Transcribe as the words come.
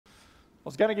I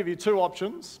was going to give you two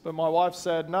options, but my wife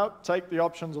said, no, take the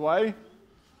options away.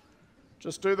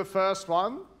 Just do the first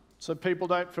one so people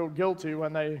don't feel guilty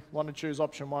when they want to choose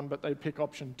option one, but they pick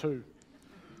option two.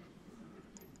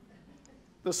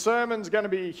 The sermon's going to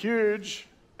be huge,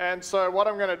 and so what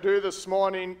I'm going to do this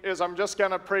morning is I'm just going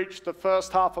to preach the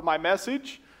first half of my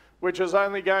message, which is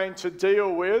only going to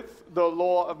deal with the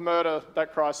law of murder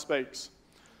that Christ speaks.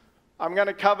 I'm going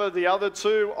to cover the other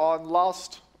two on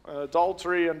lust,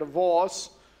 adultery and divorce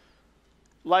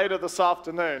later this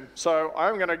afternoon. So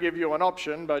I'm going to give you an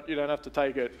option, but you don't have to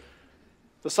take it.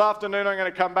 This afternoon I'm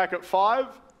going to come back at 5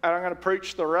 and I'm going to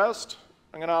preach the rest.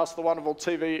 I'm going to ask the wonderful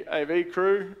TV AV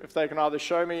crew if they can either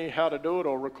show me how to do it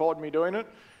or record me doing it.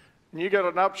 And you get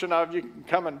an option of you can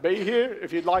come and be here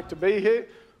if you'd like to be here,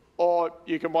 or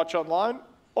you can watch online,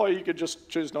 or you could just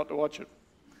choose not to watch it.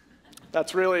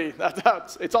 That's really,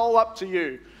 it's all up to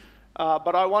you.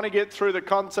 But I want to get through the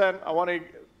content. I want to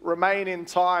remain in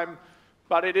time,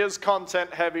 but it is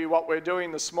content heavy what we're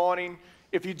doing this morning.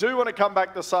 If you do want to come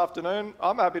back this afternoon,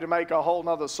 I'm happy to make a whole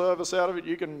nother service out of it.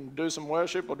 You can do some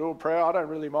worship or do a prayer. I don't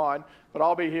really mind, but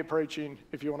I'll be here preaching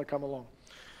if you want to come along.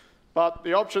 But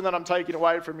the option that I'm taking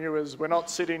away from you is we're not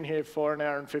sitting here for an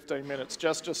hour and 15 minutes.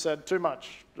 Jess just said too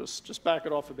much. Just back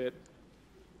it off a bit.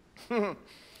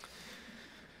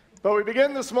 But we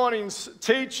begin this morning's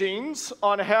teachings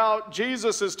on how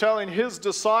Jesus is telling his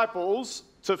disciples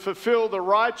to fulfill the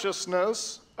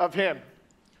righteousness of him.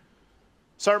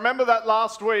 So remember that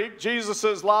last week,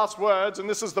 Jesus' last words, and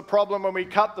this is the problem when we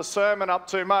cut the sermon up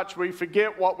too much, we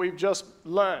forget what we've just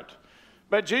learned.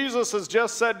 But Jesus has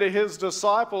just said to his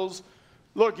disciples,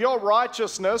 look, your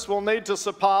righteousness will need to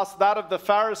surpass that of the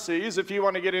Pharisees if you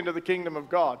want to get into the kingdom of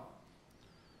God.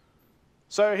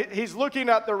 So he's looking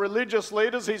at the religious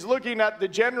leaders, he's looking at the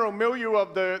general milieu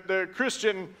of the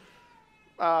Christian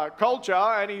culture,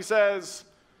 and he says,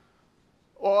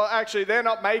 well, actually, they're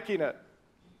not making it.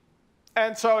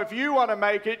 And so if you want to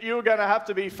make it, you're going to have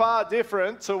to be far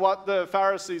different to what the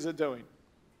Pharisees are doing.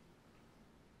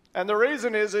 And the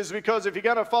reason is because if you're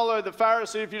going to follow the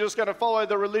Pharisee, if you're just going to follow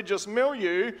the religious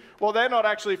milieu, well, they're not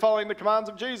actually following the commands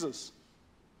of Jesus.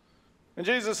 And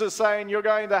Jesus is saying, you're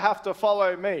going to have to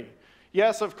follow me.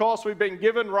 Yes, of course, we've been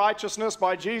given righteousness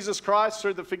by Jesus Christ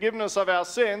through the forgiveness of our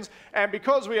sins. And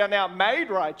because we are now made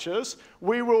righteous,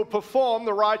 we will perform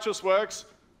the righteous works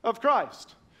of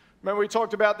Christ. Remember, we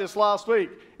talked about this last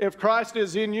week. If Christ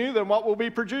is in you, then what will be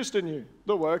produced in you?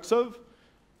 The works of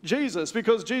Jesus.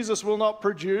 Because Jesus will not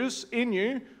produce in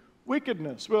you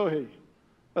wickedness, will he?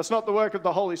 That's not the work of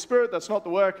the Holy Spirit. That's not the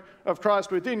work of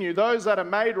Christ within you. Those that are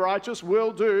made righteous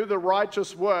will do the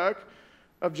righteous work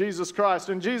of Jesus Christ.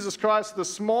 And Jesus Christ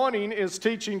this morning is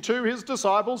teaching to his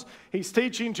disciples. He's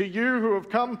teaching to you who have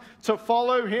come to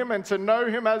follow him and to know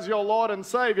him as your Lord and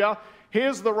Savior.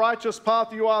 Here's the righteous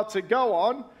path you are to go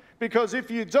on, because if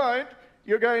you don't,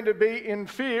 you're going to be in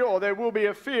fear, or there will be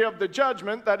a fear of the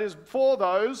judgment that is for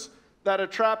those that are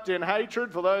trapped in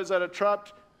hatred, for those that are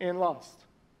trapped in lust.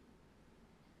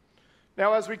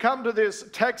 Now, as we come to this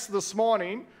text this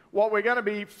morning, what we're going to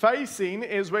be facing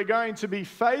is we're going to be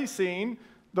facing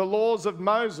the laws of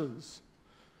Moses.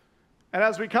 And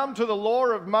as we come to the law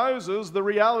of Moses, the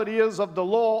reality is of the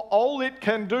law, all it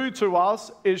can do to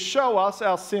us is show us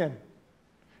our sin.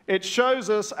 It shows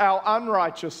us our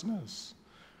unrighteousness.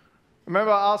 I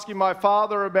remember asking my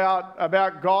father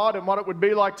about God and what it would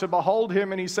be like to behold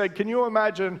him, and he said, can you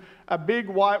imagine a big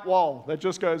white wall that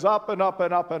just goes up and up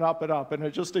and up and up and up, and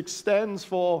it just extends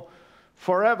for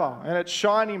forever, and it's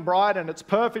shining bright and it's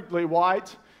perfectly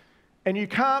white, and you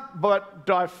can't but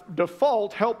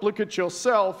default help look at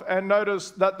yourself and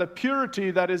notice that the purity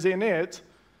that is in it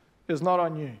is not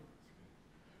on you.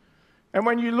 And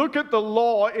when you look at the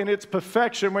law in its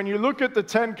perfection, when you look at the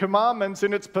 10 Commandments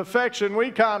in its perfection,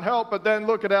 we can't help but then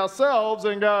look at ourselves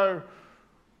and go,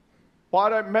 well, I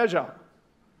don't measure.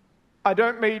 I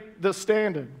don't meet the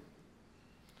standard.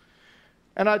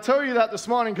 And I tell you that this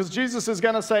morning because Jesus is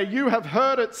going to say, you have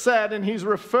heard it said, and he's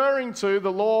referring to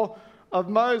the law of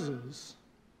Moses.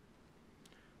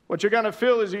 What you're going to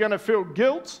feel is you're going to feel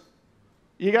guilt.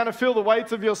 You're going to feel the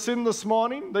weight of your sin this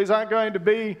morning. These aren't going to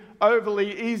be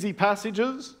overly easy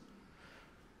passages.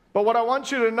 But what I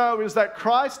want you to know is that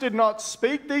Christ did not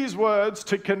speak these words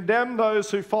to condemn those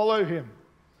who follow him.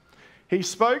 He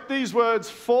spoke these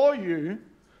words for you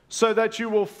so that you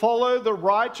will follow the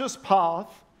righteous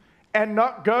path and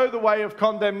not go the way of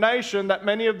condemnation that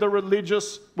many of the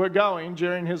religious were going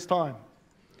during his time.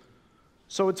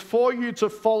 So it's for you to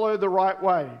follow the right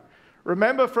way.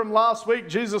 Remember from last week,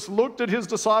 Jesus looked at his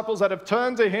disciples that have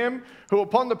turned to him, who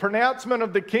upon the pronouncement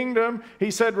of the kingdom,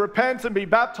 he said, repent and be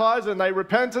baptized. And they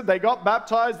repented, they got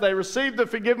baptized, they received the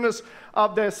forgiveness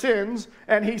of their sins.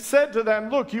 And he said to them,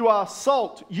 look, you are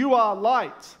salt, you are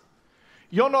light.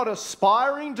 You're not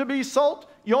aspiring to be salt.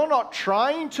 You're not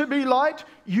trying to be light.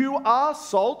 You are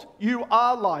salt. You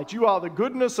are light. You are the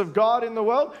goodness of God in the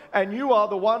world. And you are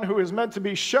the one who is meant to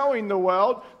be showing the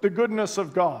world the goodness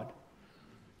of God.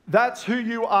 That's who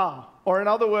you are. Or in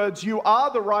other words, you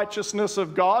are the righteousness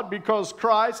of God because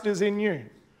Christ is in you.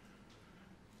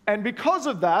 And because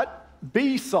of that,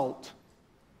 be salt.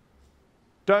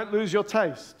 Don't lose your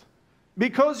taste.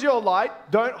 Because you're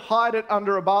light, don't hide it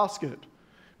under a basket.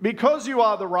 Because you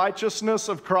are the righteousness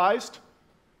of Christ,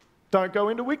 don't go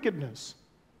into wickedness.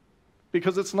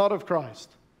 Because it's not of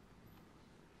Christ.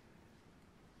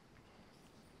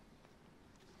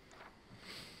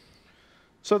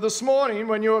 So this morning,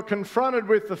 when you are confronted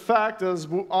with the fact, as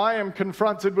I am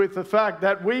confronted with the fact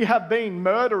that we have been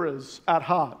murderers at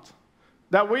heart,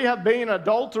 that we have been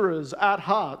adulterers at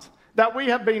heart, that we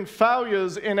have been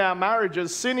failures in our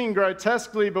marriages, sinning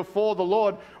grotesquely before the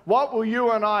Lord, what will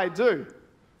you and I do?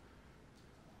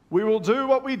 We will do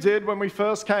what we did when we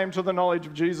first came to the knowledge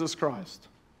of Jesus Christ.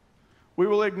 We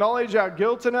will acknowledge our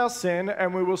guilt and our sin,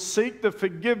 and we will seek the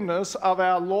forgiveness of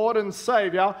our Lord and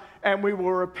Savior, and we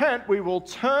will repent, we will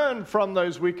turn from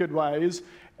those wicked ways,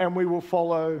 and we will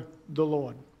follow the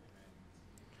Lord.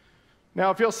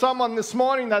 Now, if you're someone this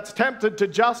morning that's tempted to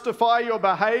justify your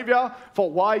behavior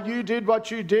for why you did what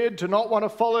you did, to not want to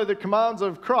follow the commands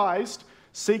of Christ,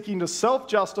 seeking to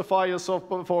self-justify yourself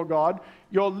before God,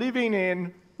 you're living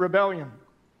in rebellion.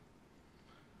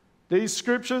 These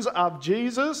scriptures of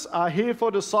Jesus are here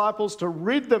for disciples to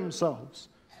rid themselves,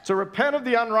 to repent of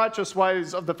the unrighteous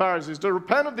ways of the Pharisees, to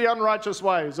repent of the unrighteous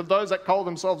ways of those that call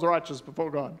themselves righteous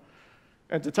before God,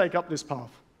 and to take up this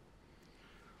path.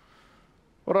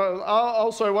 What I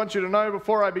also want you to know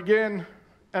before I begin,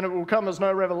 and it will come as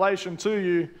no revelation to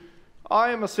you,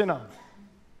 I am a sinner.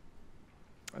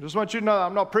 I just want you to know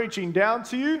I'm not preaching down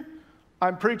to you,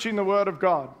 I'm preaching the word of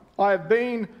God. I have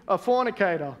been a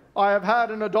fornicator. I have had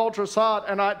an adulterous heart,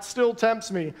 and it still tempts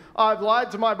me. I've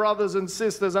lied to my brothers and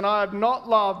sisters, and I have not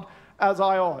loved as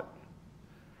I ought.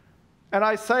 And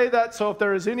I say that so if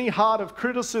there is any heart of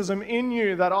criticism in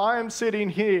you that I am sitting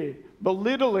here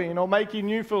belittling or making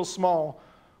you feel small,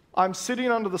 I'm sitting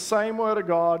under the same word of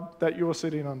God that you are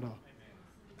sitting under.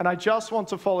 And I just want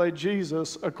to follow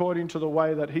Jesus according to the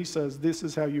way that he says, this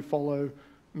is how you follow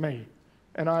me.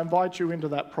 And I invite you into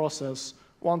that process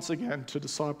once again to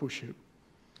discipleship.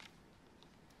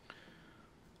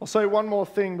 I'll say one more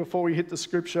thing before we hit the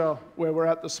scripture where we're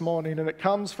at this morning, and it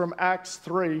comes from Acts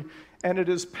 3, and it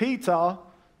is Peter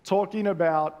talking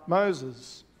about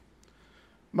Moses.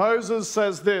 Moses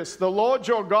says this, the Lord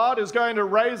your God is going to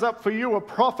raise up for you a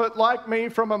prophet like me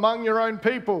from among your own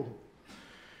people.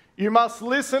 You must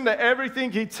listen to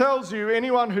everything he tells you.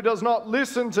 Anyone who does not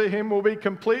listen to him will be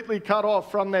completely cut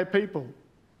off from their people.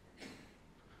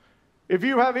 If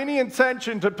you have any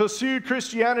intention to pursue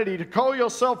Christianity, to call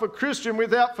yourself a Christian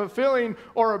without fulfilling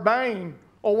or obeying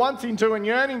or wanting to and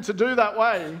yearning to do that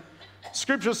way,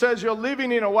 Scripture says you're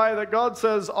living in a way that God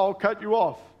says, I'll cut you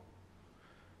off.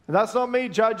 And that's not me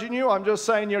judging you. I'm just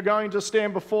saying you're going to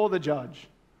stand before the judge.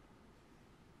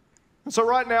 And so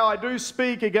right now I do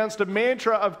speak against a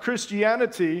mantra of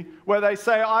Christianity where they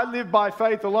say, I live by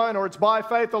faith alone, or it's by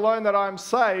faith alone that I'm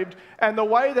saved. And the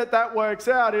way that that works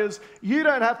out is you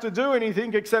don't have to do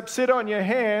anything except sit on your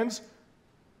hands.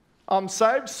 I'm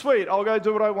saved? Sweet, I'll go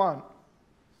do what I want.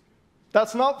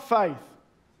 That's not faith.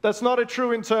 That's not a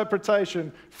true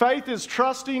interpretation. Faith is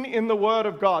trusting in the Word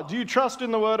of God. Do you trust in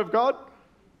the Word of God?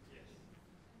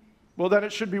 Well, then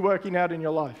it should be working out in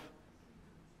your life.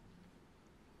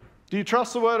 Do you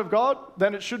trust the Word of God?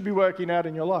 Then it should be working out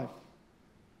in your life.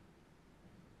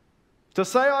 To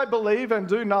say I believe and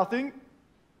do nothing,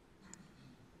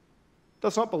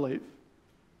 that's not believe.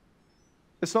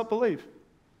 It's not believe.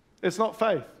 It's not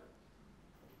faith.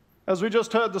 As we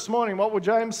just heard this morning, what will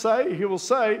James say? He will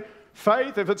say,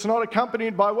 faith, if it's not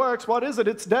accompanied by works, what is it?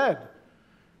 It's dead.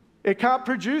 It can't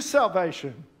produce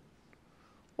salvation.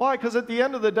 Why? Because at the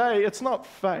end of the day, it's not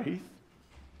faith.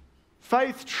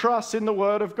 Faith trusts in the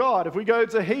Word of God. If we go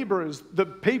to Hebrews, the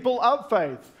people of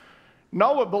faith,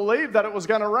 Noah believed that it was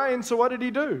going to rain, so what did he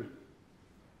do?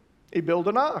 He built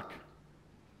an ark.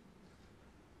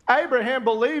 Abraham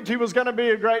believed he was going to be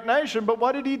a great nation, but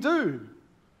what did he do?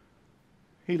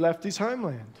 He left his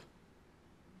homeland.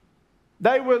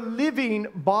 They were living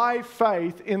by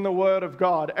faith in the Word of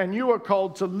God, and you are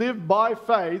called to live by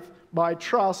faith by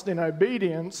trust in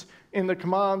obedience in the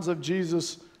commands of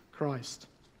Jesus Christ.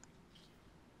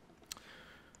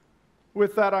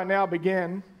 With that, I now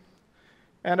begin.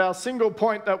 And our single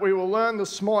point that we will learn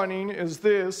this morning is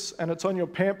this, and it's on your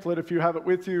pamphlet if you have it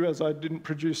with you, as I didn't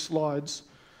produce slides.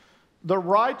 The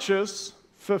righteous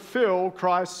fulfill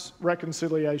Christ's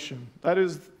reconciliation. That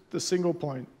is the single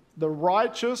point. The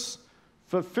righteous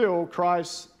fulfill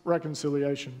Christ's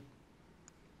reconciliation.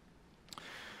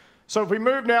 So if we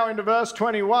move now into verse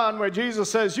 21, where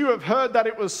Jesus says, "You have heard that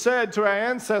it was said to our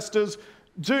ancestors,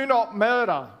 'Do not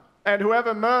murder, and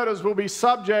whoever murders will be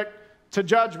subject to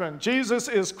judgment.'" Jesus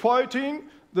is quoting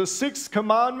the 6th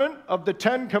commandment of the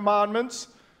 10 commandments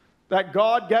that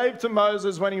God gave to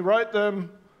Moses when he wrote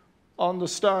them on the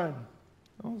stone,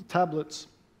 on the tablets.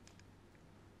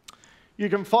 You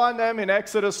can find them in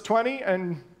Exodus 20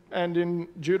 and in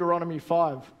Deuteronomy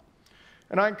 5.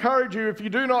 And I encourage you, if you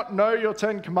do not know your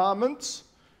 10 commandments,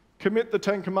 commit the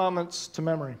 10 commandments to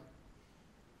memory.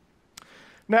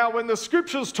 Now, when the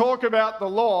scriptures talk about the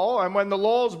law, and when the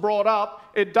law is brought up,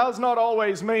 it does not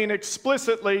always mean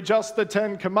explicitly just the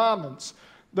 10 commandments.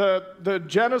 The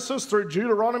Genesis through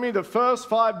Deuteronomy, the first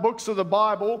 5 books of the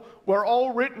Bible, were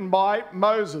all written by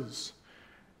Moses.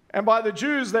 And by the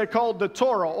Jews, they're called the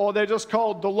Torah, or they're just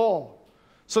called the law.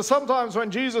 So sometimes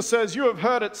when Jesus says, "You have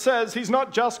heard it says," he's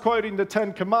not just quoting the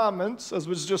 10 commandments, as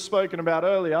was just spoken about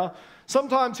earlier.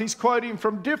 Sometimes he's quoting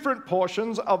from different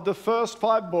portions of the first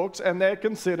 5 books, and they're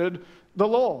considered the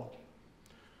law.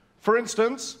 For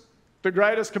instance, the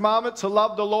greatest commandment, to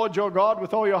love the Lord your God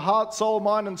with all your heart, soul,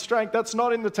 mind, and strength, that's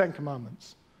not in the 10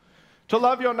 commandments. To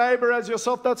love your neighbor as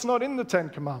yourself, that's not in the 10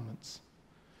 commandments.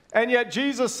 And yet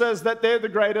Jesus says that they're the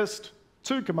greatest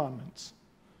 2 commandments,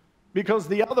 because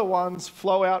the other ones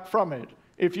flow out from it.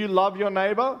 If you love your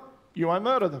neighbor, you won't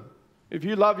murder them. If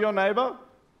you love your neighbor,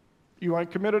 you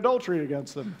won't commit adultery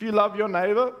against them. If you love your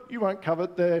neighbor, you won't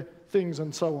covet their things,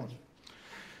 and so on.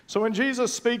 So when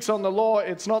Jesus speaks on the law,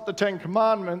 it's not the 10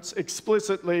 commandments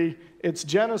explicitly, it's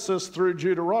Genesis through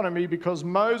Deuteronomy, because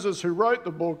Moses, who wrote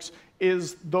the books,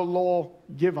 is the law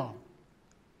giver.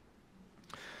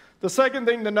 The second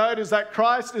thing to note is that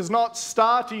Christ is not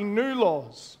starting new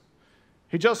laws.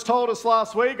 He just told us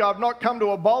last week, "I've not come to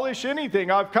abolish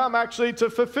anything. I've come actually to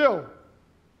fulfill."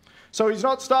 So he's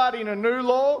not starting a new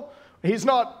law. He's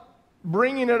not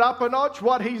bringing it up a notch.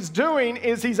 What he's doing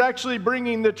is he's actually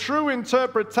bringing the true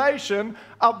interpretation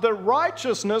of the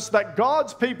righteousness that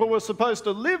God's people were supposed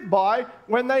to live by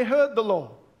when they heard the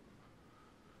law.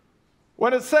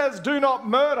 When it says, "Do not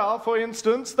murder," for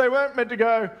instance, they weren't meant to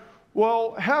go,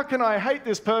 "Well, how can I hate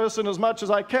this person as much as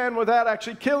I can without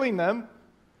actually killing them?"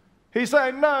 He's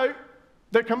saying, no,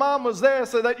 the command was there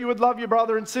so that you would love your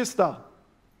brother and sister.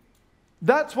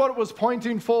 That's what it was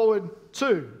pointing forward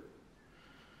to.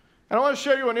 And I want to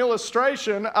show you an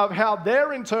illustration of how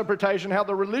their interpretation, how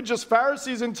the religious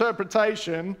Pharisees'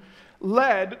 interpretation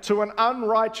led to an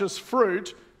unrighteous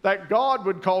fruit that God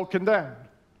would call condemned.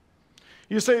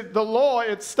 You see, the law,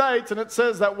 it states, and it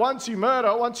says that once you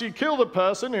murder, once you kill the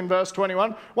person, in verse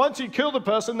 21, once you kill the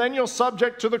person, then you're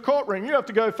subject to the courtroom. You have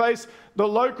to go face the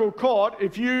local court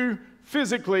if you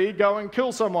physically go and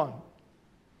kill someone.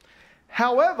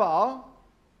 However,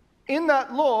 in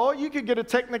that law, you could get a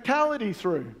technicality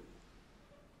through.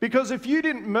 Because if you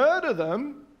didn't murder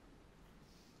them,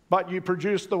 but you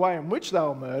produced the way in which they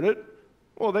were murdered,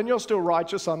 well, then you're still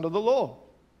righteous under the law.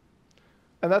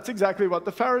 And that's exactly what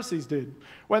the Pharisees did.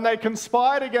 When they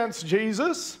conspired against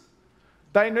Jesus,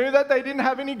 they knew that they didn't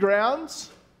have any grounds.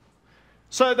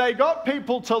 So they got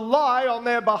people to lie on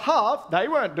their behalf. They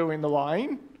weren't doing the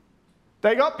lying.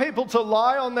 They got people to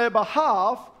lie on their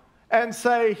behalf and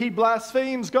say, "He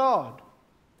blasphemes God."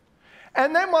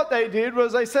 And then what they did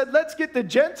was they said, "Let's get the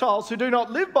Gentiles who do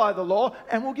not live by the law,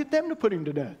 and we'll get them to put him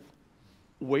to death."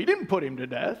 We didn't put him to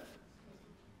death.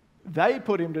 They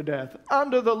put him to death.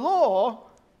 Under the law,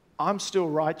 I'm still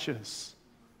righteous.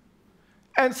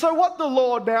 And so what the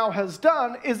law now has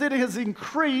done is it has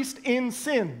increased in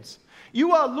sins.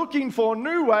 You are looking for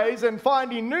new ways and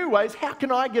finding new ways. How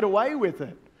can I get away with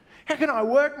it? How can I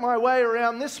work my way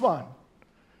around this one?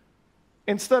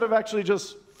 Instead of actually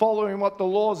just following what the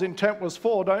law's intent was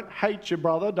for. Don't hate your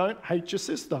brother, don't hate your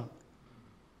sister.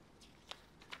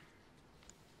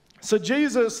 So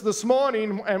Jesus this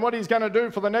morning, and what he's going to do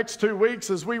for the next 2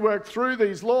 weeks as we work through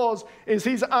these laws, is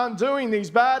he's undoing these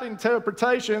bad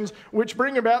interpretations which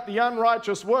bring about the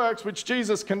unrighteous works which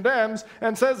Jesus condemns,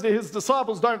 and says to his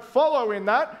disciples, don't follow in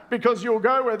that, because you'll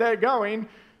go where they're going.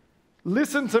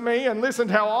 Listen to me and listen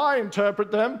to how I interpret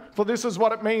them, for this is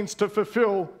what it means to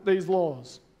fulfill these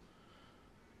laws.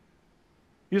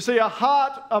 You see, a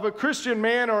heart of a Christian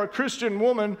man or a Christian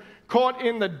woman caught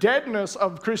in the deadness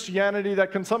of Christianity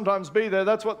that can sometimes be there,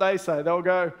 that's what they say. They'll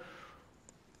go,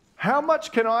 how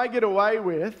much can I get away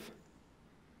with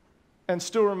and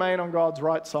still remain on God's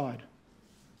right side?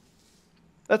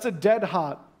 That's a dead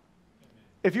heart.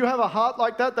 If you have a heart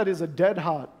like that, that is a dead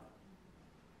heart.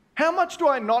 How much do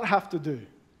I not have to do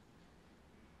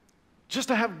just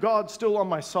to have God still on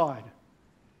my side?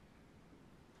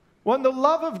 When the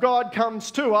love of God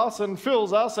comes to us and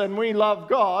fills us and we love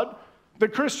God, the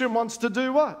Christian wants to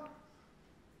do what?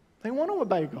 They want to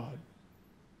obey God.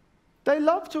 They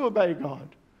love to obey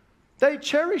God. They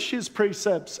cherish His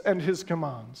precepts and His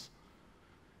commands.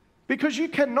 Because you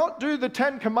cannot do the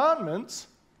 10 Commandments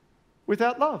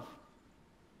without love.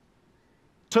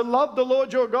 To love the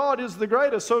Lord your God is the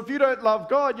greatest. So if you don't love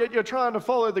God, yet you're trying to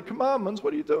follow the commandments,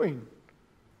 what are you doing?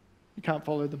 You can't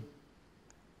follow them.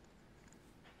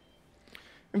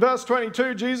 In verse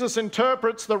 22, Jesus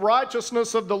interprets the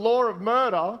righteousness of the law of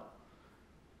murder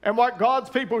and what God's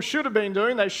people should have been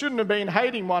doing. They shouldn't have been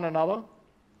hating one another.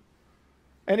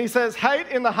 And He says, hate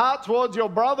in the heart towards your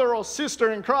brother or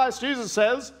sister in Christ. Jesus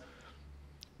says,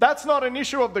 that's not an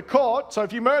issue of the court. So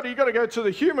if you murder, you've got to go to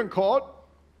the human court.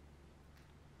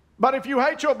 But if you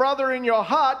hate your brother in your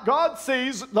heart, God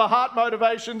sees the heart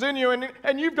motivations in you,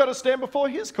 and you've got to stand before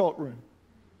His courtroom.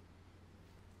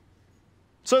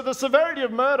 So the severity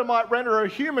of murder might render a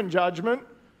human judgment,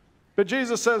 but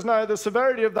Jesus says, no, the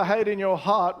severity of the hate in your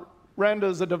heart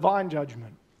renders a divine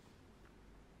judgment.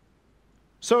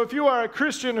 So if you are a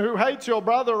Christian who hates your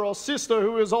brother or sister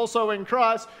who is also in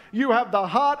Christ, you have the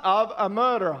heart of a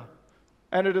murderer,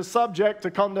 and it is subject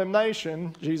to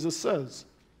condemnation, Jesus says.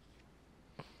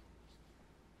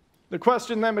 The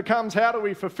question then becomes, how do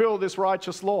we fulfill this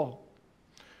righteous law?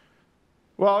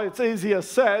 Well, it's easier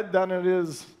said than it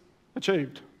is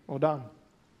achieved or done.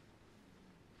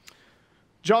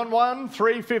 John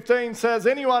 1:3-15 says,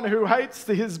 anyone who hates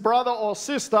his brother or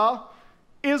sister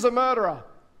is a murderer,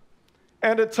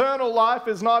 and eternal life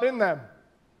is not in them.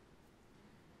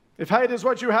 If hate is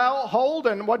what you hold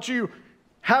and what you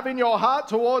have in your heart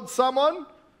towards someone,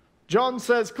 John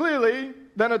says clearly,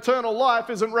 then eternal life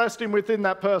isn't resting within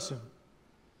that person.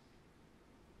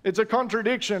 It's a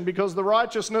contradiction, because the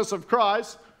righteousness of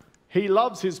Christ, He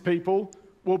loves His people,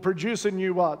 will produce in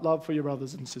you what? Love for your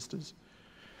brothers and sisters.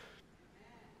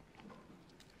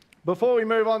 Before we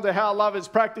move on to how love is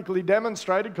practically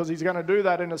demonstrated, because He's going to do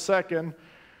that in a second,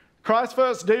 Christ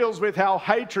first deals with how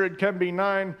hatred can be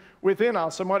known within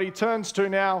us. And what He turns to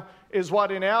now is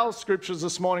what in our scriptures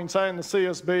this morning say in the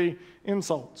CSB,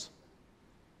 insults.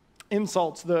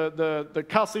 Insults, the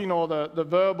cussing or the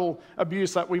verbal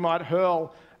abuse that we might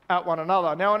hurl at one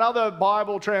another. Now, in other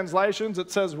Bible translations,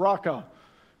 it says raka.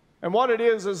 And what it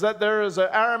is that there is an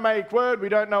Aramaic word. We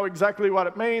don't know exactly what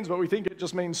it means, but we think it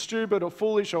just means stupid or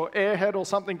foolish or airhead or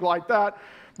something like that.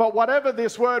 But whatever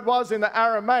this word was in the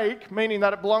Aramaic, meaning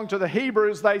that it belonged to the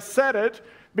Hebrews, they said it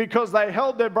because they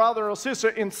held their brother or sister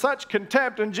in such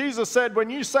contempt. And Jesus said, when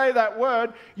you say that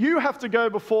word, you have to go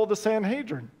before the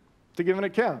Sanhedrin to give an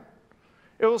account.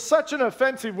 It was such an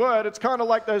offensive word. It's kind of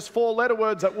like those 4-letter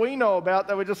words that we know about.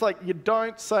 They were just like, you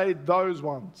don't say those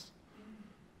ones.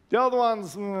 The other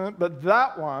ones, but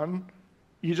that one,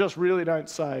 you just really don't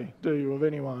say, do you, of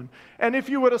anyone? And if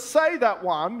you were to say that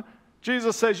one,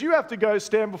 Jesus says you have to go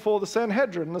stand before the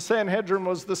Sanhedrin. The Sanhedrin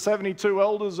was the 72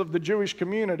 elders of the Jewish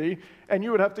community, and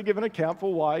you would have to give an account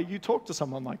for why you talk to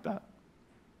someone like that.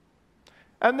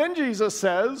 And then Jesus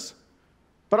says,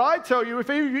 but I tell you, if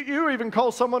you even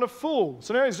call someone a fool,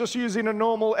 so now He's just using a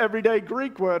normal everyday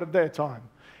Greek word of their time.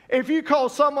 If you call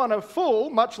someone a fool,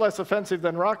 much less offensive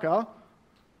than raka,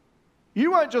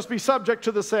 you won't just be subject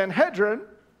to the Sanhedrin,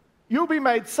 you'll be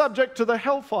made subject to the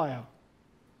hellfire.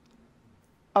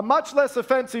 A much less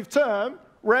offensive term,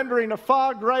 rendering a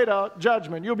far greater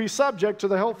judgment. You'll be subject to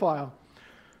the hellfire.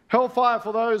 Hellfire,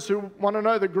 for those who want to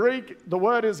know the Greek, the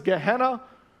word is Gehenna.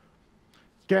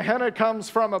 Gehenna comes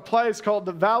from a place called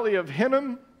the Valley of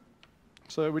Hinnom.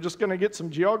 So we're just going to get some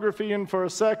geography in for a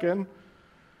second.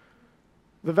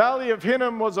 The Valley of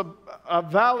Hinnom was a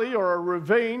valley or a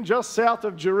ravine just south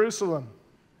of Jerusalem.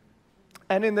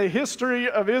 And in the history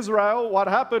of Israel, what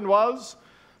happened was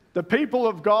the people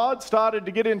of God started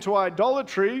to get into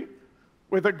idolatry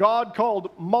with a god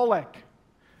called Molech.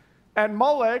 And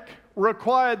Molech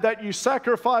required that you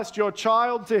sacrificed your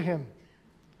child to him.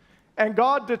 And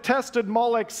God detested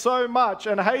Molech so much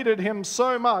and hated him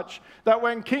so much that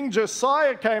when King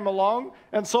Josiah came along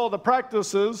and saw the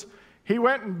practices, he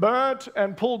went and burnt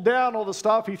and pulled down all the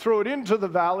stuff. He threw it into the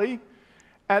valley.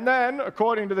 And then,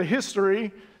 according to the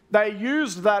history, They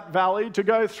used that valley to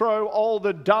go throw all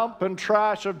the dump and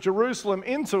trash of Jerusalem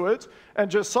into it,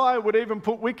 and Josiah would even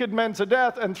put wicked men to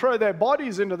death and throw their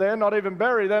bodies into there, not even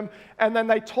bury them, and then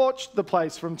they torched the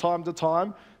place from time to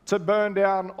time to burn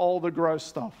down all the gross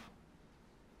stuff.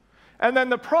 And then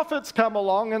the prophets come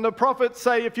along, and the prophets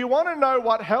say, if you want to know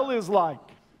what hell is like,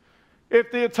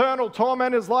 if the eternal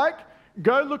torment is like,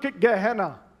 go look at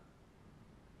Gehenna.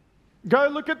 Go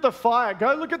look at the fire.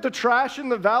 Go look at the trash in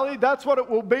the valley. That's what it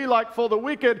will be like for the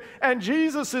wicked. And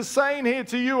Jesus is saying here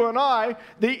to you and I,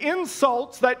 the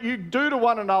insults that you do to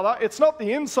one another, it's not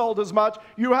the insult as much.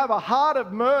 You have a heart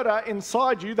of murder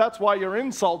inside you. That's why you're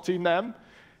insulting them.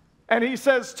 And he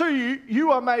says to you,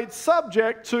 you are made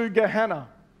subject to Gehenna.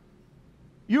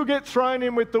 You get thrown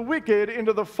in with the wicked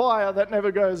into the fire that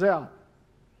never goes out.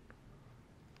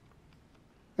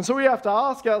 And so we have to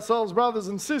ask ourselves, brothers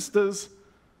and sisters,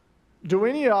 do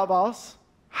any of us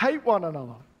hate one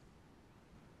another?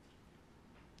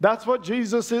 That's what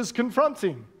Jesus is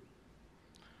confronting.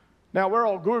 Now, we're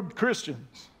all good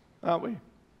Christians, aren't we?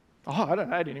 Oh, I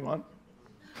don't hate anyone.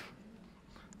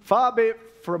 Far be it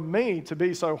from me to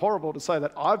be so horrible to say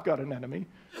that I've got an enemy.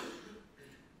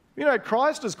 You know,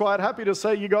 Christ is quite happy to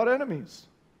say you got enemies.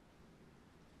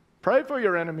 Pray for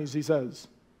your enemies, he says.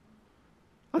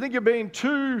 I think you're being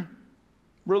too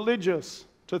religious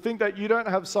to think that you don't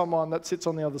have someone that sits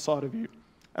on the other side of you.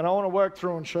 And I want to work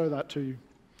through and show that to you.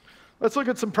 Let's look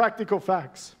at some practical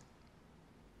facts.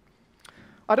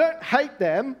 I don't hate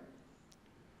them.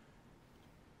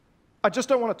 I just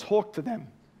don't want to talk to them.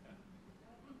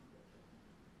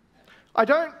 I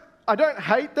don't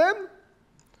hate them.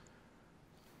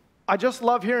 I just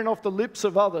love hearing off the lips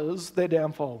of others their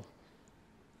downfall.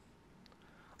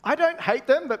 I don't hate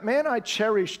them, but man, I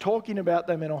cherish talking about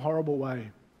them in a horrible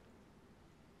way.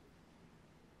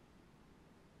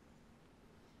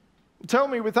 Tell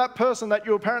me, with that person that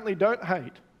you apparently don't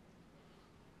hate,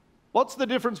 what's the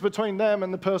difference between them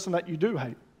and the person that you do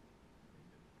hate?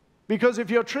 Because if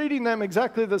you're treating them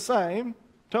exactly the same,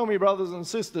 tell me, brothers and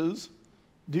sisters,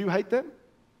 do you hate them?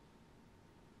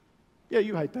 Yeah,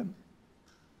 you hate them.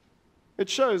 It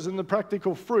shows in the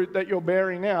practical fruit that you're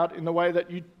bearing out in the way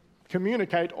that you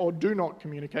communicate or do not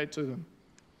communicate to them.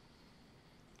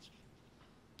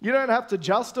 You don't have to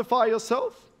justify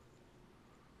yourself.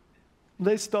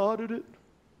 They started it.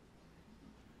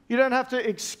 You don't have to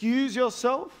excuse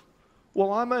yourself.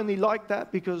 Well, I'm only like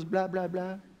that because blah, blah,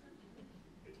 blah.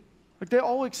 Like, they're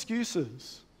all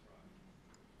excuses.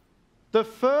 The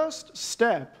first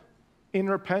step in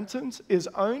repentance is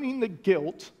owning the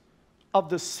guilt of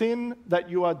the sin that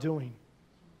you are doing.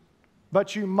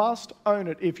 But you must own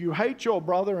it. If you hate your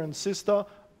brother and sister,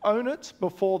 own it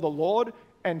before the Lord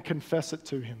and confess it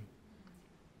to him.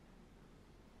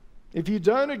 If you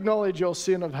don't acknowledge your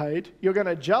sin of hate, you're going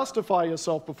to justify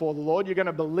yourself before the Lord. You're going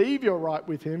to believe you're right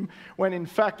with him, when in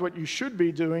fact what you should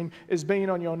be doing is being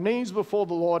on your knees before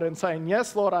the Lord and saying,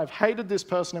 yes, Lord, I've hated this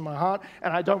person in my heart,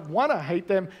 and I don't want to hate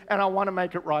them, and I want to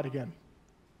make it right again.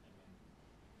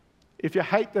 If you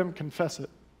hate them, confess it.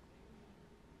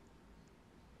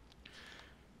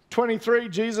 23,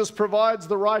 Jesus provides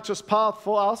the righteous path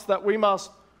for us that we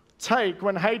must take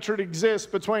when hatred exists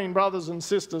between brothers and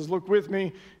sisters. Look with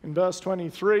me in verse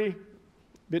 23, a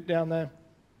bit down there.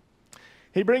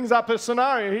 He brings up a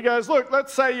scenario. He goes, look,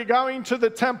 let's say you're going to the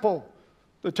temple.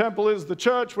 The temple is the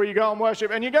church where you go and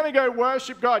worship, and you're going to go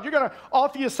worship God. You're going to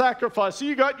offer your sacrifice. So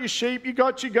you got your sheep, you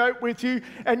got your goat with you,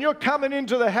 and you're coming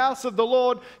into the house of the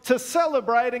Lord to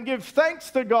celebrate and give thanks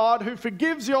to God who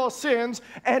forgives your sins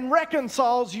and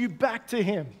reconciles you back to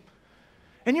him.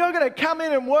 And you're going to come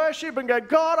in and worship and go,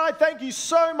 God, I thank you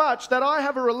so much that I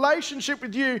have a relationship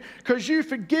with you because you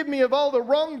forgive me of all the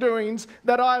wrongdoings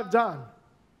that I have done.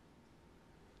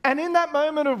 And in that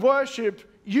moment of worship,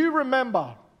 you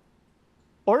remember,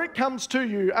 or it comes to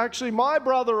you, actually, my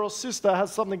brother or sister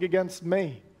has something against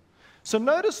me. So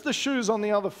notice the shoes on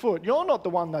the other foot. You're not the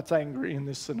one that's angry in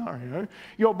this scenario.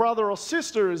 Your brother or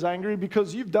sister is angry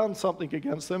because you've done something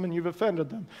against them and you've offended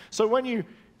them. So when you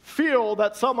feel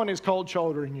that someone is cold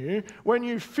shouldering you, when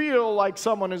you feel like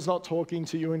someone is not talking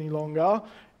to you any longer,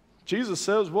 Jesus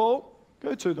says, well,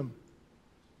 go to them.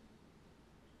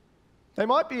 They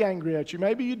might be angry at you.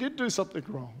 Maybe you did do something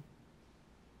wrong.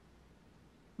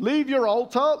 Leave your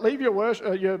altar, leave your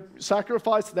worship, your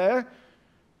sacrifice there.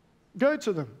 Go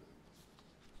to them.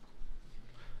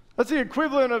 That's the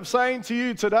equivalent of saying to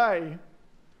you today,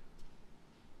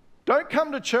 don't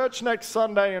come to church next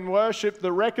Sunday and worship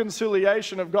the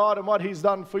reconciliation of God and what he's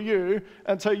done for you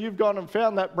until you've gone and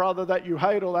found that brother that you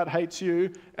hate or that hates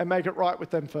you and make it right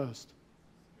with them first.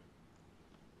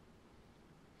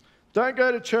 Don't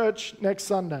go to church next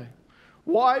Sunday.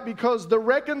 Why? Because the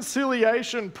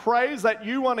reconciliation praise that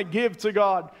you want to give to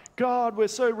God, God, we're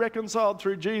so reconciled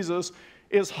through Jesus,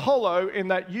 is hollow in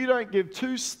that you don't give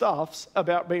two stuffs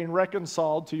about being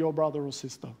reconciled to your brother or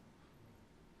sister.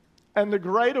 And the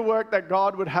greater work that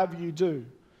God would have you do,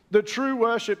 the true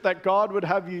worship that God would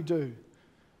have you do,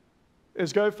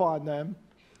 is go find them,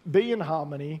 be in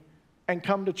harmony, and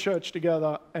come to church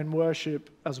together and worship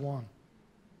as one.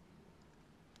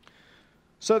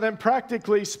 So then,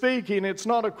 practically speaking, it's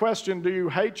not a question, do you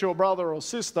hate your brother or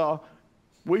sister?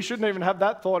 We shouldn't even have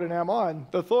that thought in our mind.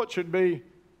 The thought should be,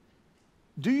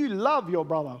 do you love your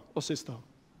brother or sister?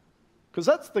 Because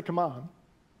that's the command.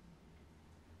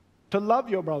 To love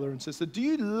your brother and sister. Do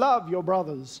you love your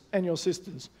brothers and your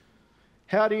sisters?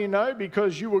 How do you know?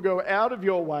 Because you will go out of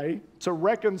your way to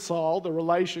reconcile the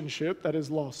relationship that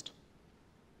is lost.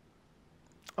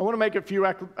 I want to make a few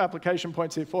application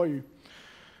points here for you.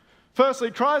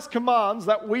 Firstly, Christ commands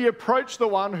that we approach the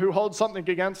one who holds something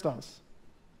against us.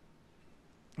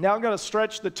 Now I'm going to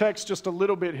stretch the text just a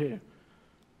little bit here.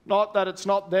 Not that it's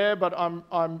not there, but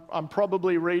I'm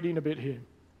probably reading a bit here.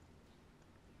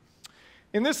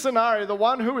 In this scenario, the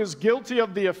one who is guilty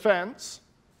of the offense,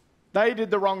 they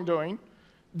did the wrongdoing,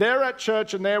 they're at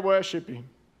church and they're worshiping.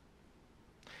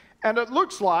 And it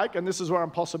looks like, and this is where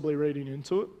I'm possibly reading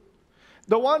into it,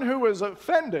 the one who is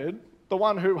offended, the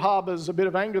one who harbors a bit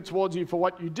of anger towards you for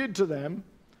what you did to them,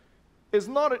 is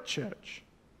not at church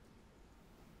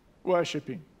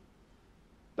worshiping.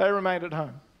 They remained at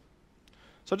home.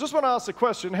 So I just want to ask the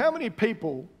question, how many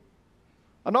people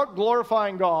are not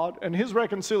glorifying God and his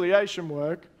reconciliation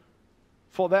work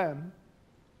for them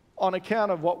on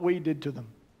account of what we did to them?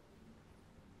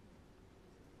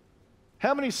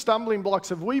 How many stumbling blocks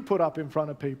have we put up in front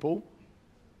of people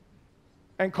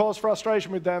and caused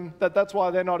frustration with them that's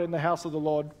why they're not in the house of the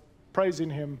Lord praising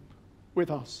him with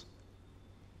us?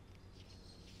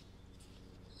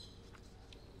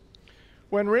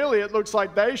 When really it looks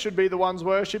like they should be the ones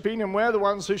worshiping and we're the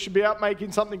ones who should be out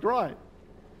making something right.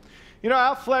 You know,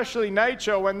 our fleshly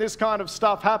nature, when this kind of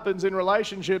stuff happens in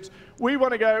relationships, we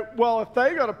want to go, well, if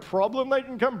they got a problem, they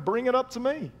can come bring it up to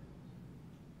me.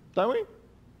 Don't we?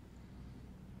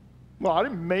 Well, I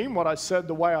didn't mean what I said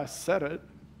the way I said it.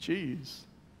 Jeez.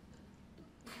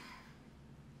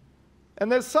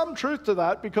 And there's some truth to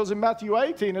that, because in Matthew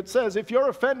 18 it says, if you're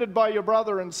offended by your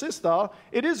brother and sister,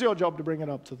 it is your job to bring it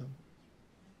up to them.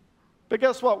 But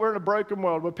guess what? We're in a broken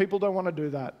world where people don't want to do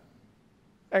that.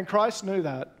 And Christ knew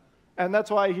that. And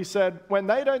that's why he said, when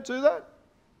they don't do that,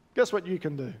 guess what you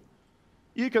can do?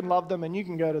 You can love them and you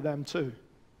can go to them too.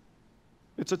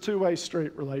 It's a two-way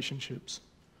street, relationships.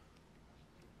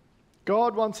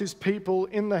 God wants his people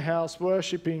in the house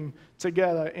worshiping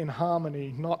together in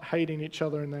harmony, not hating each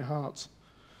other in their hearts.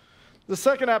 The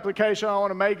second application I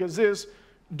want to make is this: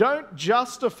 don't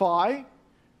justify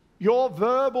your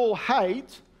verbal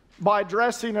hate by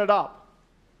dressing it up.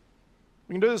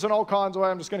 We can do this in all kinds of ways.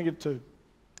 I'm just going to give two.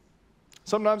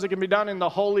 Sometimes it can be done in the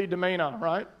holy demeanor,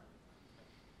 right?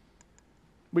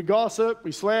 We gossip,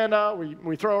 we slander,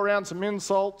 we throw around some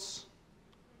insults.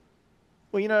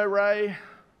 Well, you know, Ray,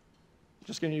 I'm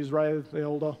just going to use Ray, the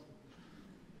elder.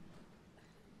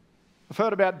 I've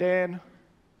heard about Dan.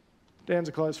 Dan's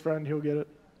a close friend, he'll get it.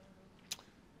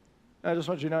 I just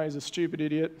want you to know he's a stupid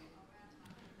idiot.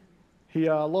 He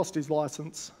lost his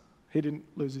license. He didn't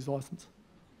lose his license.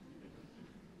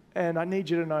 And I need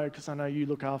you to know, because I know you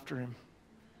look after him.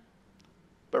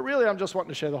 But really, I'm just wanting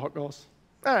to share the hot goss.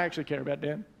 I don't actually care about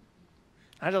Dan.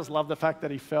 I just love the fact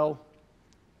that he fell.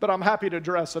 But I'm happy to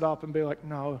dress it up and be like,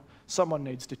 no, someone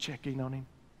needs to check in on him.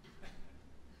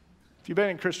 If you've been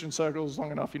in Christian circles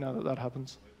long enough, you know that that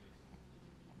happens.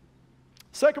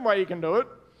 Second way you can do it,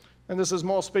 and this is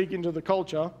more speaking to the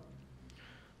culture,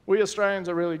 we Australians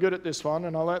are really good at this one,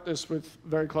 and I learnt this with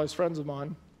very close friends of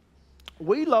mine.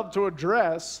 We love to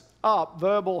address up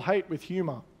verbal hate with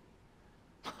humour.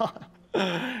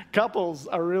 Couples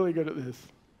are really good at this.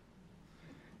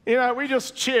 You know, we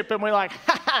just chip and we're like,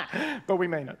 ha ha, but we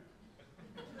mean it.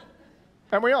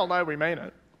 And we all know we mean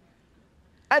it.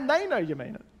 And they know you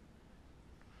mean it.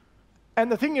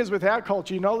 And the thing is, with our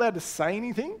culture, you're not allowed to say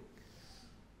anything.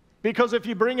 Because if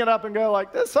you bring it up and go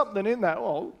like, there's something in that,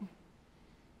 well,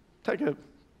 take a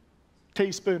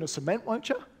teaspoon of cement, won't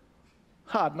you?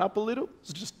 Harden up a little.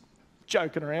 It's just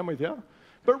joking around with you.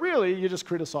 But really, you're just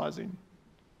criticising.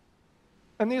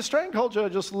 And the Australian culture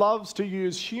just loves to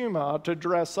use humour to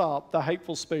dress up the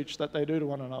hateful speech that they do to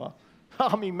one another.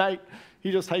 I mean, mate,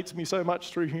 he just hates me so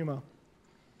much through humour.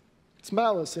 It's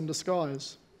malice in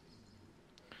disguise.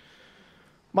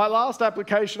 My last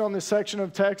application on this section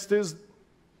of text is,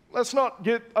 let's not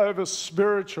get over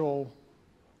spiritual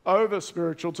over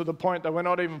spiritual to the point that we're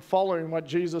not even following what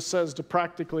Jesus says to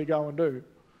practically go and do.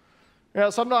 You know,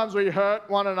 sometimes we hurt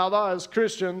one another as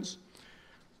Christians.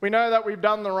 We know that we've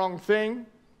done the wrong thing.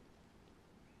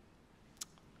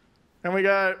 And we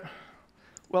go,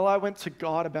 well, I went to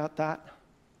God about that,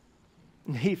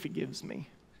 and He forgives me.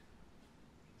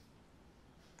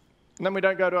 And then we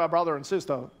don't go to our brother and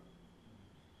sister.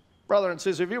 Brother and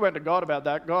sister, if you went to God about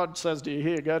that, God says to you,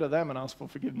 here, go to them and ask for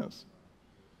forgiveness.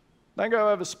 Don't go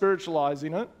over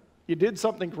spiritualizing it. You did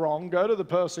something wrong, go to the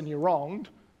person you wronged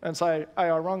and say, hey,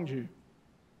 I wronged you.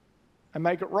 And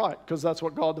make it right, because that's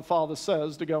what God the Father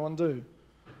says to go and do.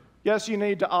 Yes, you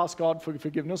need to ask God for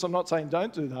forgiveness. I'm not saying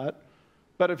don't do that.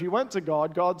 But if you went to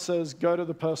God, God says, go to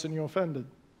the person you offended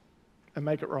and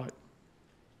make it right.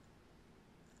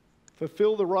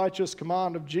 Fulfill the righteous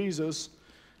command of Jesus.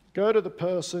 Go to the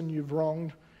person you've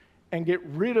wronged and get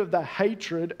rid of the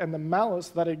hatred and the malice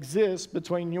that exists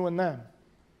between you and them.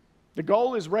 The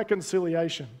goal is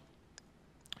reconciliation.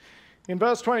 In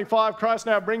verse 25, Christ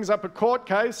now brings up a court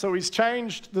case, so he's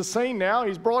changed the scene now.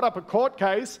 He's brought up a court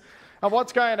case of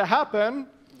what's going to happen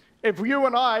if you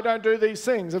and I don't do these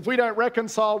things, if we don't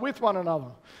reconcile with one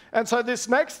another. And so this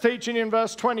next teaching in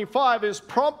verse 25 is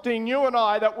prompting you and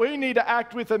I that we need to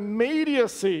act with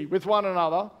immediacy with one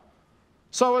another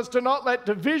so as to not let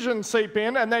division seep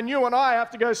in, and then you and I have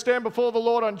to go stand before the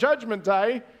Lord on Judgment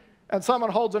Day and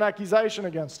someone holds an accusation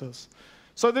against us.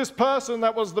 So this person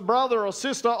that was the brother or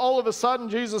sister, all of a sudden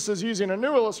Jesus is using a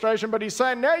new illustration, but he's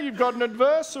saying now you've got an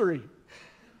adversary.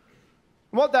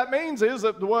 What that means is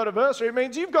that the word adversary, it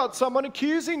means you've got someone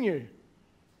accusing you.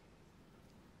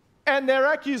 And their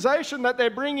accusation that they're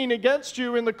bringing against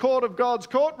you in the court of God's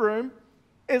courtroom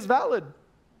is valid.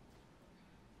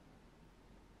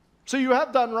 So you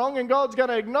have done wrong, and God's going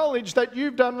to acknowledge that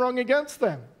you've done wrong against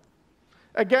them.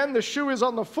 Again, the shoe is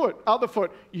on the other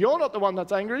foot. You're not the one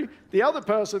that's angry. The other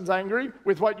person's angry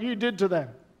with what you did to them.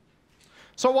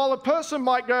 So while a person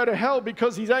might go to hell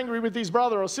because he's angry with his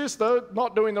brother or sister,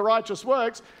 not doing the righteous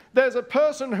works, there's a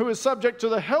person who is subject to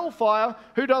the hellfire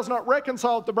who does not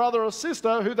reconcile with the brother or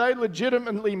sister who they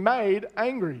legitimately made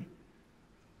angry.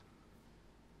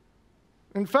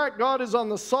 In fact, God is on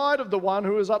the side of the one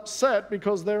who is upset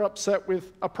because they're upset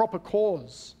with a proper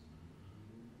cause.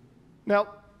 Now,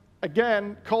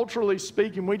 again, culturally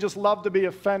speaking, we just love to be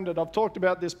offended. I've talked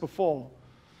about this before.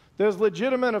 There's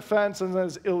legitimate offense and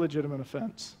there's illegitimate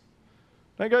offense.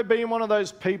 Don't go being one of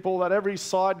those people that every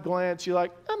side glance you're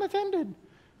like, I'm offended.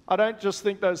 I don't just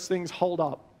think those things hold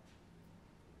up.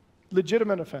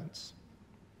 Legitimate offense.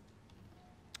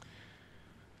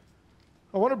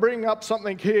 I want to bring up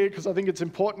something here because I think it's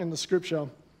important in the scripture.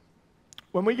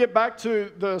 When we get back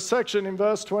to the section in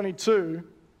verse 22,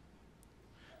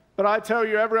 but I tell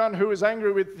you, everyone who is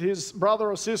angry with his brother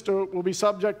or sister will be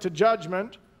subject to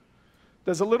judgment.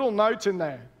 There's a little note in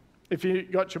there, if you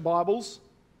got your Bibles,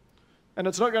 and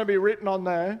it's not going to be written on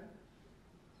there.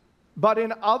 But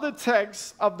in other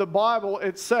texts of the Bible,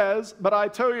 it says, but I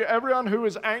tell you, everyone who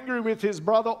is angry with his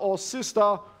brother or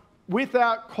sister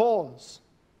without cause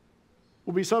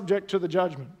will be subject to the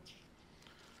judgment.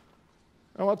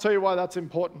 And I'll tell you why that's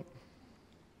important.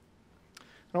 And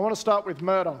I want to start with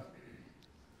murder.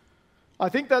 I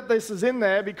think that this is in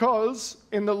there because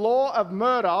in the law of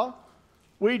murder,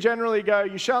 we generally go,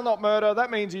 you shall not murder.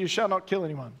 That means you shall not kill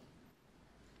anyone.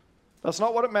 That's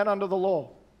not what it meant under the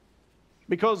law.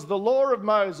 Because the law of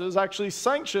Moses actually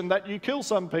sanctioned that you kill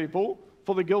some people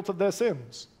for the guilt of their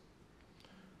sins.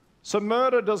 So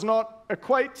murder does not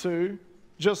equate to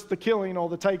just the killing or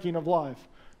the taking of life.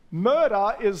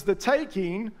 Murder is the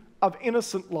taking of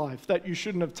innocent life that you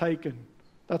shouldn't have taken.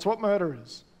 That's what murder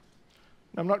is.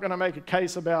 I'm not going to make a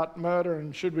case about murder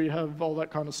and should we have all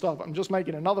that kind of stuff. I'm just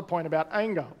making another point about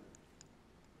anger.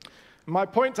 My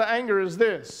point to anger is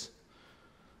this.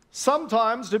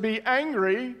 Sometimes to be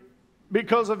angry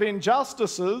because of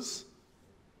injustices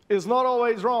is not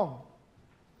always wrong.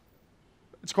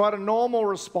 It's quite a normal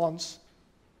response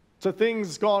to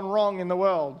things gone wrong in the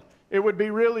world. It would be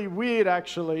really weird,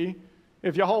 actually,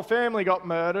 if your whole family got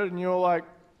murdered and you're like,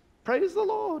 praise the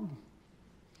Lord.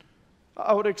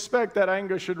 I would expect that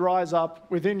anger should rise up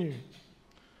within you.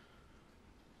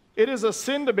 It is a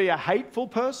sin to be a hateful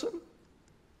person?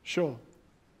 Sure.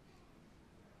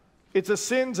 It's a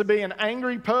sin to be an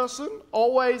angry person,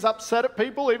 always upset at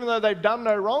people even though they've done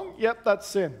no wrong? Yep, that's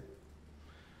sin.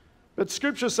 But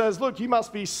Scripture says, look, you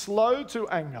must be slow to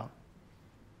anger.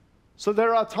 So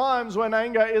there are times when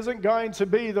anger isn't going to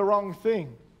be the wrong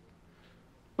thing.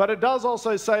 But it does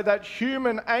also say that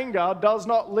human anger does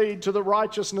not lead to the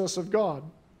righteousness of God.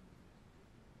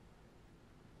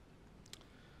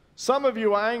 Some of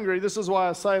you are angry. This is why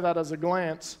I say that as a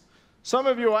glance. Some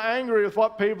of you are angry with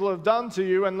what people have done to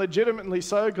you, and legitimately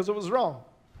so, because it was wrong.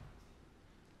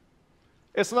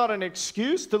 It's not an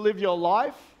excuse to live your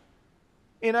life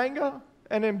in anger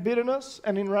and in bitterness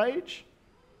and in rage,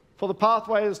 for the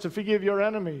pathway is to forgive your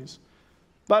enemies.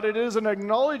 But it is an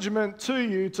acknowledgement to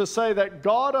you to say that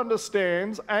God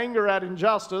understands anger at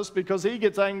injustice because he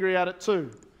gets angry at it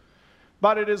too.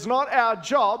 But it is not our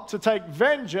job to take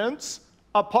vengeance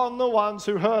upon the ones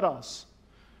who hurt us.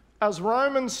 As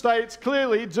Romans states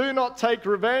clearly, do not take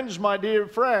revenge, my dear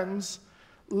friends.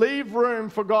 Leave room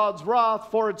for God's wrath,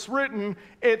 for it's written,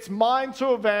 it's mine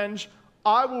to avenge,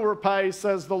 I will repay,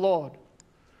 says the Lord.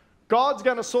 God's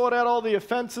going to sort out all the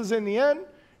offenses in the end.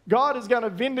 God is going to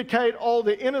vindicate all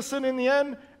the innocent in the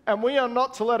end, and we are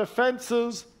not to let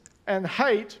offenses and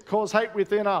hate cause hate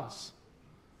within us.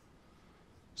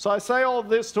 So I say all of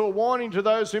this to a warning to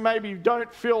those who maybe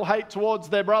don't feel hate towards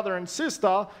their brother and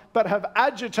sister, but have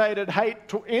agitated hate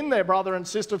in their brother and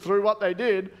sister through what they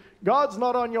did. God's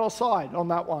not on your side on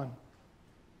that one.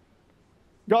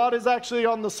 God is actually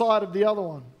on the side of the other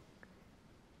one.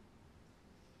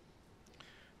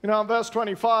 You know, in verse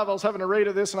 25, I was having a read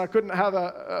of this and I couldn't have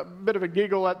a bit of a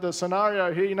giggle at the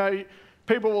scenario here. You know,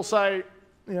 people will say,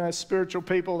 you know, spiritual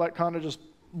people that kind of just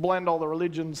blend all the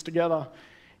religions together.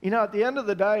 You know, at the end of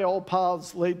the day, all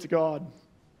paths lead to God.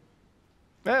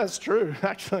 Yeah, it's true,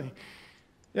 actually.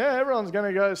 Yeah, everyone's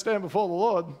going to go stand before the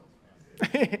Lord.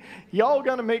 Y'all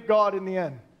going to meet God in the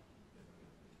end.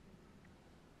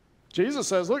 Jesus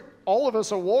says, look, all of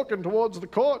us are walking towards the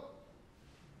court.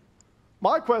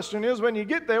 My question is, when you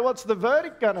get there, what's the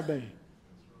verdict going to be?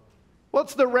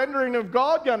 What's the rendering of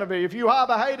God going to be? If you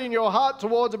harbor hate in your heart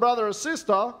towards a brother or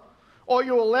sister, or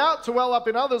you allow it to well up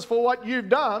in others for what you've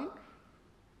done,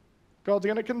 God's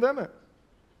going to condemn it.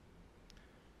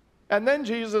 And then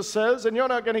Jesus says, and you're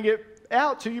not going to get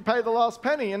out till you pay the last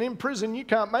penny. And in prison, you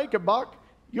can't make a buck.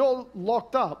 You're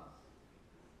locked up.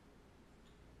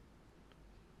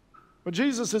 What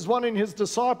Jesus is wanting his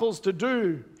disciples to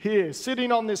do here,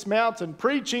 sitting on this mountain,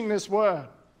 preaching this word,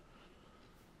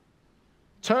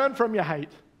 turn from your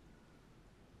hate.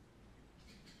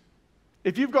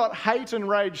 If you've got hate and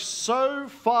rage so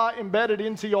far embedded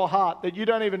into your heart that you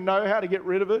don't even know how to get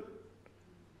rid of it,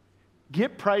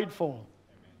 get prayed for.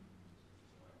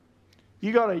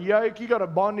 You got a yoke, you got a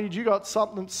bondage, you got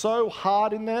something so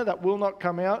hard in there that will not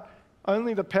come out.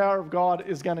 Only the power of God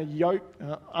is going to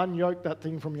unyoke that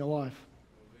thing from your life.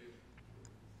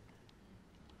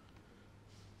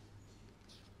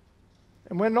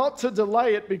 And we're not to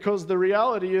delay it, because the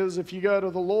reality is, if you go to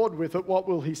the Lord with it, what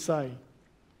will he say?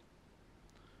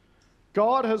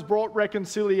 God has brought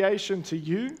reconciliation to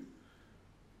you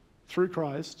through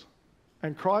Christ,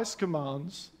 and Christ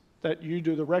commands that you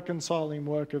do the reconciling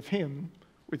work of him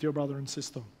with your brother and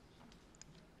sister.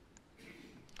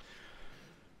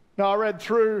 Now, I read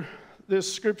through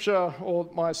this scripture, or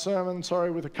my sermon,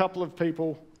 with a couple of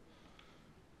people,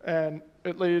 and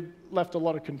it left a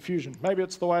lot of confusion. Maybe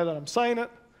it's the way that I'm saying it,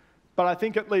 but I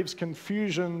think it leaves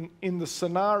confusion in the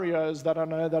scenarios that I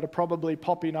know that are probably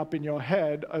popping up in your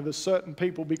head over certain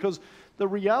people, because the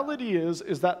reality is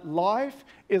that life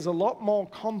is a lot more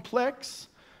complex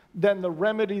than the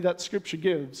remedy that Scripture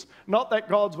gives. Not that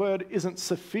God's word isn't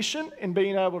sufficient in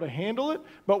being able to handle it,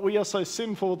 but we are so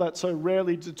sinful that so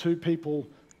rarely do two people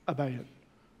obey it.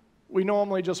 We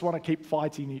normally just want to keep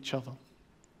fighting each other.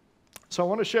 So I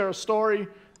want to share a story,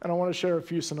 and I want to share a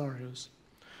few scenarios.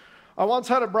 I once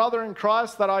had a brother in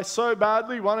Christ that I so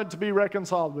badly wanted to be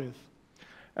reconciled with.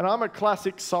 And I'm a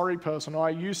classic sorry person. I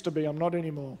used to be, I'm not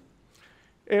anymore.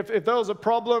 If there was a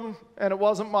problem and it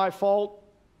wasn't my fault,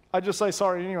 I just say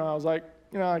sorry anyway. I was like,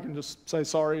 you know, I can just say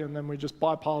sorry, and then we just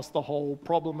bypass the whole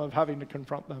problem of having to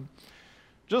confront them.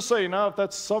 Just so you know, if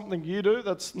that's something you do,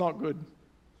 that's not good.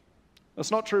 That's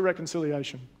not true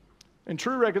reconciliation. In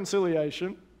true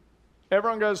reconciliation,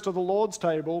 everyone goes to the Lord's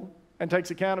table and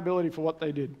takes accountability for what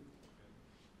they did.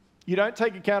 You don't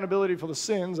take accountability for the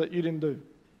sins that you didn't do.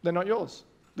 They're not yours.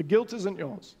 The guilt isn't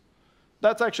yours.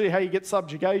 That's actually how you get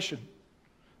subjugation.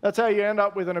 That's how you end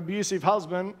up with an abusive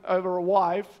husband over a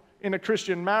wife in a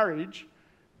Christian marriage,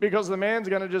 because the man's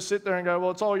going to just sit there and go,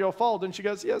 well, it's all your fault. And she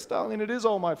goes, yes, darling, it is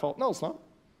all my fault. No, it's not.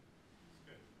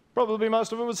 Probably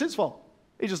most of it was his fault.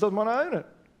 He just doesn't want to own it.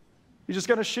 He's just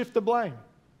going to shift the blame.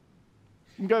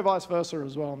 You can go vice versa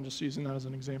as well. I'm just using that as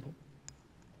an example.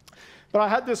 But I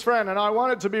had this friend, and I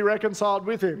wanted to be reconciled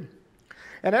with him.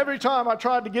 And every time I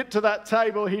tried to get to that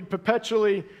table, he'd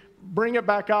perpetually bring it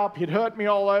back up. He'd hurt me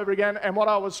all over again. And what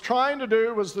I was trying to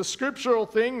do was the scriptural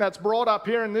thing that's brought up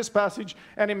here in this passage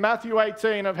and in Matthew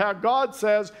 18 of how God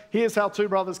says, here's how two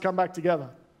brothers come back together.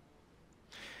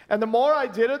 And the more I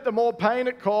did it, the more pain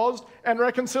it caused, and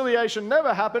reconciliation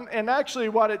never happened. And actually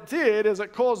what it did is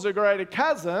it caused a greater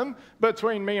chasm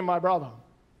between me and my brother.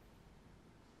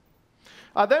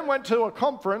 I then went to a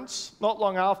conference not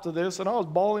long after this, and I was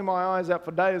bawling my eyes out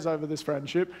for days over this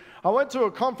friendship. I went to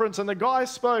a conference, and the guy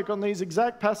spoke on these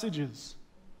exact passages.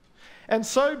 And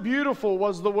so beautiful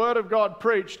was the word of God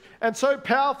preached, and so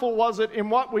powerful was it in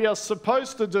what we are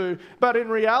supposed to do. But in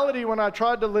reality, when I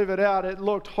tried to live it out, it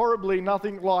looked horribly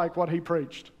nothing like what he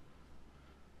preached.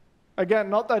 Again,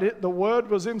 not that the word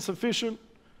was insufficient,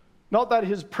 not that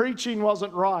his preaching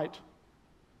wasn't right,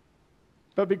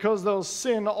 but because there was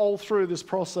sin all through this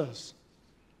process.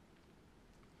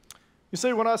 You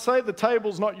see, when I say the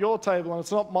table's not your table and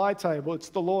it's not my table, it's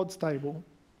the Lord's table,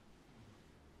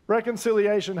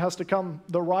 reconciliation has to come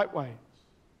the right way,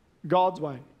 God's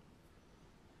way.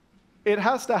 It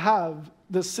has to have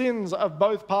the sins of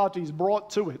both parties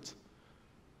brought to it,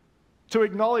 to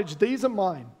acknowledge these are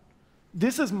mine.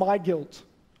 This is my guilt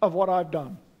of what I've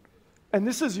done, and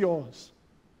this is yours.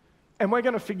 And we're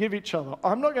going to forgive each other.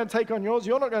 I'm not going to take on yours,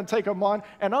 you're not going to take on mine,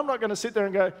 and I'm not going to sit there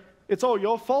and go, it's all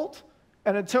your fault,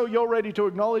 and until you're ready to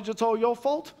acknowledge it's all your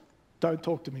fault, don't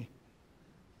talk to me.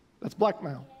 That's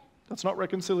blackmail. That's not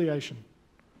reconciliation.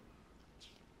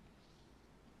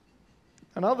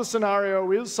 Another scenario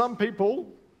is some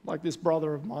people, like this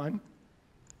brother of mine,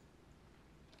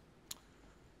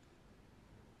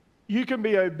 you can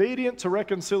be obedient to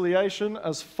reconciliation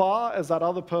as far as that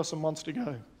other person wants to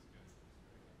go.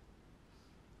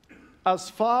 As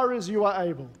far as you are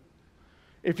able.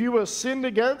 If you were sinned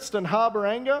against and harbor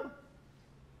anger,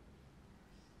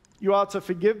 you are to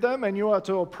forgive them and you are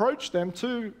to approach them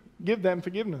to give them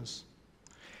forgiveness.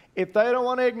 If they don't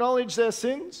want to acknowledge their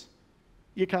sins,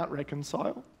 you can't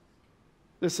reconcile.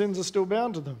 Their sins are still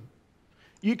bound to them.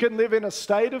 You can live in a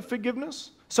state of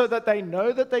forgiveness so that they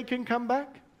know that they can come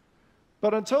back.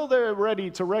 But until they're ready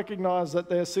to recognize that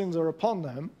their sins are upon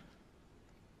them,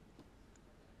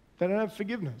 they don't have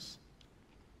forgiveness.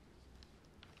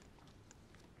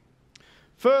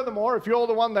 Furthermore, if you're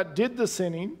the one that did the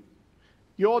sinning,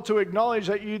 you're to acknowledge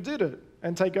that you did it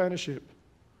and take ownership.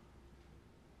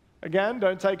 Again,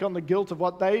 don't take on the guilt of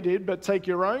what they did, but take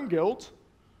your own guilt,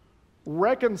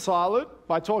 reconcile it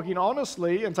by talking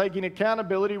honestly and taking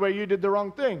accountability where you did the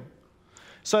wrong thing.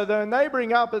 So then they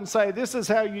bring up and say, this is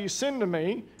how you sinned to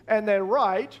me, and they're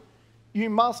right, you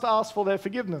must ask for their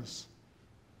forgiveness.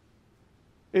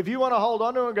 If you want to hold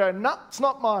on to it and go, no, it's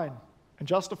not mine, and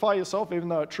justify yourself even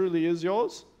though it truly is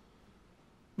yours,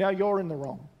 now you're in the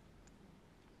wrong.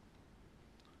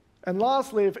 And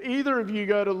lastly, if either of you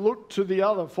go to look to the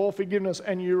other for forgiveness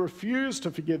and you refuse to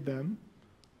forgive them,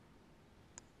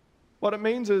 what it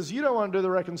means is you don't want to do the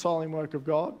reconciling work of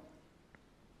God.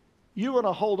 You want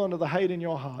to hold on to the hate in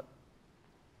your heart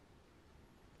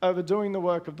over doing the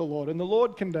work of the Lord, and the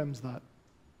Lord condemns that.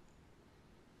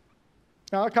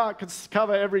 Now, I can't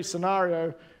cover every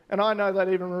scenario, and I know that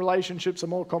even relationships are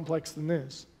more complex than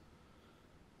this.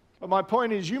 But my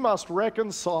point is, you must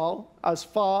reconcile as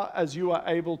far as you are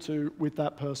able to with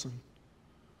that person.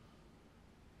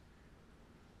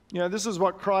 You know, this is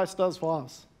what Christ does for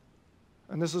us.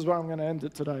 And this is where I'm going to end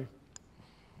it today.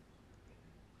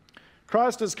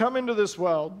 Christ has come into this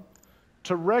world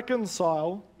to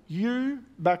reconcile you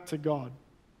back to God.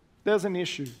 There's an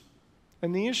issue.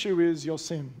 And the issue is your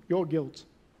sin, your guilt.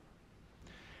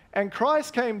 And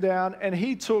Christ came down and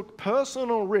he took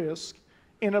personal risk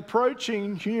in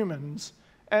approaching humans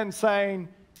and saying,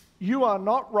 you are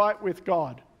not right with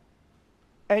God,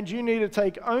 and you need to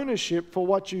take ownership for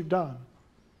what you've done.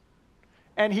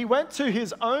 And he went to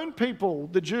his own people,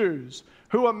 the Jews,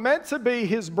 who are meant to be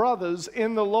his brothers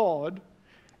in the Lord,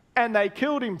 and they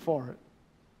killed him for it.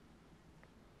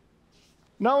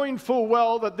 Knowing full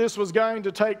well that this was going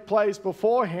to take place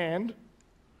beforehand,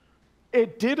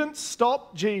 it didn't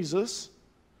stop Jesus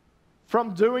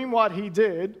from doing what he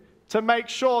did to make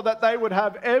sure that they would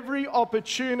have every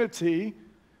opportunity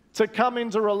to come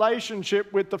into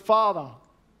relationship with the Father.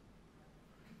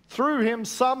 Through him,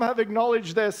 some have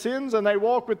acknowledged their sins and they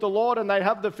walk with the Lord and they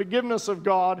have the forgiveness of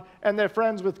God and they're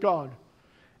friends with God.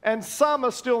 And some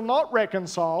are still not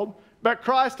reconciled, but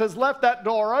Christ has left that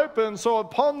door open, so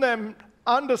upon them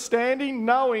understanding,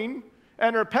 knowing,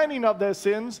 and repenting of their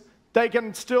sins, they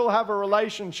can still have a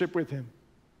relationship with him.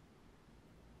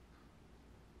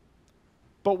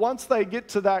 But once they get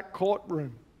to that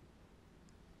courtroom,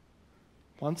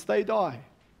 once they die,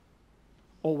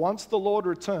 or once the Lord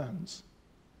returns,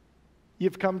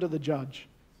 you've come to the judge.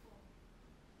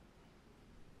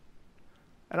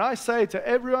 And I say to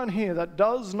everyone here that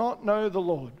does not know the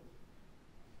Lord,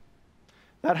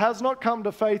 that has not come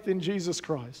to faith in Jesus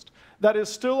Christ, that is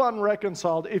still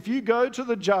unreconciled, if you go to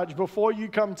the judge before you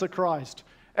come to Christ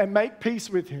and make peace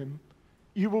with him,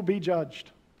 you will be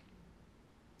judged.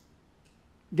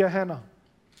 Gehenna.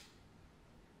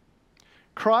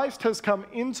 Christ has come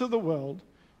into the world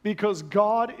because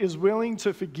God is willing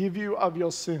to forgive you of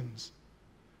your sins.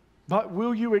 But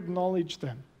will you acknowledge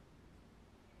them?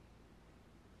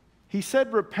 He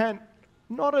said repent,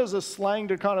 not as a slang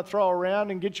to kind of throw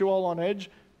around and get you all on edge,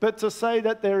 but to say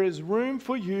that there is room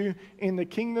for you in the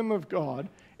kingdom of God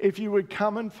if you would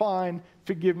come and find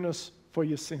forgiveness for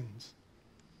your sins.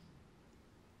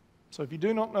 So if you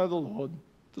do not know the Lord,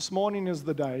 this morning is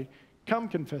the day. Come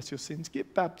confess your sins,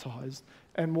 get baptized,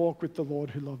 and walk with the Lord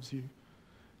who loves you.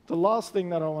 The last thing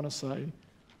that I want to say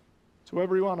to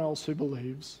everyone else who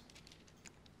believes,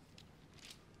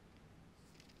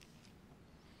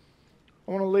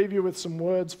 I want to leave you with some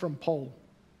words from Paul.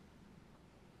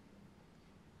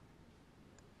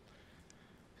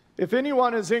 If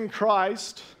anyone is in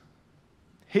Christ,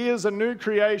 he is a new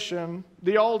creation.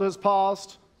 The old has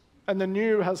passed and the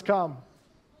new has come.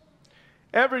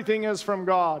 Everything is from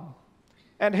God,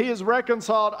 and he has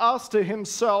reconciled us to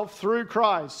himself through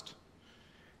Christ,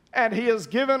 and he has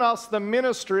given us the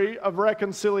ministry of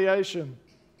reconciliation.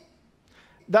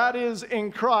 That is,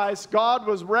 in Christ, God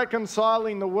was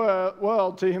reconciling the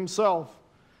world to himself,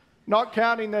 not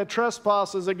counting their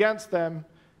trespasses against them,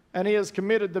 and he has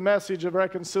committed the message of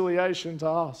reconciliation to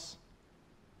us.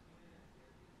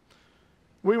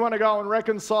 We want to go and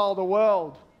reconcile the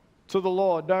world to the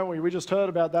Lord, don't we? We just heard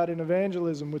about that in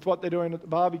evangelism with what they're doing at the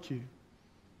barbecue.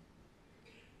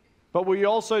 But we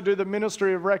also do the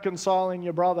ministry of reconciling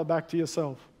your brother back to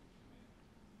yourself.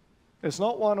 It's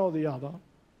not one or the other.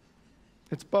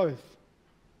 It's both.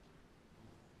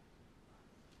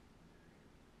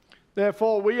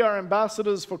 Therefore, we are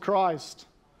ambassadors for Christ.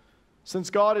 Since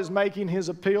God is making his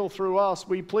appeal through us,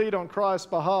 we plead on Christ's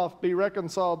behalf, be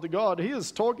reconciled to God. He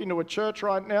is talking to a church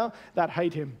right now that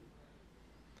hate him.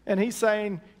 And he's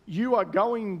saying, you are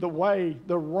going the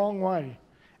wrong way.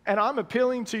 And I'm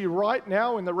appealing to you right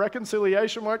now in the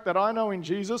reconciliation work that I know in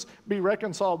Jesus, be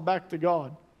reconciled back to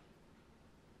God.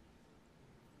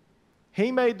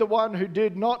 He made the one who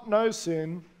did not know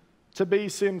sin to be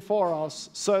sin for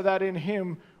us, so that in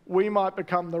him we might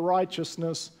become the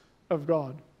righteousness of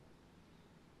God.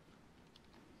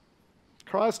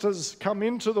 Christ has come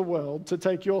into the world to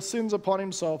take your sins upon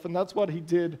himself, and that's what he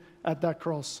did at that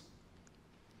cross.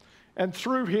 And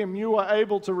through him, you are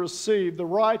able to receive the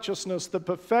righteousness, the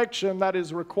perfection that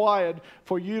is required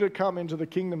for you to come into the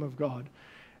kingdom of God.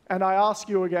 And I ask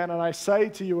you again, and I say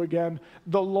to you again,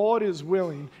 the Lord is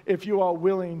willing if you are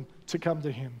willing to come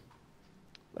to him.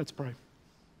 Let's pray.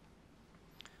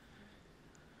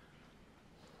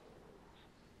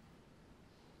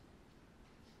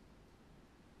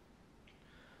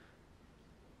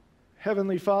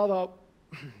 Heavenly Father,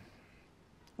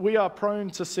 we are prone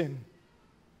to sin.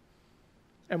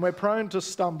 And we're prone to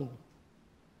stumble.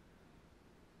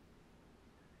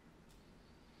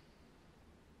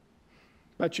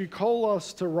 But you call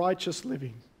us to righteous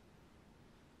living.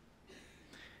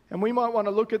 And we might want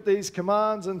to look at these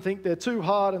commands and think they're too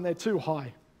hard and they're too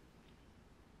high.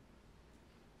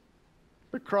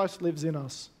 But Christ lives in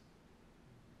us.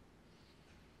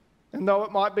 And though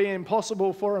it might be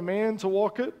impossible for a man to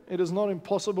walk it, it is not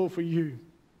impossible for you.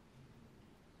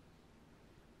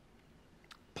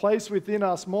 Place within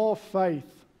us more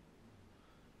faith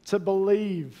to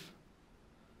believe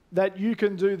that you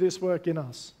can do this work in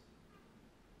us.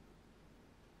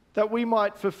 That we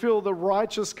might fulfill the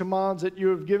righteous commands that you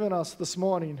have given us this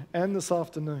morning and this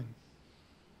afternoon.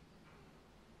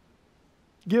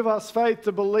 Give us faith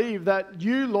to believe that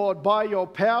you, Lord, by your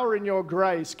power and your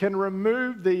grace, can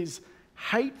remove these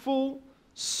hateful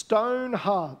stone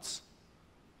hearts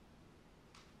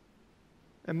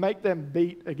and make them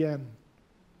beat again.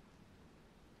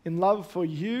 In love for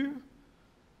you,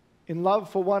 in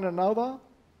love for one another,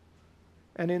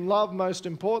 and in love, most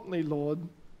importantly, Lord,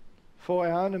 for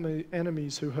our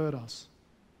enemies who hurt us.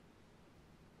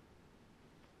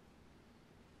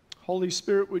 Holy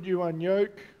Spirit, would you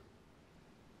unyoke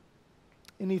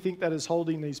anything that is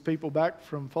holding these people back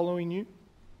from following you?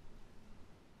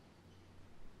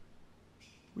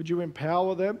 Would you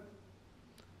empower them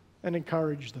and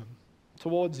encourage them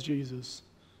towards Jesus,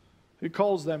 who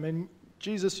calls them? And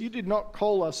Jesus, you did not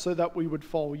call us so that we would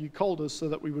fall. You called us so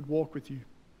that we would walk with you.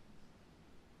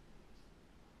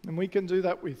 And we can do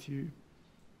that with you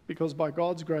because by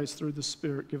God's grace through the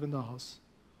Spirit given to us,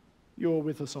 you are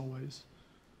with us always.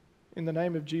 In the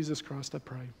name of Jesus Christ, I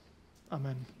pray.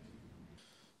 Amen.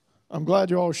 I'm glad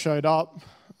you all showed up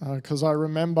because I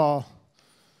remember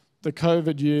the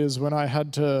COVID years when I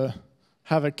had to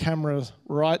have a camera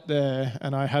right there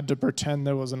and I had to pretend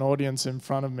there was an audience in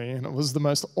front of me, and it was the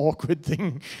most awkward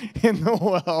thing in the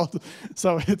world.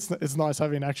 So it's nice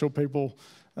having actual people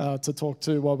to talk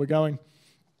to while we're going.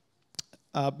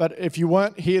 But if you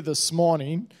weren't here this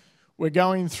morning, we're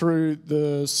going through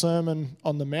the Sermon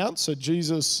on the Mount. So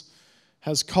Jesus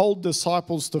has called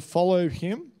disciples to follow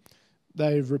him.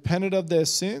 They've repented of their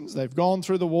sins. They've gone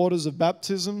through the waters of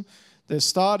baptism. They're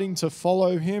starting to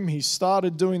follow him. He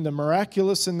started doing the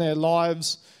miraculous in their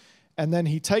lives. And then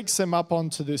he takes them up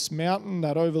onto this mountain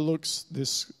that overlooks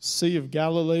this Sea of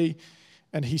Galilee.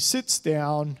 And he sits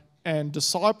down, and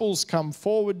disciples come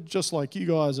forward, just like you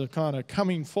guys are kind of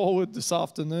coming forward this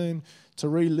afternoon to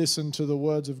re-listen to the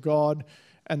words of God.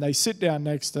 And they sit down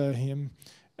next to him,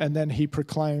 and then he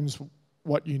proclaims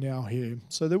what you now hear.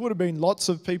 So there would have been lots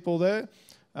of people there.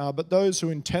 But those who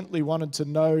intently wanted to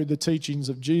know the teachings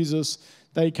of Jesus,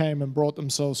 they came and brought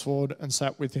themselves forward and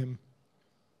sat with him.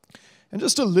 And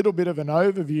just a little bit of an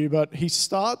overview, but he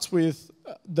starts with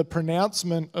the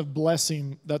pronouncement of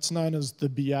blessing that's known as the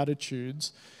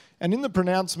Beatitudes. And in the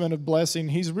pronouncement of blessing,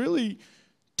 he's really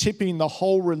tipping the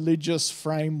whole religious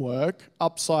framework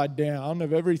upside down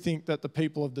of everything that the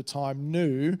people of the time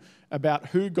knew about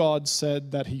who God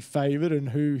said that he favored and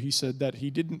who he said that he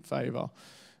didn't favor.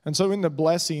 And so in the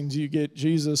blessings, you get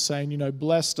Jesus saying,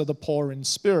 blessed are the poor in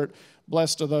spirit,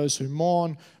 blessed are those who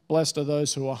mourn, blessed are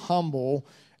those who are humble.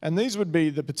 And these would be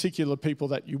the particular people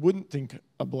that you wouldn't think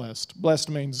are blessed. Blessed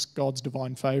means God's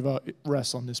divine favor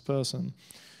rests on this person.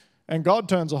 And God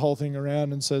turns the whole thing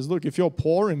around and says, look, if you're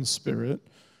poor in spirit,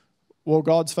 well,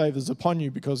 God's favor is upon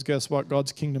you, because guess what?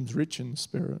 God's kingdom's rich in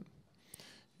spirit.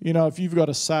 If you've got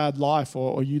a sad life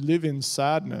or you live in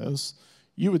sadness,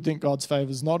 you would think God's favor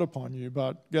is not upon you,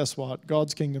 but guess what?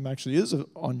 God's kingdom actually is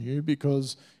on you,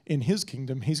 because in his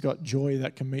kingdom, he's got joy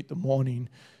that can meet the mourning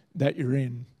that you're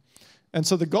in. And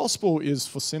so the gospel is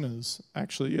for sinners,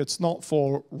 actually. It's not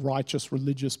for righteous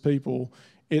religious people.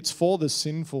 It's for the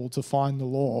sinful to find the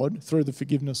Lord through the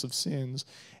forgiveness of sins.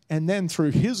 And then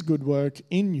through his good work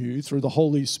in you, through the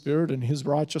Holy Spirit and his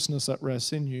righteousness that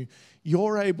rests in you,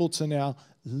 you're able to now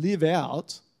live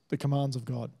out the commands of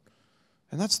God.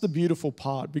 And that's the beautiful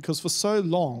part, because for so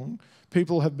long,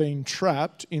 people have been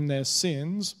trapped in their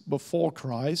sins before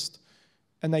Christ,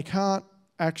 and they can't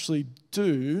actually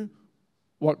do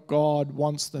what God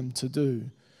wants them to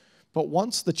do. But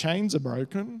once the chains are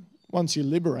broken, once you're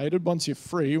liberated, once you're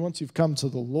free, once you've come to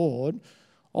the Lord,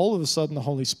 all of a sudden the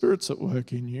Holy Spirit's at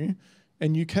work in you,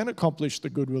 and you can accomplish the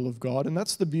good will of God. And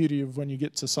that's the beauty of when you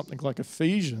get to something like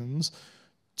Ephesians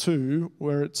 2,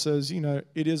 where it says,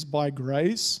 it is by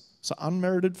grace, so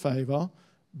unmerited favor,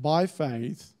 by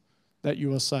faith, that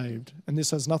you are saved. And this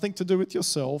has nothing to do with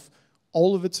yourself.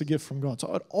 All of it's a gift from God.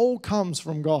 So it all comes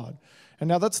from God. And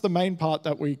now that's the main part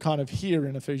that we kind of hear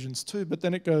in Ephesians 2. But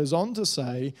then it goes on to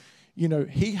say,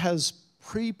 he has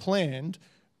pre-planned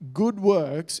good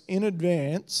works in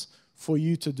advance for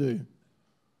you to do.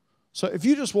 So if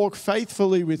you just walk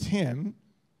faithfully with him,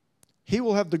 he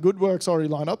will have the good works already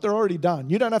lined up. They're already done.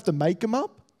 You don't have to make them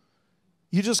up.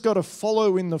 You just got to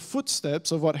follow in the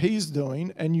footsteps of what he's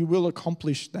doing, and you will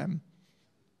accomplish them,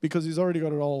 because he's already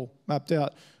got it all mapped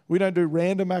out. We don't do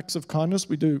random acts of kindness.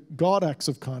 We do God acts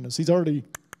of kindness. We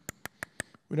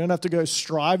don't have to go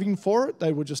striving for it.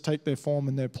 They will just take their form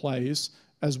and their place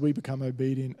as we become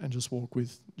obedient and just walk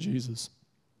with Jesus.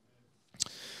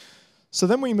 So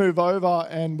then we move over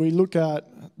and we look at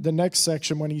the next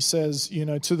section when he says,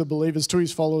 to the believers, to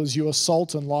his followers, you are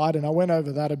salt and light. And I went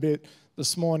over that a bit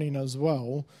this morning as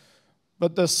well.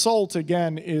 But the salt,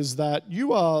 again, is that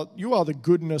you are the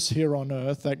goodness here on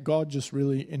earth that God just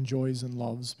really enjoys and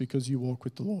loves, because you walk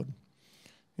with the Lord.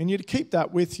 And you keep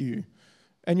that with you.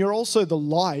 And you're also the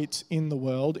light in the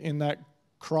world, in that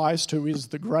Christ, who is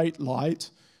the great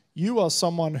light, you are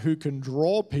someone who can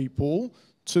draw people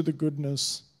to the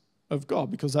goodness of God,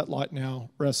 because that light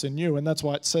now rests in you. And that's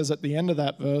why it says at the end of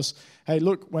that verse, hey,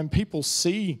 look, when people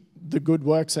see the good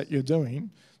works that you're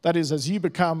doing, that is, as you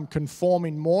become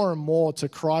conforming more and more to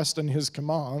Christ and his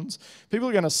commands, people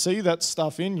are going to see that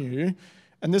stuff in you,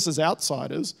 and this is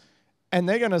outsiders, and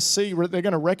they're going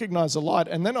to recognize the light,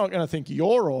 and they're not going to think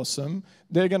you're awesome.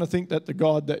 They're going to think that the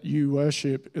God that you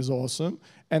worship is awesome,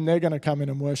 and they're going to come in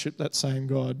and worship that same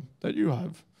God that you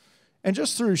have. And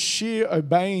just through sheer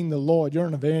obeying the Lord, you're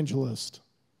an evangelist,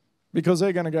 because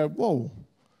they're going to go, whoa,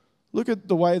 look at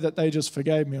the way that they just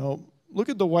forgave me, or look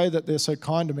at the way that they're so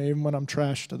kind to me even when I'm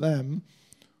trash to them.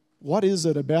 What is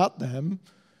it about them?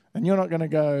 And you're not going to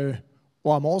go,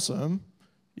 well, I'm awesome.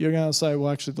 You're going to say,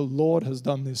 well, actually, the Lord has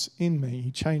done this in me.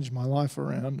 He changed my life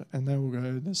around. And they will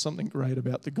go, there's something great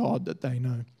about the God that they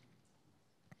know.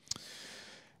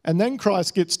 And then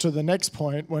Christ gets to the next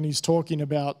point when he's talking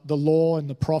about the law and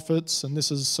the prophets. And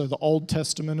this is so the Old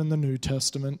Testament and the New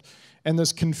Testament. And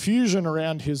there's confusion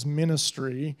around his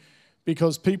ministry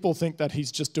because people think that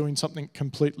he's just doing something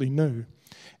completely new.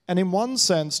 And in one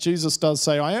sense, Jesus does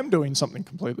say, I am doing something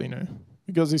completely new.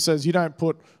 Because he says, you don't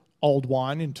put old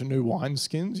wine into new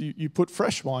wineskins. You put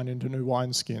fresh wine into new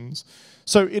wineskins.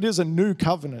 So it is a new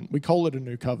covenant. We call it a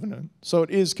new covenant. So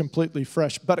it is completely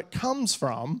fresh, but it comes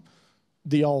from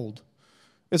the old.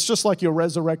 It's just like your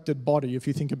resurrected body, if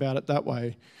you think about it that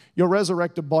way. Your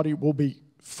resurrected body will be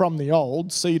from the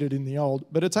old, seated in the old,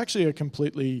 but it's actually a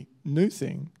completely new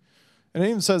thing. And it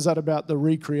even says that about the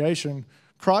recreation.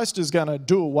 Christ is going to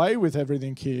do away with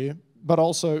everything here, but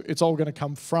also it's all going to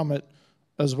come from it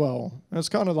as well. And it's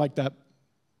kind of like that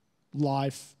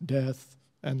life, death,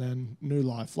 and then new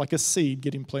life, like a seed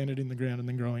getting planted in the ground and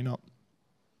then growing up.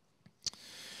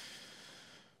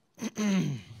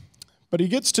 But he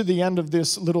gets to the end of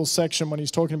this little section when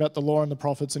he's talking about the law and the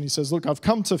prophets, and he says, look, I've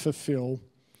come to fulfill.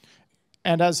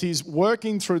 And as he's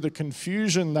working through the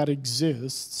confusion that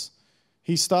exists,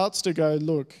 he starts to go,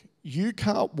 look, you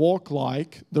can't walk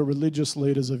like the religious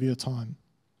leaders of your time.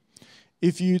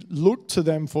 If you look to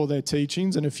them for their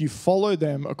teachings and if you follow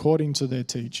them according to their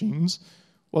teachings,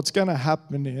 what's going to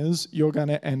happen is you're going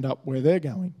to end up where they're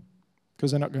going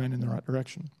because they're not going in the right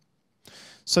direction.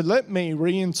 So let me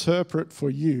reinterpret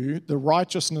for you the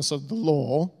righteousness of the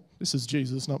law. This is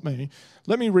Jesus, not me.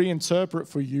 Let me reinterpret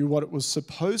for you what it was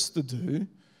supposed to do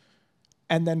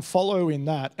and then follow in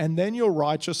that. And then your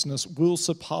righteousness will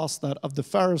surpass that of the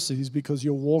Pharisees because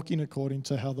you're walking according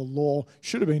to how the law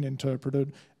should have been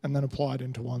interpreted and then applied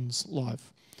into one's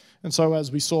life. And so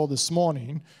as we saw this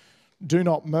morning, do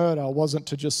not murder wasn't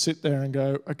to just sit there and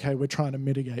go, okay, we're trying to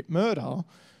mitigate murder.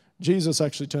 Jesus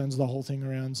actually turns the whole thing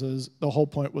around and says the whole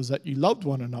point was that you loved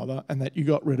one another and that you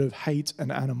got rid of hate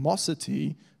and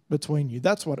animosity between you.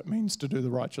 That's what it means to do the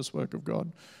righteous work of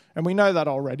God. And we know that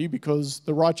already because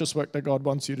the righteous work that God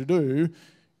wants you to do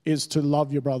is to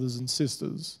love your brothers and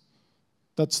sisters.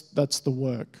 That's the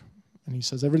work. And he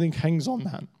says everything hangs on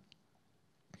that.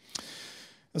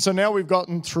 And so now we've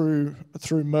gotten through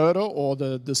murder or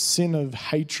the sin of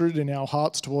hatred in our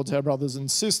hearts towards our brothers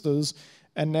and sisters.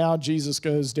 And now Jesus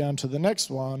goes down to the next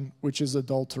one, which is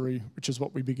adultery, which is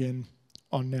what we begin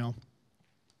on now.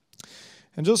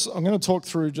 And I'm going to talk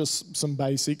through just some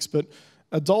basics, but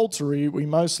adultery, we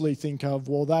mostly think of,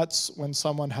 well, that's when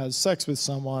someone has sex with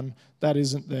someone that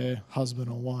isn't their husband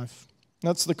or wife.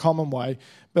 That's the common way.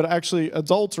 But actually,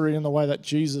 adultery in the way that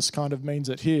Jesus kind of means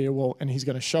it here, well, and he's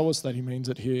going to show us that he means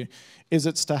it here, is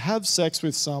it's to have sex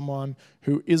with someone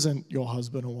who isn't your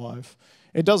husband or wife.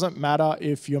 It doesn't matter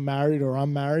if you're married or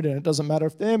unmarried, and it doesn't matter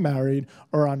if they're married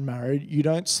or unmarried. You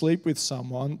don't sleep with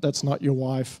someone that's not your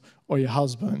wife or your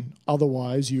husband.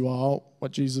 Otherwise, you are,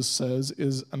 what Jesus says,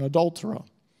 is an adulterer.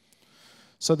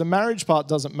 So the marriage part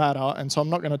doesn't matter, and so I'm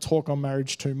not going to talk on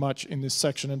marriage too much in this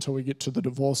section until we get to the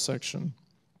divorce section.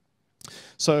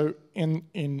 So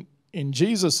in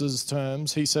Jesus'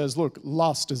 terms, he says, look,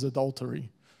 lust is adultery.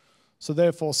 So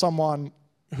therefore, someone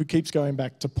who keeps going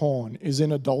back to porn is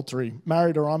in adultery.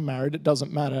 Married or unmarried, it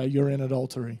doesn't matter, you're in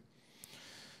adultery.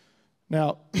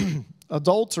 Now,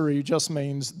 adultery just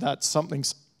means that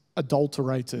something's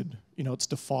adulterated. You know, it's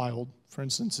defiled. For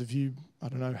instance, if you,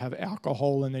 have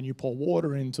alcohol and then you pour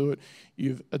water into it,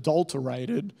 you've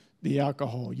adulterated the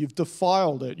alcohol. You've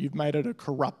defiled it. You've made it a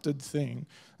corrupted thing.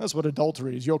 That's what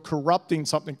adultery is. You're corrupting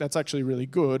something that's actually really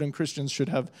good, and Christians should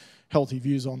have healthy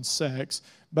views on sex,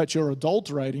 but you're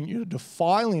adulterating, you're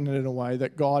defiling it in a way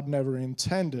that God never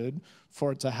intended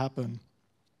for it to happen.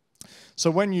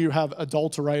 So when you have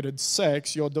adulterated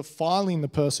sex, you're defiling the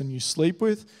person you sleep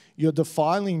with, you're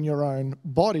defiling your own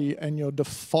body, and you're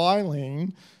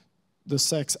defiling the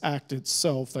sex act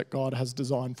itself that God has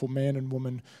designed for man and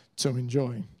woman to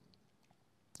enjoy.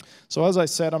 So as I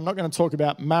said, I'm not going to talk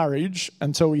about marriage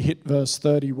until we hit verse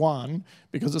 31,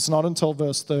 because it's not until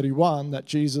verse 31 that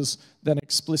Jesus then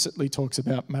explicitly talks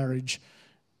about marriage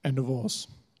and divorce.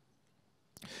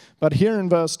 But here in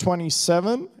verse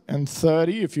 27 and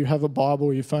 30, if you have a Bible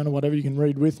or your phone or whatever, you can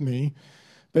read with me.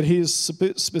 But he is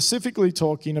specifically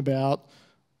talking about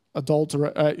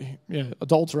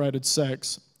adulterated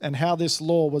sex and how this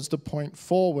law was to point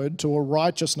forward to a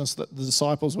righteousness that the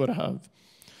disciples would have.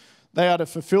 They are to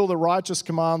fulfill the righteous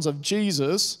commands of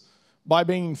Jesus by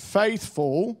being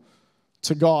faithful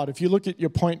to God. If you look at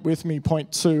your point with me,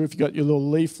 point 2, if you got your little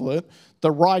leaflet, the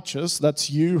righteous,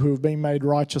 that's you who have been made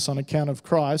righteous on account of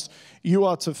Christ, you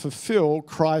are to fulfill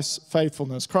Christ's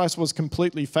faithfulness. Christ was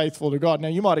completely faithful to God. Now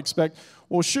you might expect,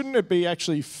 well, shouldn't it be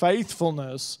actually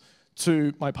faithfulness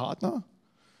to my partner?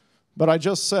 But I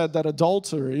just said that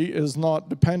adultery is not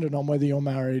dependent on whether you're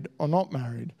married or not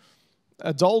married.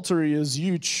 Adultery is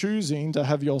you choosing to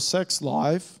have your sex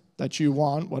life that you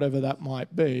want, whatever that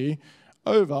might be,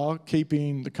 over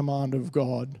keeping the command of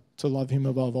God to love him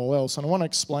above all else. And I want to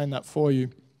explain that for you.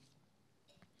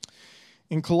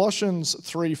 In Colossians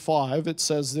 3:5, it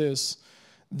says this,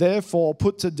 "Therefore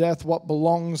put to death what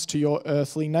belongs to your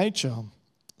earthly nature,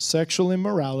 sexual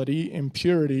immorality,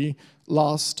 impurity,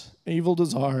 lust, evil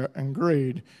desire, and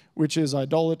greed, which is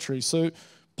idolatry." So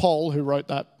Paul, who wrote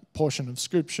that portion of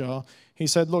Scripture, he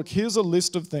said, look, here's a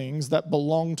list of things that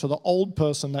belong to the old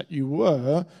person that you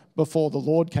were before the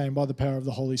Lord came by the power of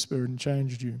the Holy Spirit and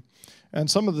changed you. And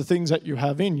some of the things that you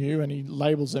have in you, and he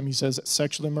labels them, he says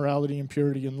sexual immorality,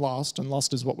 impurity, and lust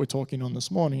is what we're talking on this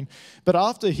morning. But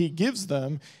after he gives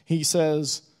them, he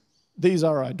says, these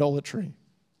are idolatry.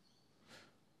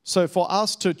 So for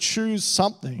us to choose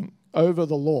something over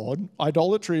the Lord,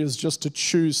 idolatry is just to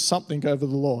choose something over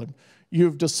the Lord.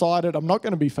 You've decided, I'm not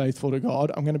going to be faithful to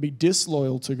God, I'm going to be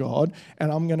disloyal to God, and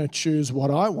I'm going to choose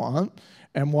what I want.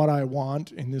 And what I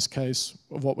want, in this case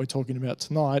of what we're talking about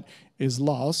tonight, is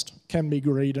lust, can be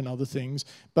greed and other things.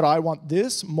 But I want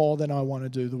this more than I want to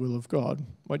do the will of God.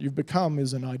 What you've become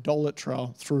is an idolater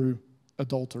through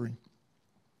adultery.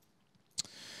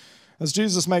 As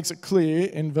Jesus makes it clear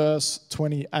in verse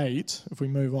 28, if we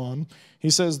move on,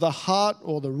 he says the heart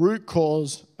or the root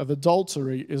cause of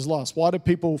adultery is lust. Why do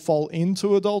people fall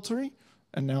into adultery?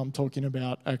 And now I'm talking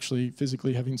about actually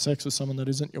physically having sex with someone that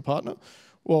isn't your partner.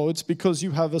 Well, it's because you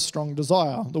have a strong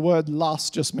desire. The word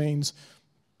lust just means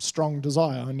strong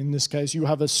desire. And in this case, you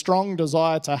have a strong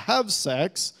desire to have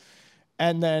sex,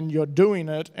 and then you're doing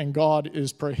it, and God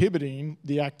is prohibiting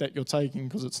the act that you're taking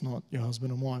because it's not your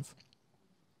husband and wife.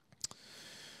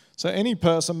 So any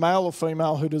person, male or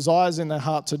female, who desires in their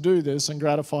heart to do this and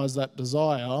gratifies that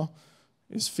desire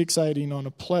is fixating on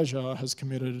a pleasure, has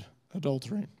committed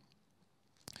adultery.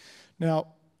 Now,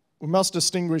 we must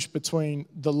distinguish between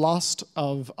the lust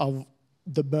of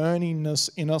the burningness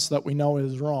in us that we know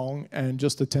is wrong and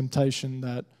just the temptation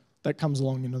that comes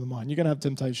along into the mind. You're going to have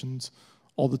temptations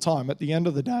all the time. At the end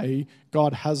of the day,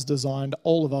 God has designed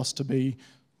all of us to be,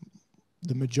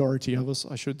 the majority of us,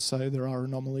 I should say, there are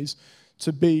anomalies,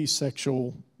 to be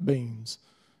sexual beings.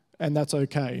 And that's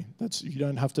okay. You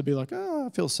don't have to be like, oh, I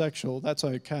feel sexual. That's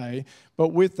okay. But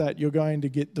with that, you're going to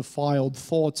get defiled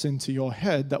thoughts into your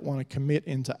head that want to commit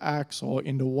into acts or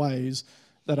into ways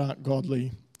that aren't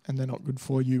godly, and they're not good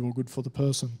for you or good for the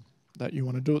person that you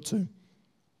want to do it to.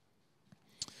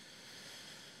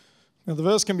 Now, the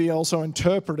verse can be also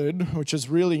interpreted, which is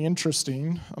really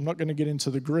interesting. I'm not going to get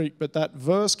into the Greek, but that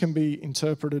verse can be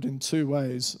interpreted in two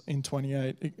ways in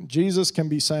 28. Jesus can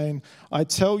be saying, I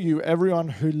tell you, everyone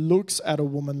who looks at a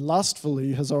woman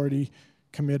lustfully has already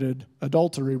committed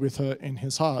adultery with her in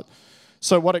his heart.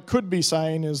 So what it could be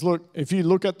saying is, look, if you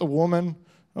look at the woman,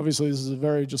 obviously this is a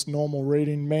very just normal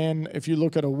reading, man, if you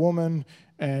look at a woman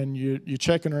and you're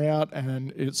checking her out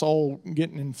and it's all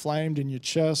getting inflamed in your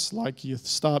chest, like you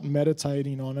start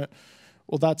meditating on it,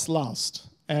 well, that's lust.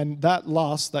 And that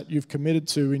lust that you've committed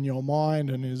to in your mind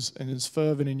and is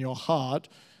fervent in your heart,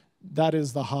 that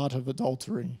is the heart of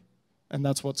adultery. And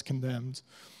that's what's condemned.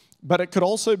 But it could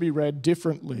also be read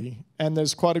differently. And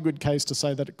there's quite a good case to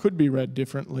say that it could be read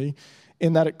differently,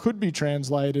 in that it could be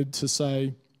translated to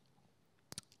say,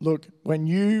 look, when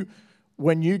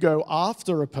you go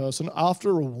after a person, after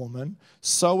a woman,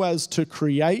 so as to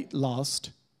create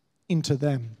lust into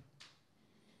them.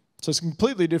 So it's a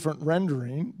completely different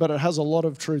rendering, but it has a lot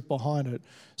of truth behind it.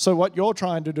 So what you're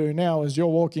trying to do now is you're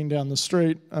walking down the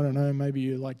street, I don't know, maybe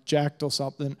you're like jacked or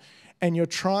something, and you're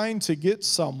trying to get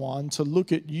someone to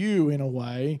look at you in a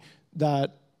way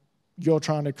that you're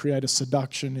trying to create a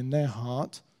seduction in their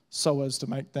heart so as to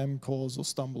make them cause or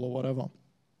stumble or whatever.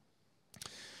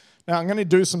 Now, I'm going to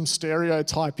do some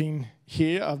stereotyping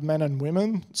here of men and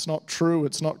women. It's not true.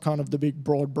 It's not kind of the big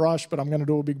broad brush, but I'm going to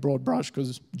do a big broad brush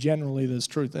because generally there's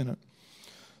truth in it.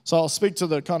 So I'll speak to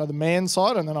the kind of the man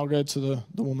side, and then I'll go to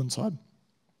the woman side.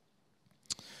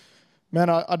 Man,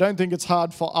 I don't think it's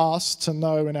hard for us to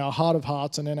know in our heart of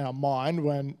hearts and in our mind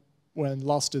when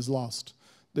lust is lust.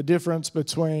 The difference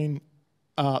between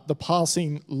the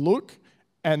passing look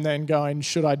and then going,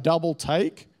 should I double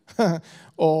take?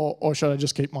 or should I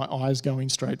just keep my eyes going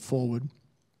straight forward?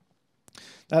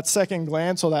 That second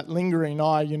glance or that lingering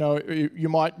eye, you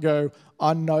might go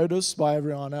unnoticed by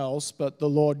everyone else, but the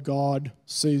Lord God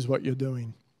sees what you're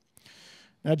doing.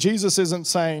 Now, Jesus isn't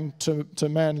saying to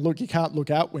men, look, you can't look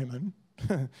at women.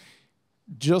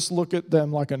 Just look at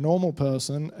them like a normal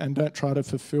person and don't try to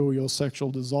fulfill your sexual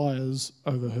desires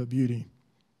over her beauty.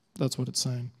 That's what it's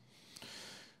saying.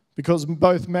 Because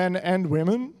both men and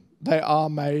women, they are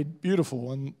made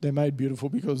beautiful, and they're made beautiful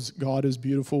because God is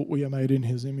beautiful. We are made in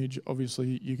his image.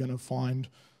 Obviously, you're going to find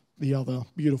the other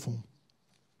beautiful.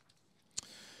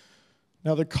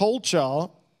 Now, the culture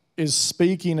is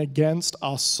speaking against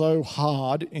us so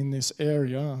hard in this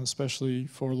area, especially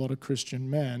for a lot of Christian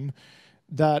men,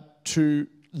 that to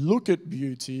look at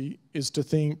beauty is to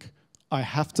think, I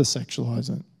have to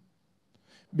sexualize it.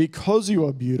 Because you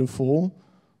are beautiful,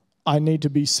 I need to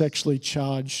be sexually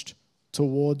charged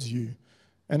towards you.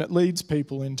 And it leads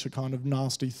people into kind of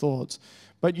nasty thoughts.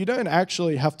 But you don't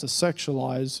actually have to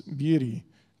sexualize beauty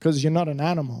because you're not an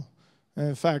animal. And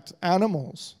in fact,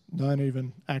 animals don't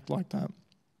even act like that.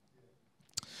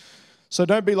 So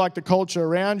don't be like the culture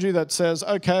around you that says,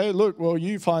 okay, look, well,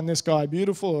 you find this guy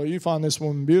beautiful, or you find this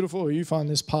woman beautiful, or you find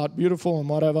this part beautiful and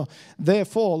whatever.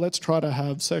 Therefore, let's try to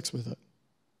have sex with it.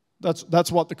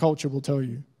 That's what the culture will tell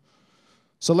you.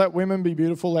 So let women be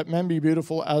beautiful, let men be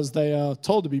beautiful as they are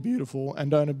told to be beautiful,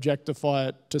 and don't objectify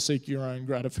it to seek your own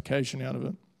gratification out of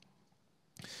it.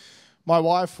 My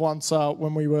wife once,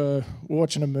 when we were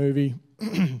watching a movie,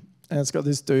 and it's got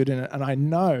this dude in it, and I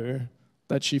know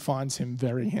that she finds him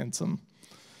very handsome.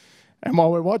 And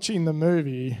while we're watching the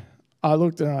movie, I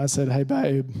looked at her and I said, hey,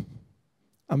 babe,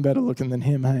 I'm better looking than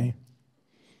him, hey?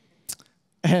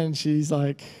 And she's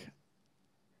like,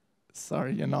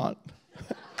 sorry, you're not.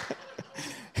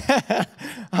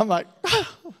 I'm like,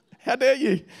 how dare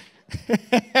you?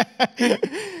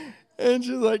 And she's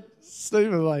like,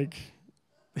 Stephen, like,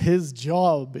 his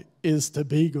job is to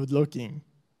be good looking.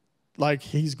 Like,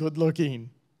 he's good looking.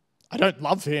 I don't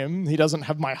love him. He doesn't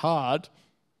have my heart,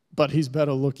 but he's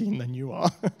better looking than you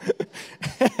are.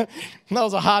 That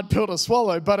was a hard pill to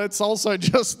swallow, but it's also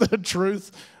just the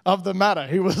truth of the matter.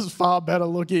 He was far better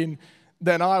looking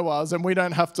than I was, and we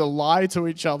don't have to lie to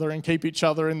each other and keep each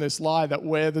other in this lie that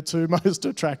we're the two most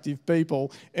attractive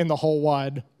people in the whole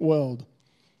wide world.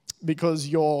 Because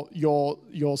your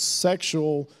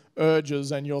sexual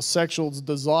urges and your sexual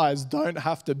desires don't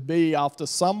have to be after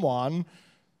someone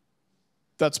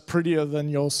that's prettier than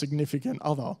your significant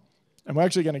other. And we're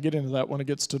actually going to get into that when it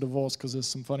gets to divorce, because there's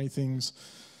some funny things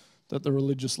that the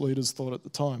religious leaders thought at the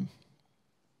time.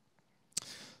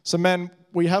 So men,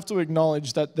 we have to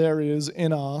acknowledge that there is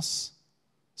in us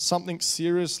something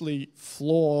seriously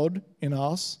flawed in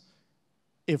us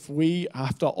if we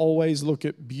have to always look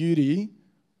at beauty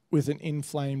with an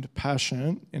inflamed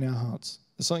passion in our hearts.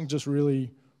 There's something just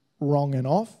really wrong and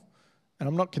off, and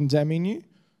I'm not condemning you.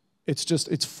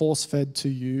 It's force-fed to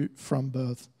you from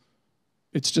birth.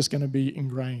 It's just going to be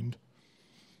ingrained.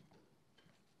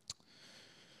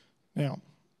 Now,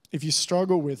 if you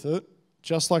struggle with it,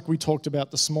 just like we talked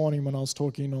about this morning when I was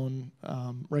talking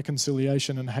on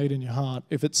reconciliation and hate in your heart,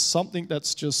 if it's something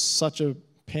that's just such a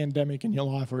pandemic in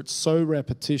your life or it's so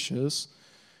repetitious,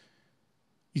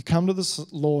 you come to the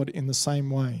Lord in the same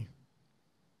way.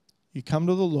 You come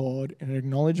to the Lord in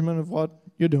acknowledgement of what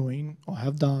you're doing or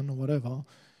have done or whatever,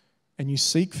 and you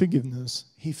seek forgiveness.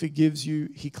 He forgives you.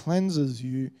 He cleanses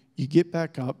you. You get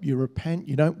back up. You repent.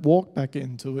 You don't walk back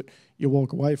into it. You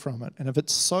walk away from it. And if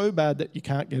it's so bad that you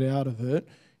can't get out of it,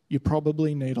 you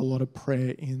probably need a lot of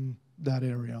prayer in that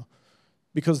area,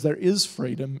 because there is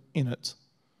freedom in it.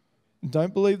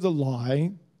 Don't believe the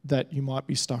lie that you might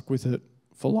be stuck with it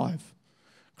for life.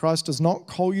 Christ does not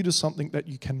call you to something that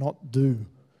you cannot do.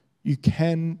 You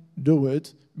can do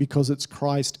it because it's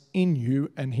Christ in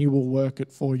you and he will work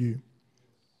it for you.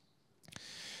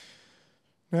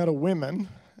 Now to women,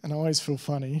 and I always feel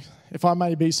funny, if I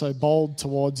may be so bold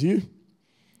towards you,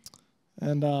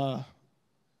 and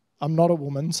I'm not a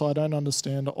woman, so I don't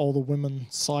understand all the women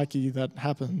psyche that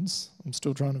happens. I'm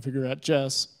still trying to figure out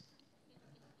Jess.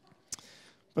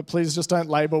 But please just don't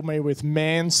label me with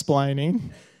mansplaining,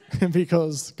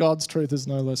 because God's truth is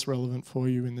no less relevant for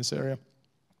you in this area.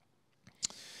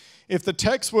 If the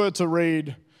text were to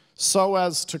read, so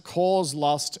as to cause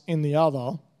lust in the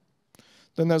other,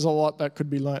 then there's a lot that could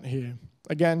be learnt here.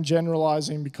 Again,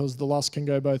 generalizing because the lust can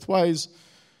go both ways.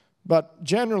 But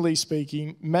generally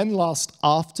speaking, men lust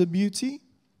after beauty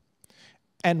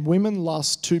and women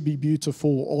lust to be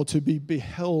beautiful or to be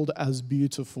beheld as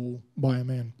beautiful by a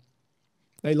man.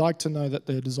 They like to know that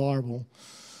they're desirable.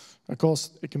 Of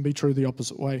course, it can be true the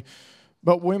opposite way.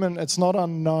 But women, it's not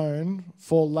unknown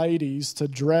for ladies to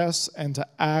dress and to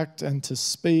act and to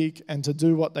speak and to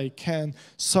do what they can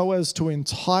so as to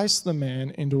entice the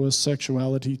man into a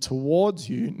sexuality towards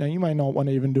you. Now, you may not want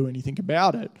to even do anything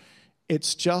about it.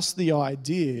 It's just the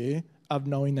idea of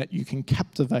knowing that you can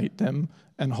captivate them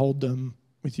and hold them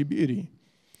with your beauty.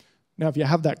 Now, if you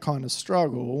have that kind of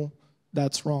struggle,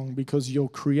 that's wrong because you're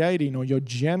creating or you're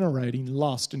generating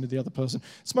lust into the other person.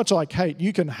 It's much like hate.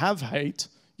 You can have hate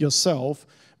yourself,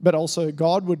 but also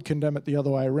God would condemn it the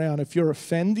other way around. If you're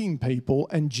offending people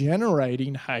and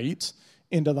generating hate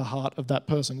into the heart of that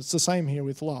person, it's the same here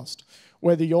with lust.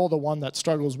 Whether you're the one that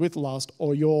struggles with lust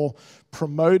or you're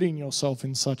promoting yourself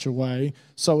in such a way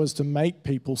so as to make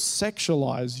people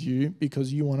sexualize you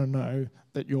because you want to know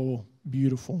that you're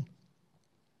beautiful.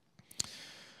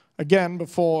 Again,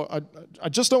 I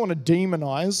just don't want to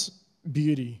demonize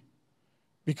beauty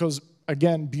because,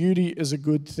 again, beauty is a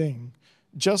good thing.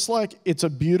 Just like it's a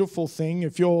beautiful thing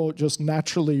if you're just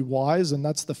naturally wise and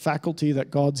that's the faculty that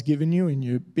God's given you in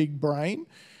your big brain,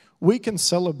 we can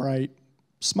celebrate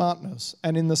smartness.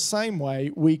 And in the same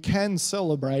way, we can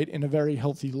celebrate in a very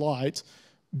healthy light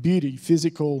beauty,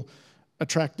 physical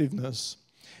attractiveness.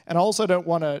 And I also don't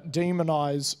want to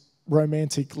demonize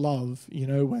romantic love,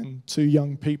 when two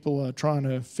young people are trying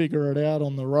to figure it out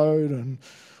on the road and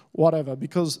whatever,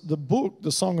 because the book,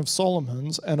 the Song of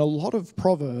Solomon's, and a lot of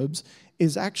Proverbs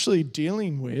is actually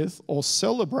dealing with or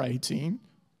celebrating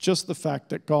just the fact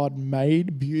that God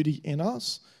made beauty in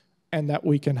us and that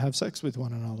we can have sex with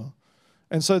one another.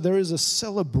 And so there is a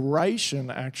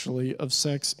celebration actually of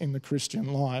sex in the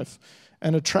Christian life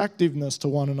and attractiveness to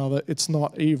one another. It's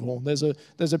not evil. There's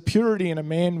a purity in a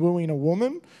man wooing a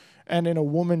woman and in a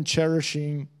woman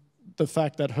cherishing the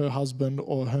fact that her husband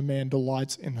or her man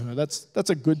delights in her. That's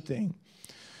a good thing.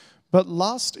 But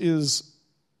lust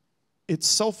it's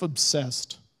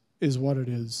self-obsessed is what it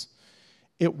is.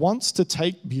 It wants to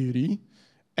take beauty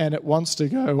and it wants to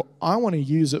go, I want to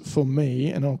use it for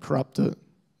me and I'll corrupt it.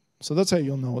 So that's how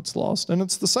you'll know it's lust. And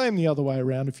it's the same the other way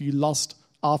around. If you lust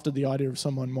after the idea of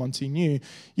someone wanting you,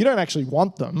 you don't actually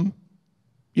want them.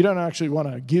 You don't actually want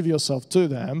to give yourself to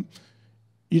them.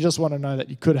 You just want to know that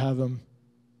you could have them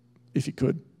if you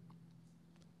could.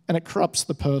 And it corrupts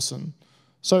the person.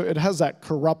 So it has that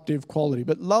corruptive quality.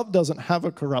 But love doesn't have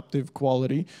a corruptive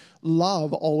quality.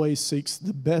 Love always seeks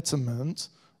the betterment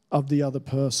of the other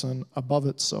person above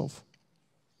itself.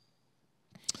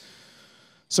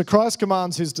 So Christ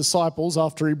commands his disciples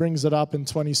after he brings it up in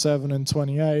 27 and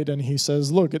 28, and he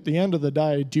says, look, at the end of the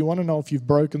day, do you want to know if you've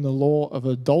broken the law of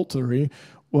adultery?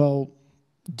 Well,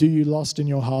 do you lust in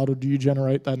your heart or do you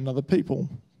generate that in other people?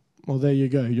 Well, there you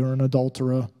go. You're an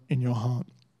adulterer in your heart.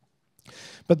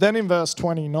 But then in verse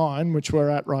 29, which we're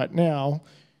at right now,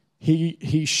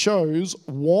 he shows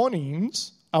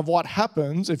warnings of what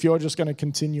happens if you're just going to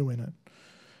continue in it.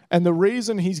 And the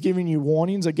reason he's giving you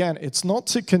warnings, again, it's not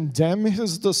to condemn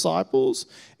his disciples.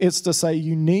 It's to say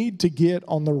you need to get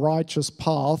on the righteous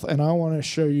path, and I want to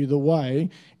show you the way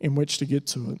in which to get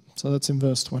to it. So that's in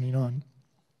verse 29.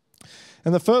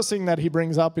 And the first thing that he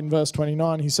brings up in verse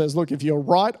 29, he says, look, if your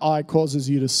right eye causes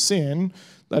you to sin,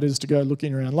 that is to go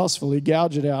looking around lustfully,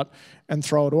 gouge it out and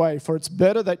throw it away. For it's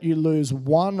better that you lose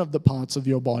one of the parts of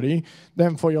your body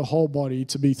than for your whole body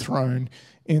to be thrown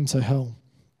into hell.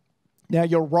 Now,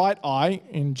 your right eye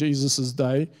in Jesus'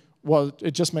 day,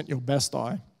 it just meant your best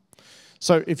eye.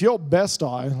 So if your best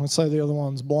eye, let's say the other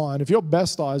one's blind, if your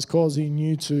best eye is causing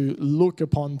you to look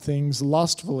upon things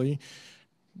lustfully,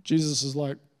 Jesus is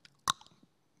like,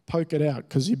 poke it out,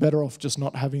 because you're better off just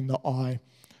not having the eye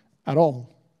at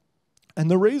all.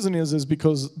 And the reason is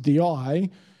because the eye,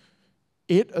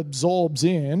 it absorbs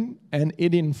in and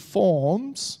it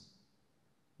informs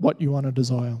what you want to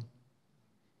desire.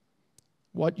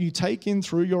 What you take in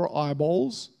through your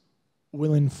eyeballs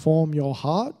will inform your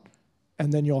heart,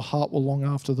 and then your heart will long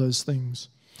after those things.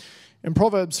 In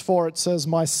Proverbs 4, it says,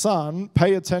 my son,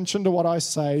 pay attention to what I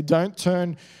say.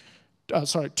 Turn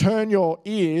your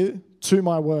ear to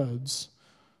my words.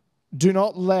 Do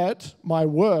not let my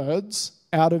words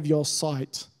out of your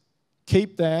sight.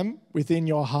 Keep them within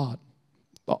your heart.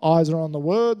 The eyes are on the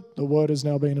word is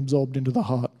now being absorbed into the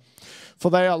heart. For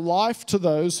they are life to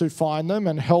those who find them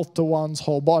and health to one's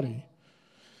whole body.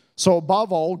 So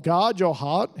above all, guard your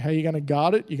heart. How are you going to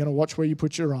guard it? You're going to watch where you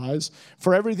put your eyes.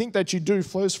 For everything that you do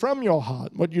flows from your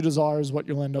heart. What you desire is what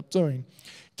you'll end up doing.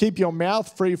 Keep your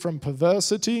mouth free from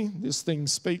perversity. This thing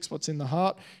speaks what's in the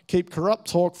heart. Keep corrupt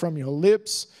talk from your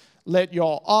lips. Let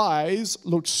your eyes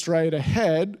look straight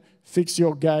ahead. Fix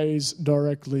your gaze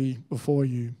directly before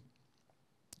you.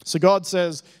 So God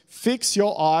says, fix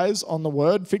your eyes on the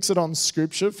word, fix it on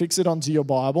scripture, fix it onto your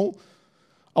Bible.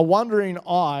 A wandering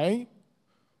eye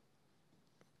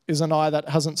is an eye that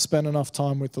hasn't spent enough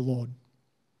time with the Lord.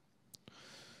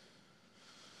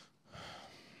 I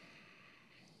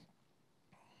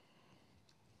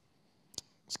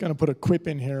was going to put a quip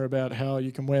in here about how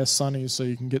you can wear sunnies so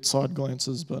you can get side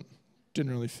glances, but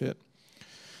didn't really fit.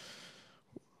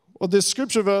 Well, this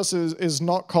scripture verse is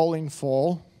not calling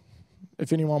for,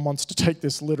 if anyone wants to take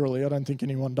this literally, I don't think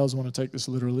anyone does want to take this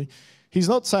literally. He's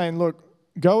not saying, look,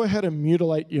 go ahead and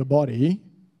mutilate your body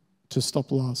to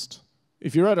stop lust.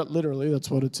 If you read it literally,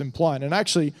 that's what it's implying. And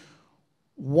actually,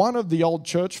 one of the old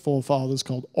church forefathers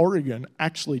called Origen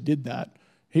actually did that.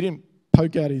 He didn't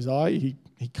poke out his eye, he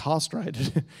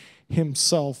castrated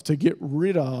himself to get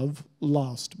rid of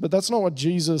lust. But that's not what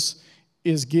Jesus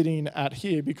is getting at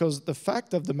here, because the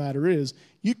fact of the matter is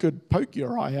you could poke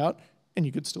your eye out and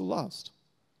you could still lust.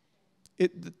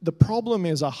 The problem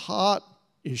is a heart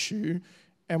issue,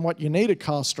 and what you need to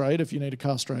castrate, if you need to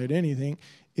castrate anything,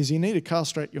 is you need to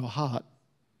castrate your heart.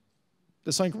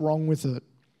 There's something wrong with it.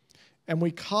 And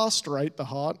we castrate the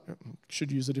heart,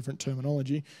 should use a different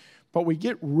terminology, but we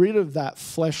get rid of that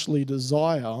fleshly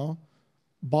desire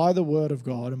by the Word of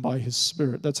God and by His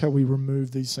Spirit. That's how we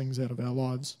remove these things out of our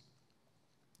lives.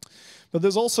 But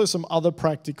there's also some other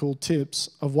practical tips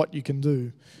of what you can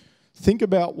do. Think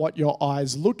about what your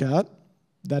eyes look at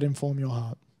that inform your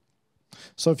heart.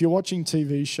 So if you're watching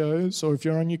TV shows, or if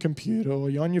you're on your computer, or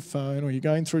you're on your phone, or you're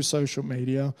going through social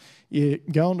media, you're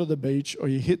going to the beach, or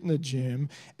you're hitting the gym,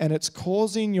 and it's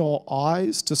causing your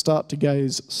eyes to start to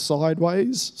gaze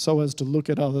sideways so as to look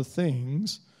at other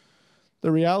things,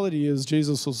 the reality is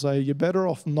Jesus will say you're better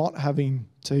off not having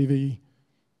TV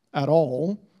at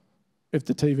all if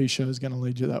the TV show is going to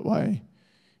lead you that way.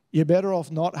 You're better off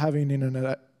not having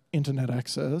internet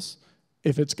access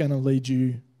if it's going to lead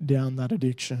you down that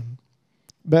addiction.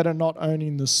 Better not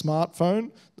owning the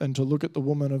smartphone than to look at the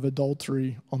woman of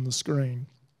adultery on the screen.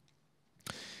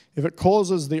 If it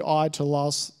causes the eye to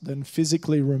lust, then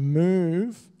physically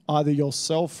remove either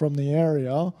yourself from the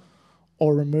area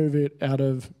or remove it out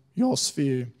of your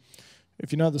sphere.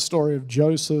 If you know the story of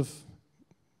Joseph,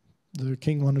 the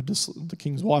king's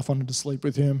wife wanted to sleep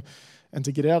with him, and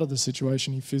to get out of the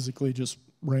situation, he physically just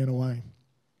ran away.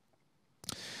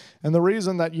 And the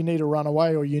reason that you need to run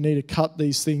away or you need to cut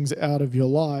these things out of your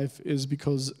life is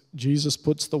because Jesus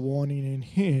puts the warning in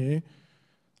here.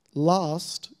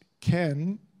 Lust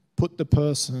can put the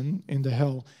person into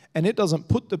hell. And it doesn't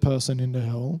put the person into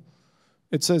hell.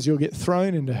 It says you'll get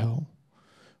thrown into hell,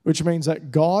 which means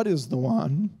that God is the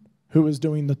one who is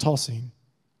doing the tossing.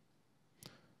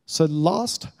 So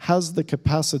lust has the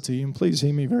capacity, and please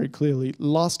hear me very clearly,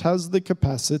 lust has the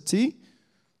capacity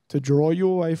to draw you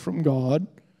away from God,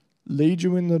 lead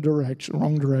you in the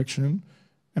wrong direction,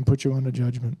 and put you under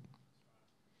judgment.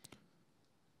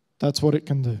 That's what it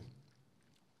can do.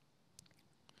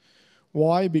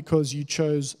 Why? Because you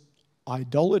chose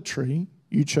idolatry.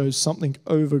 You chose something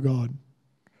over God.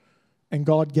 And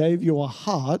God gave you a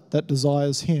heart that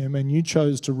desires Him, and you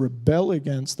chose to rebel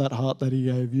against that heart that He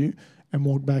gave you and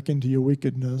walk back into your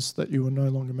wickedness that you were no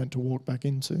longer meant to walk back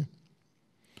into.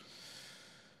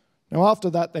 Now after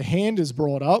that, the hand is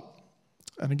brought up.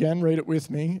 And again, read it with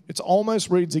me. It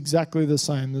almost reads exactly the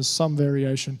same. There's some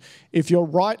variation. If your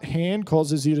right hand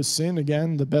causes you to sin,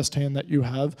 again, the best hand that you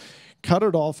have, cut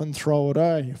it off and throw it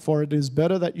away. For it is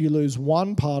better that you lose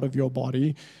one part of your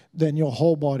body than your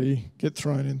whole body get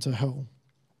thrown into hell.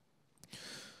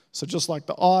 So just like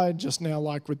the eye, just now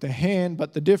like with the hand,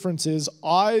 but the difference is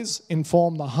eyes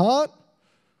inform the heart,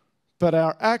 but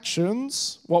our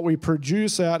actions, what we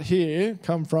produce out here,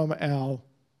 come from our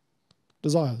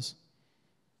desires.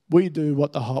 We do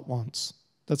what the heart wants.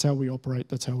 That's how we operate.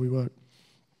 That's how we work.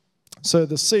 So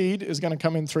the seed is going to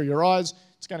come in through your eyes.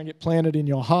 It's going to get planted in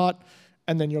your heart,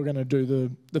 and then you're going to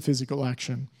do the physical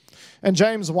action. And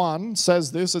James 1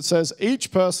 says this. It says,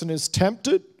 each person is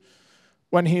tempted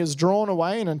when he is drawn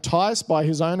away and enticed by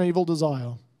his own evil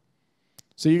desire.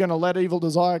 So you're going to let evil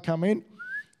desire come in.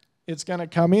 It's going to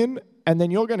come in, and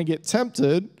then you're going to get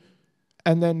tempted,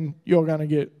 and then you're going to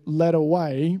get led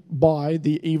away by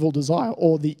the evil desire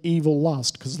or the evil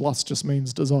lust, because lust just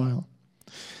means desire.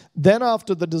 Then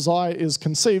after the desire is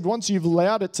conceived, once you've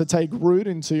allowed it to take root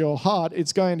into your heart,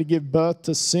 it's going to give birth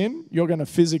to sin. You're going to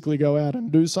physically go out and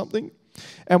do something.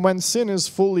 And when sin is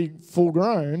full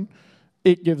grown,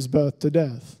 it gives birth to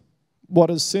death. What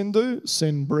does sin do?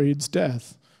 Sin breeds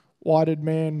death. Why did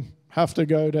man have to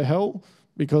go to hell?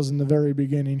 Because in the very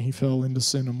beginning he fell into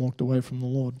sin and walked away from the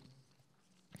Lord.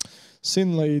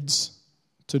 Sin leads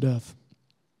to death.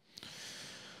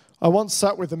 I once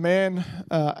sat with a man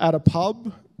at a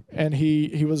pub and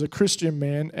he was a Christian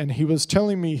man, and he was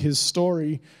telling me his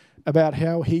story about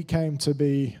how he came to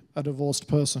be a divorced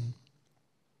person.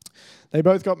 They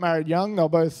both got married young. They were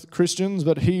both Christians,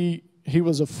 but he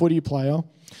was a footy player.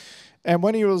 And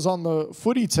when he was on the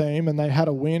footy team and they had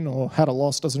a win or had a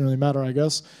loss, doesn't really matter, I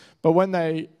guess. But when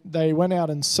they went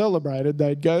out and celebrated,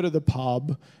 they'd go to the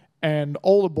pub, and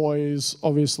all the boys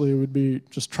obviously would be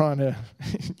just trying to,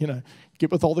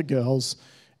 get with all the girls.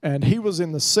 And he was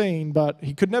in the scene, but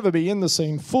he could never be in the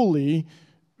scene fully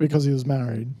because he was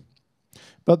married.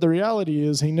 But the reality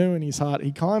is he knew in his heart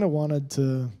he kind of wanted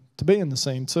to be in the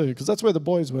scene too, because that's where the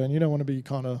boys were, and you don't want to be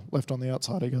kind of left on the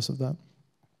outside, I guess, of that.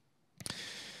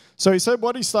 So he said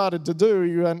what he started to do,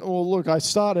 he went, well, look, I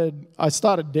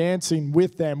started dancing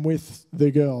with them, with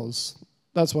the girls.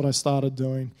 That's what I started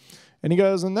doing. And he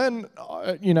goes, and then,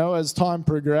 as time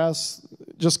progressed,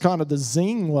 just kind of the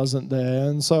zing wasn't there.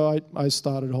 And so I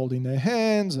started holding their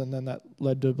hands, and then that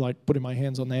led to putting my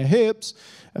hands on their hips.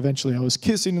 Eventually I was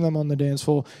kissing them on the dance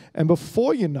floor. And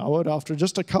before you know it, after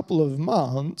just a couple of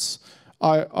months,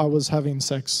 I was having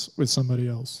sex with somebody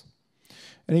else.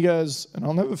 And he goes, and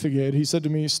I'll never forget, he said to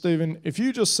me, Stephen, if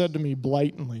you just said to me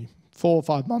blatantly 4 or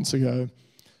 5 months ago,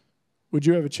 would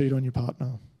you ever cheat on your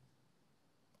partner?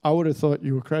 I would have thought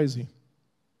you were crazy.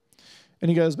 And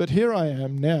he goes, but here I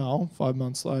am now, 5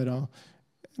 months later,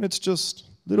 and it's just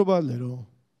little by little,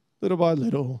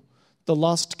 the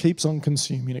lust keeps on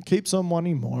consuming. It keeps on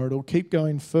wanting more. It'll keep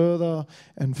going further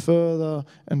and further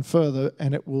and further,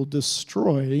 and it will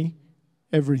destroy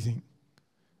everything.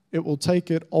 It will take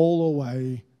it all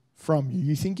away from you.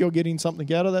 You think you're getting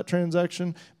something out of that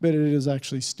transaction, but it is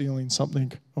actually stealing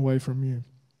something away from you.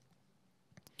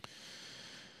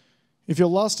 If your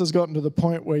lust has gotten to the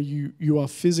point where you are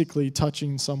physically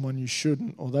touching someone you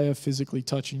shouldn't, or they are physically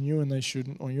touching you and they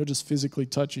shouldn't, or you're just physically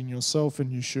touching yourself and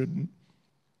you shouldn't,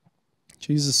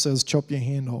 Jesus says, chop your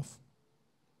hand off.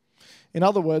 In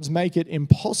other words, make it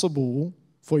impossible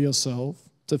for yourself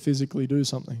to physically do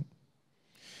something.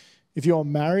 If you're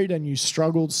married and you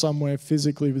struggled somewhere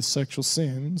physically with sexual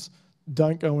sins,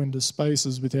 don't go into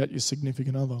spaces without your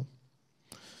significant other.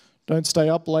 Don't stay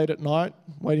up late at night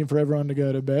waiting for everyone to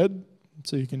go to bed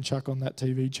so you can chuck on that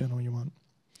TV channel you want.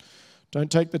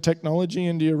 Don't take the technology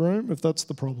into your room if that's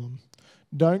the problem.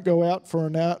 Don't go out for a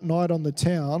night on the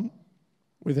town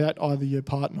without either your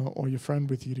partner or your friend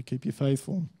with you to keep you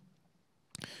faithful.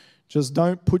 Just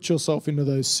don't put yourself into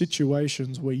those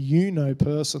situations where you know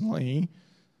personally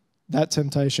that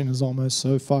temptation is almost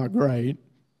so far great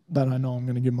that I know I'm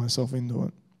going to give myself into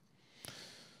it.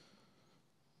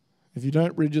 If you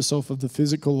don't rid yourself of the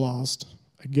physical lust,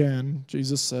 again,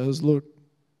 Jesus says, look,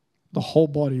 the whole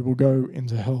body will go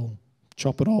into hell.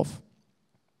 Chop it off.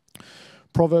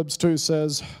 Proverbs 2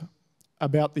 says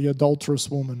about the adulterous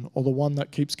woman, or the one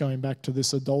that keeps going back to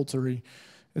this adultery.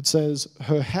 It says,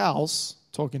 her house,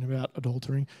 talking about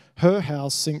adultery, her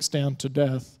house sinks down to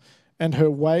death, and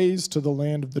her ways to the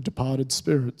land of the departed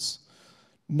spirits.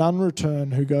 None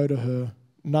return who go to her,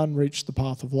 none reach the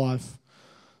path of life.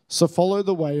 So follow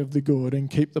the way of the good and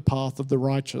keep the path of the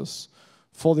righteous.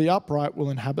 For the upright will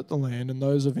inhabit the land, and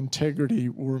those of integrity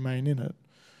will remain in it.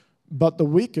 But the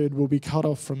wicked will be cut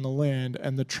off from the land,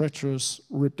 and the treacherous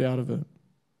ripped out of it.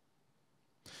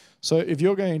 So if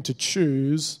you're going to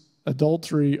choose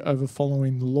adultery over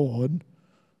following the Lord,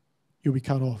 you'll be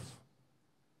cut off.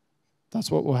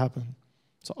 That's what will happen.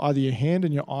 So either your hand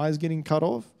and your eyes getting cut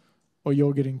off, or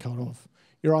you're getting cut off.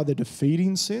 You're either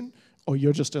defeating sin, or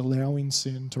you're just allowing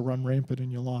sin to run rampant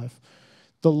in your life.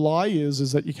 The lie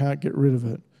is that you can't get rid of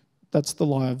it. That's the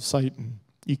lie of Satan.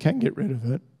 You can get rid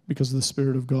of it because the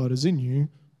Spirit of God is in you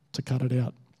to cut it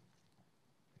out.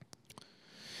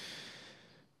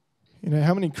 You know,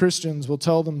 how many Christians will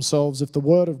tell themselves if the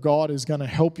Word of God is going to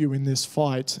help you in this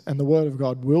fight, and the Word of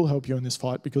God will help you in this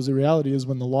fight, because the reality is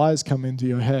when the lies come into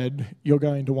your head, you're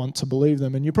going to want to believe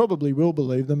them, and you probably will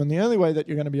believe them, and the only way that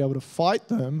you're going to be able to fight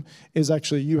them is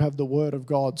actually you have the Word of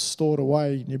God stored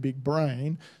away in your big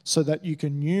brain so that you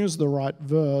can use the right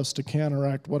verse to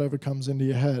counteract whatever comes into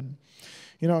your head.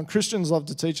 You know, and Christians love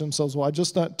to teach themselves, well, I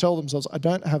just don't tell themselves, I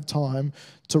don't have time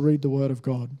to read the Word of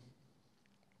God.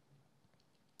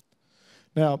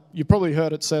 Now, you probably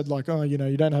heard it said like, oh, you know,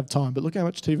 you don't have time, but look how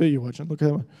much TV you're watching.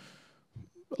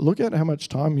 Look at how much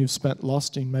time you've spent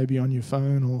lusting maybe on your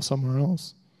phone or somewhere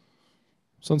else.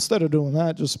 So instead of doing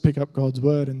that, just pick up God's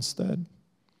Word instead.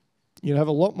 You'd have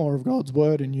a lot more of God's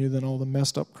Word in you than all the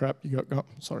messed up crap you got,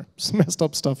 messed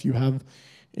up stuff you have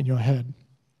in your head.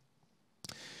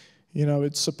 You know,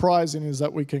 it's surprising is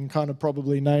that we can kind of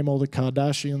probably name all the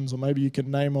Kardashians, or maybe you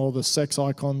can name all the sex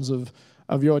icons of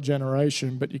your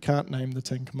generation, but you can't name the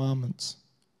 10 Commandments.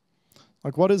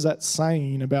 Like, what is that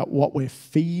saying about what we're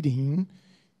feeding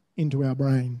into our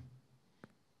brain?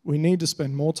 We need to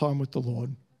spend more time with the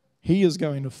Lord. He is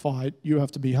going to fight. You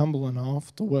have to be humble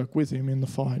enough to work with him in the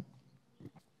fight.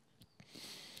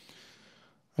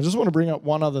 I just want to bring up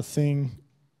one other thing.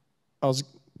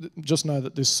 Just know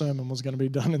that this sermon was going to be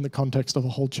done in the context of a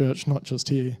whole church, not just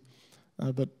here.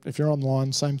 But if you're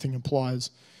online, same thing applies.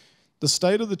 The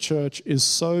state of the church is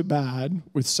so bad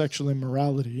with sexual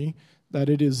immorality that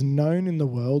it is known in the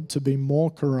world to be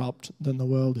more corrupt than the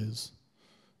world is.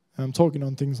 And I'm talking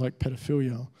on things like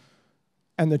pedophilia.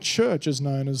 And the church is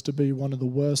known as to be one of the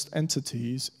worst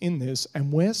entities in this,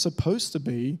 and we're supposed to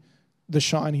be the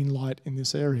shining light in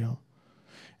this area.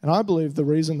 And I believe the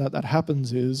reason that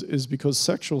happens is because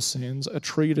sexual sins are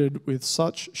treated with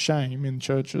such shame in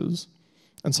churches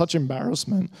and such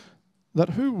embarrassment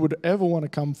that who would ever want to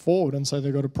come forward and say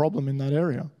they've got a problem in that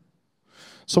area?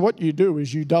 So what you do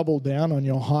is you double down on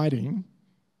your hiding,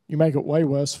 you make it way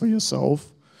worse for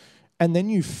yourself, and then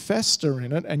you fester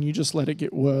in it and you just let it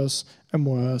get worse and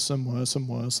worse and worse and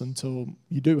worse until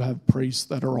you do have priests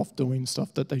that are off doing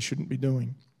stuff that they shouldn't be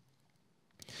doing.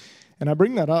 And I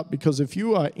bring that up because if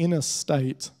you are in a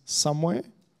state somewhere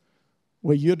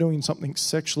where you're doing something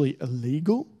sexually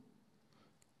illegal,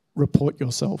 report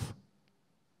yourself.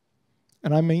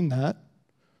 And I mean that.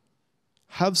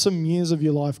 Have some years of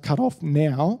your life cut off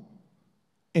now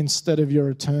instead of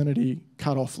your eternity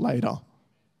cut off later.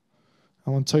 I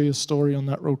want to tell you a story on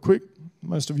that real quick.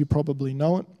 Most of you probably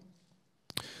know it.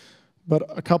 But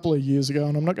a couple of years ago,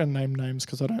 and I'm not going to name names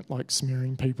because I don't like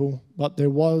smearing people, but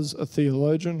there was a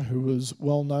theologian who was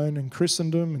well known in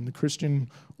Christendom, in the Christian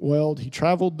world. He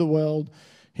traveled the world.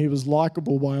 He was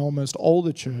likable by almost all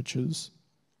the churches.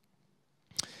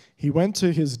 He went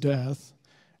to his death,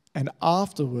 and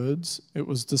afterwards it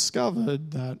was discovered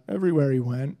that everywhere he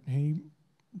went, he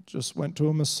just went to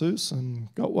a masseuse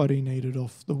and got what he needed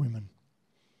off the women.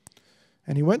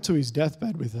 And he went to his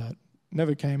deathbed with that.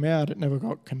 Never came out, it never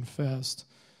got confessed.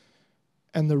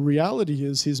 And the reality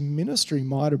is his ministry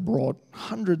might have brought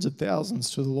hundreds of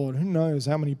thousands to the Lord. Who knows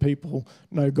how many people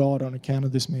know God on account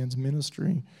of this man's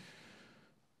ministry.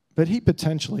 But he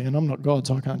potentially, and I'm not God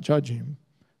so I can't judge him,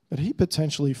 but he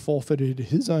potentially forfeited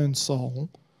his own soul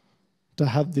to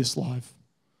have this life.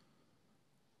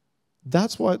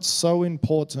 That's why it's so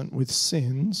important with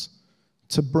sins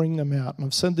to bring them out. And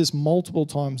I've said this multiple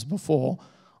times before.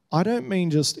 I don't mean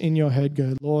just in your head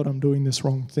go, Lord, I'm doing this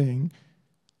wrong thing.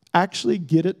 Actually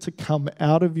get it to come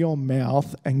out of your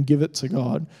mouth and give it to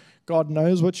God. God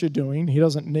knows what you're doing. He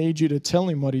doesn't need you to tell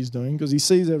him what he's doing because he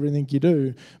sees everything you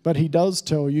do. But he does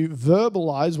tell you,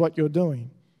 verbalize what you're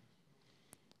doing.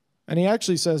 And he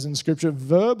actually says in Scripture,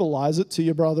 verbalize it to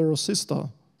your brother or sister.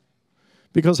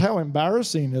 Because how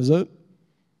embarrassing is it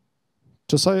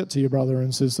to say it to your brother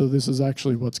and sister, this is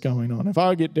actually what's going on. If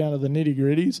I get down to the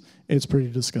nitty-gritties, it's pretty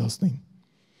disgusting.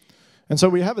 And so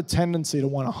we have a tendency to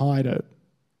want to hide it.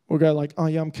 We'll go like, oh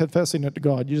yeah, I'm confessing it to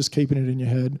God. You're just keeping it in your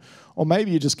head. Or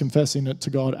maybe you're just confessing it to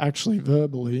God actually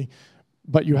verbally,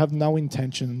 but you have no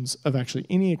intentions of actually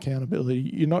any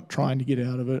accountability. You're not trying to get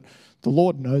out of it. The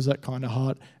Lord knows that kind of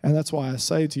heart. And that's why I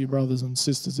say to you, brothers and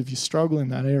sisters, if you struggle in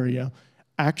that area,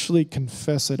 actually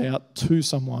confess it out to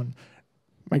someone.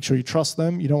 Make sure you trust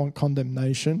them. You don't want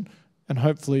condemnation. And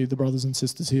hopefully the brothers and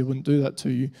sisters here wouldn't do that to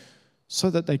you so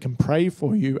that they can pray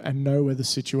for you and know where the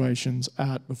situation's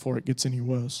at before it gets any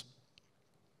worse.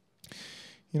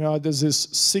 You know, there's this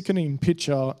sickening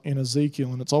picture in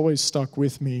Ezekiel, and it's always stuck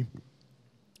with me,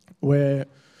 where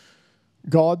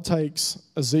God takes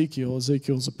Ezekiel.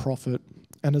 Ezekiel's a prophet,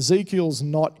 and Ezekiel's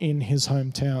not in his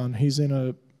hometown. He's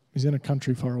in a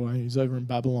country far away. He's over in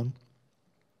Babylon.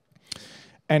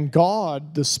 And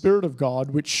God, the Spirit of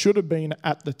God, which should have been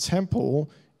at the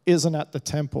temple, isn't at the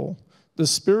temple. The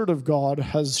Spirit of God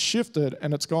has shifted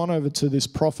and it's gone over to this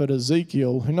prophet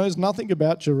Ezekiel, who knows nothing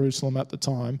about Jerusalem at the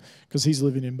time because he's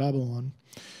living in Babylon.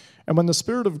 And when the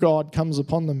Spirit of God comes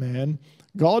upon the man,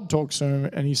 God talks to him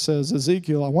and he says,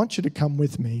 Ezekiel, I want you to come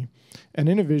with me. And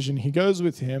in a vision, he goes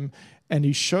with him and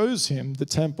he shows him the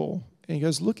temple. And he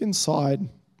goes, look inside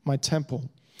my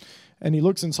temple. And he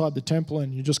looks inside the temple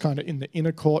and you're just kind of in the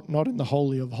inner court, not in the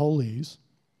Holy of Holies.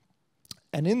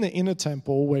 And in the inner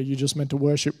temple, where you're just meant to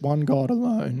worship one God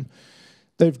alone,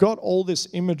 they've got all this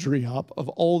imagery up of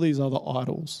all these other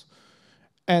idols.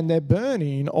 And they're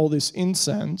burning all this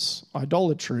incense,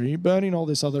 idolatry, burning all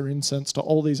this other incense to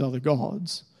all these other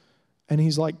gods. And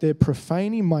he's like, they're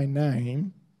profaning my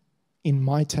name in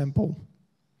my temple.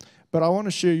 But I want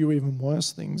to show you even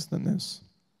worse things than this.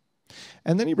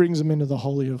 And then he brings them into the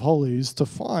Holy of Holies to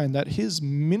find that his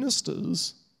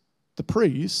ministers, the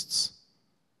priests,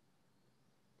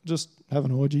 just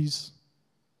having orgies,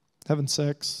 having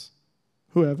sex,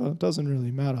 whoever, doesn't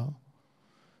really matter.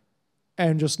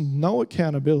 And just no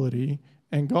accountability.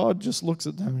 And God just looks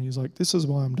at them and he's like, this is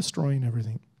why I'm destroying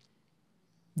everything.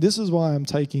 This is why I'm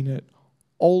taking it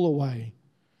all away.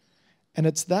 And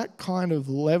it's that kind of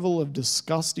level of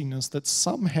disgustingness that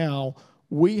somehow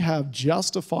we have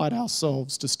justified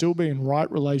ourselves to still be in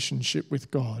right relationship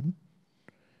with God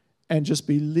and just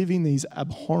be living these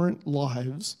abhorrent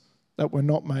lives that were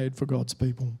not made for God's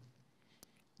people.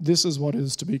 This is what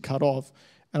is to be cut off.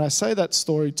 And I say that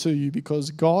story to you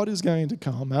because God is going to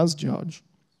come as judge.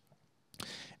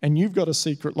 And you've got a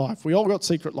secret life. We all got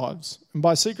secret lives. And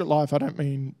by secret life, I don't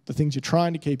mean the things you're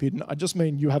trying to keep hidden. I just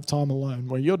mean you have time alone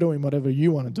where you're doing whatever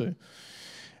you want to do.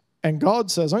 And God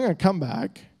says, I'm going to come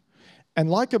back, and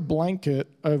like a blanket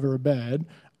over a bed,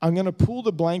 I'm going to pull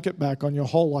the blanket back on your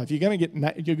whole life. You're going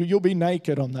to you'll be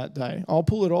naked on that day. I'll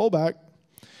pull it all back,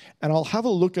 and I'll have a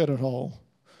look at it all.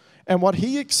 And what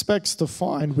he expects to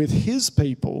find with his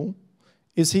people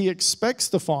is he expects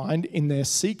to find in their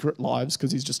secret lives,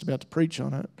 because he's just about to preach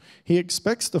on it, he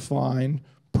expects to find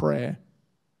prayer.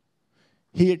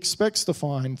 He expects to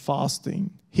find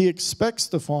fasting. He expects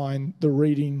to find the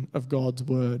reading of God's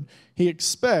word. He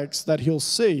expects that he'll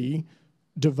see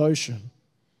devotion,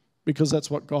 because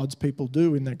that's what God's people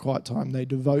do in their quiet time. They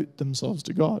devote themselves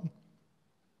to God.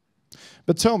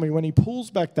 But tell me, when he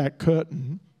pulls back that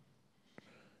curtain,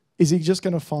 is he just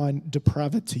going to find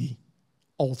depravity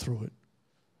all through it?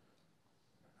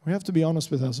 We have to be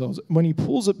honest with ourselves. When he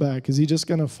pulls it back, is he just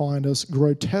going to find us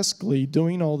grotesquely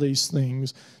doing all these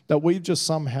things that we've just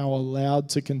somehow allowed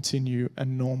to continue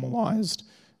and normalized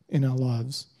in our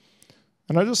lives?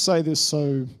 And I just say this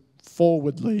so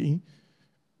forwardly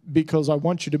because I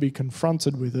want you to be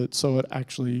confronted with it so it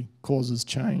actually causes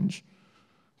change.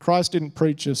 Christ didn't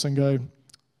preach this and go,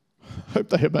 hope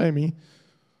they obey me.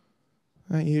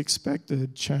 No, he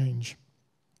expected change.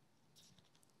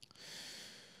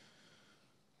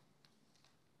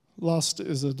 Lust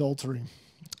is adultery,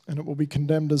 and it will be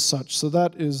condemned as such. So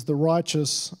that is the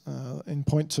righteous, in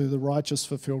point 2, the righteous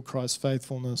fulfill Christ's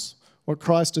faithfulness. What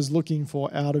Christ is looking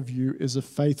for out of you is a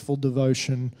faithful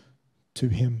devotion to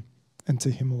him and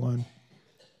to him alone.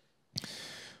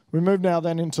 We move now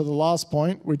then into the last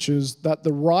point, which is that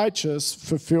the righteous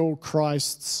fulfill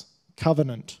Christ's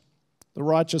covenant. The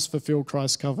righteous fulfill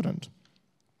Christ's covenant.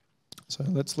 So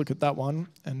let's look at that one,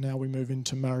 and now we move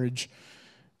into marriage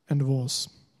and divorce.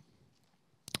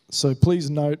 So please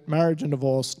note, marriage and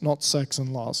divorce, not sex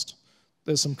and lust.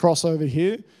 There's some crossover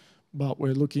here, but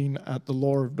we're looking at the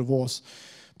law of divorce.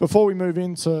 Before we move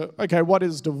into, okay, what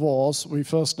is divorce? We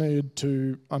first need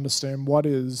to understand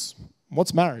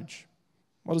what's marriage?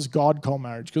 What does God call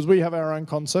marriage? Because we have our own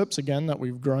concepts, again, that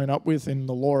we've grown up with in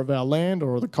the law of our land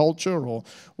or the culture or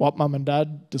what mum and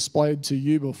dad displayed to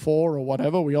you before or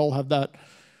whatever. We all have that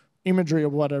imagery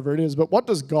of whatever it is. But what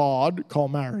does God call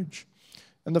marriage?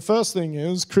 And the first thing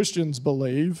is Christians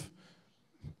believe,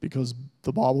 because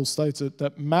the Bible states it,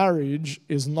 that marriage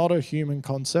is not a human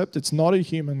concept. It's not a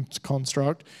human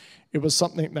construct. It was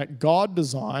something that God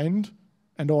designed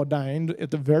and ordained at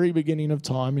the very beginning of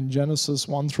time in Genesis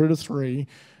 1 through to 3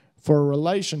 for a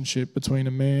relationship between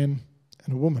a man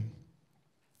and a woman.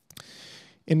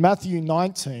 In Matthew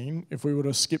 19, if we were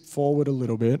to skip forward a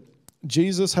little bit,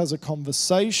 Jesus has a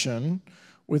conversation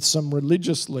with some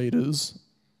religious leaders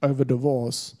over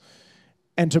divorce.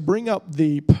 And to bring up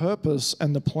the purpose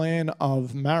and the plan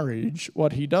of marriage,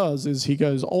 what he does is he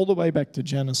goes all the way back to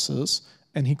Genesis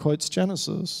and he quotes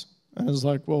Genesis. And it's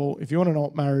like, well, if you want to know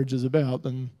what marriage is about,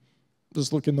 then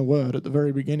just look in the Word. At the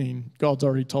very beginning, God's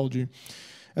already told you.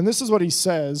 And this is what he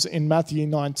says in Matthew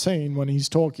 19 when he's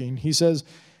talking. He says,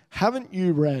 haven't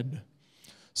you read?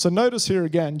 So notice here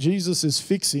again, Jesus is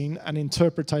fixing an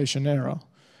interpretation error.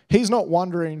 He's not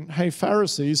wondering, hey,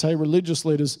 Pharisees, hey, religious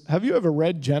leaders, have you ever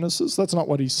read Genesis? That's not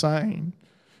what he's saying.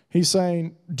 He's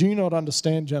saying, do you not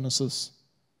understand Genesis?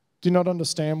 Do you not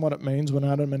understand what it means when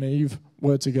Adam and Eve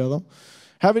were together?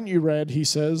 Haven't you read, he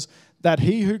says, that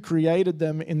he who created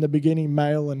them in the beginning,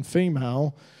 male and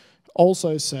female,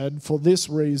 also said, for this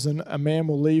reason, a man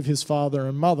will leave his father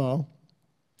and mother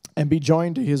and be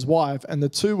joined to his wife, and the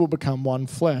two will become one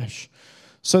flesh.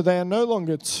 So they are no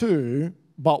longer two,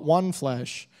 but one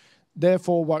flesh.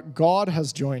 Therefore, what God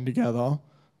has joined together,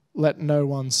 let no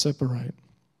one separate.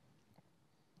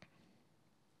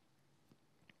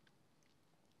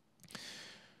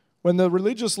 When the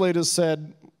religious leaders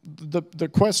said, the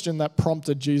question that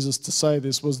prompted Jesus to say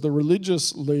this was the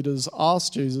religious leaders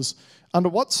asked Jesus, under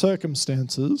what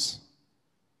circumstances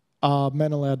are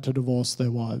men allowed to divorce their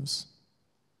wives?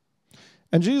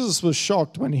 And Jesus was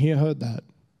shocked when he heard that.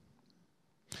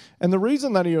 And the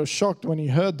reason that he was shocked when he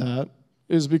heard that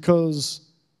is because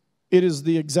it is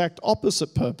the exact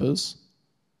opposite purpose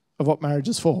of what marriage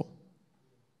is for.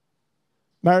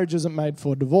 Marriage isn't made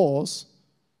for divorce.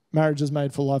 Marriage is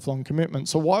made for lifelong commitment.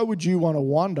 So why would you want to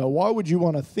wonder? Why would you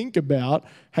want to think about,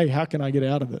 hey, how can I get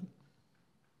out of it?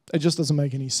 It just doesn't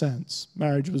make any sense.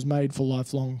 Marriage was made for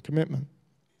lifelong commitment.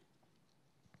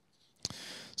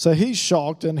 So he's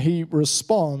shocked and he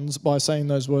responds by saying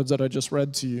those words that I just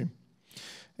read to you.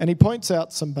 And he points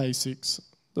out some basics.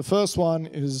 The first one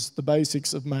is the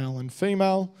basics of male and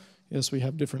female. Yes, we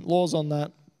have different laws on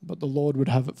that, but the Lord would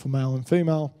have it for male and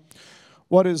female.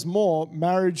 What is more,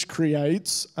 marriage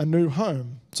creates a new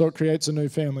home. So it creates a new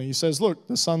family. He says, look,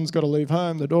 the son's got to leave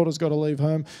home, the daughter's got to leave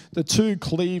home. The two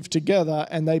cleave together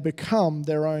and they become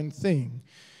their own thing.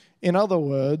 In other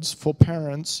words, for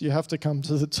parents, you have to come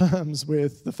to the terms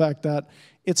with the fact that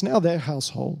it's now their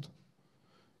household.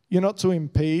 You're not to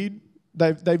impede.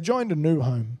 They've joined a new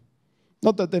home.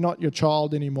 Not that they're not your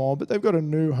child anymore, but they've got a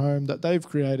new home that they've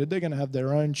created. They're going to have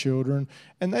their own children,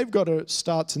 and they've got to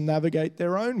start to navigate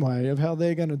their own way of how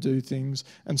they're going to do things,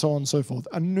 and so on and so forth.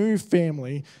 A new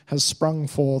family has sprung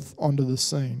forth onto the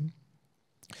scene.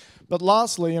 But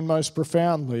lastly, and most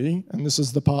profoundly, and this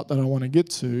is the part that I want to get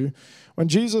to, when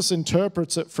Jesus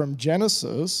interprets it from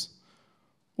Genesis,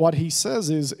 what he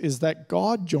says is that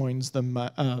God joins the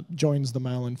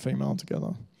male and female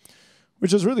together.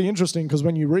 Which is really interesting because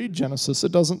when you read Genesis,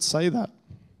 it doesn't say that.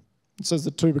 It says the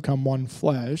two become one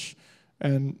flesh,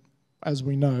 and as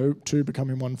we know, two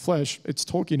becoming one flesh, it's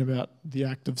talking about the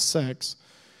act of sex.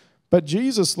 But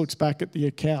Jesus looks back at the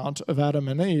account of Adam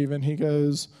and Eve and he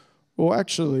goes, well,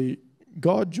 actually,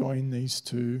 God joined these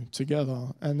two together.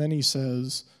 And then he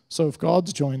says, so if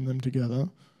God's joined them together,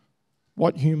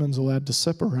 what human's allowed to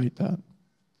separate that?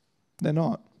 They're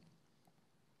not.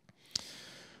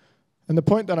 And the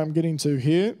point that I'm getting to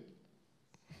here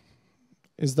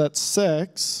is that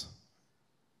sex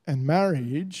and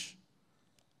marriage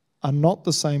are not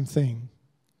the same thing.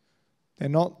 They're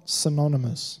not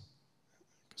synonymous.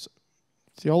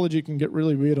 Theology can get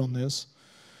really weird on this.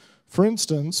 For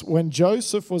instance, when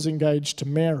Joseph was engaged to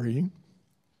Mary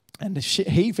and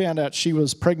he found out she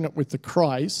was pregnant with the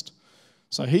Christ,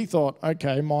 so he thought,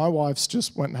 okay, my wife's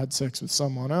just went and had sex with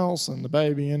someone else and the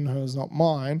baby in her is not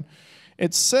mine.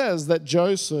 It says that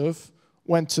Joseph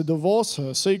went to divorce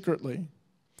her secretly.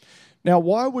 Now,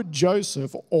 why would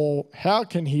Joseph, or how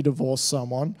can he divorce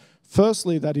someone,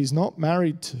 firstly, that he's not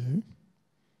married to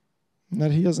and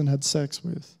that he hasn't had sex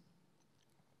with?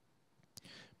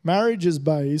 Marriage is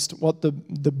based, what the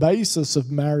basis of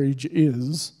marriage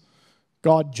is,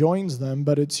 God joins them,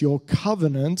 but it's your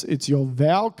covenant, it's your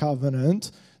vow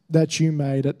covenant that you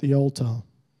made at the altar.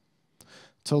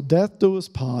 Till death do us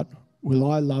part, will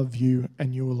I love you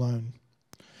and you alone.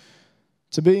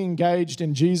 To be engaged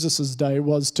in Jesus' day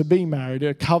was to be married.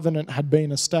 A covenant had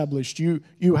been established. You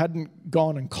hadn't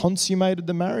gone and consummated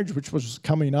the marriage, which was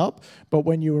coming up, but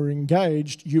when you were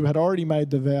engaged, you had already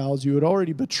made the vows. You had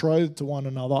already betrothed to one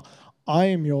another. I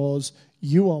am yours,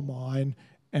 you are mine,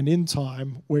 and in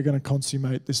time, we're going to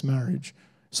consummate this marriage.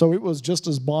 So it was just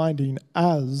as binding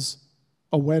as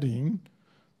a wedding.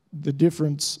 The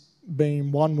difference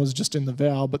being one was just in the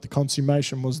vow, but the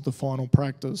consummation was the final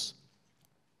practice.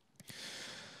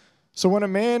 So when a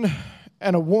man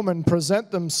and a woman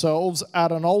present themselves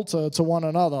at an altar to one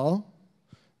another,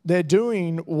 they're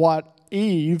doing what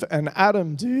Eve and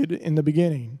Adam did in the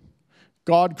beginning.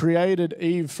 God created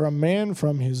Eve from man,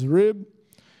 from his rib,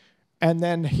 and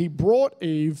then he brought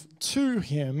Eve to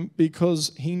him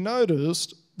because he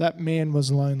noticed that man was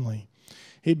lonely.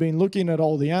 He'd been looking at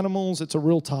all the animals. It's a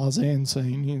real Tarzan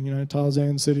scene. You know,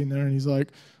 Tarzan sitting there and he's like,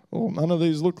 oh, none of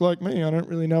these look like me. I don't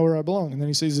really know where I belong. And then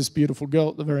he sees this beautiful girl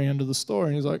at the very end of the story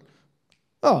and he's like,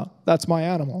 oh, that's my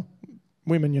animal.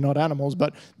 Women, you're not animals,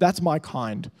 but that's my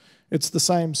kind. It's the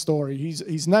same story.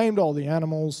 He's named all the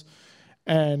animals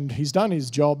and he's done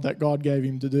his job that God gave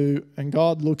him to do. And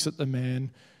God looks at the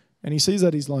man and he sees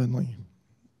that he's lonely.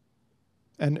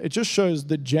 And it just shows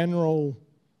the general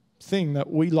thing that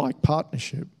we like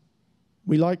partnership.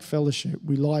 We like fellowship.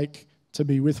 We like to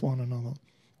be with one another.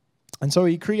 And so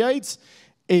he creates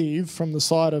Eve from the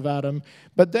side of Adam,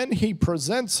 but then he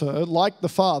presents her like the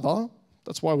father.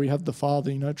 That's why we have the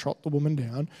father, trot the woman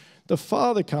down. The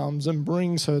father comes and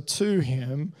brings her to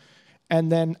him,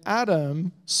 and then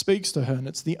Adam speaks to her. And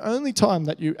it's the only time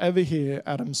that you ever hear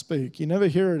Adam speak. You never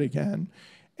hear it again.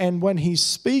 And when he's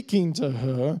speaking to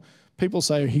her, people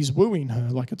say he's wooing her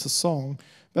like it's a song,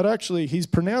 but actually he's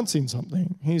pronouncing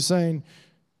something. He's saying,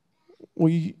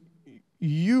 well,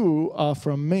 you are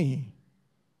from me.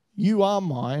 You are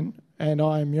mine and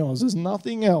I am yours. There's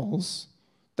nothing else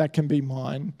that can be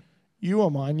mine. You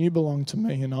are mine, you belong to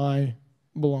me, and I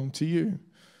belong to you.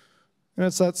 And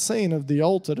it's that scene of the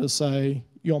altar to say,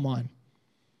 you're mine,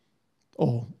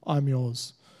 or I'm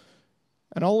yours.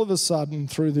 And all of a sudden,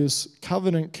 through this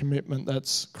covenant commitment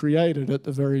that's created at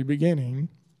the very beginning,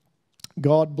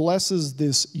 God blesses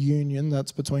this union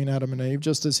that's between Adam and Eve,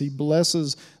 just as he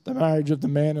blesses the marriage of the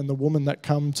man and the woman that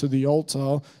come to the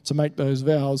altar to make those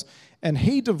vows. And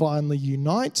he divinely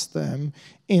unites them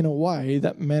in a way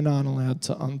that men aren't allowed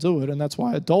to undo it. And that's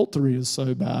why adultery is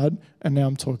so bad. And now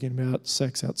I'm talking about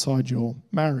sex outside your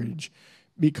marriage,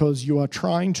 because you are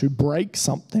trying to break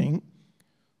something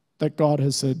that God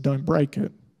has said, don't break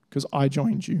it, because I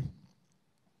joined you.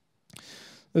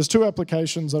 There's two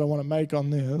applications that I want to make on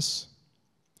this.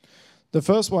 The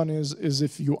first one is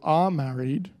if you are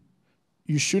married,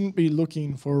 you shouldn't be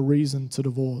looking for a reason to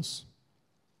divorce.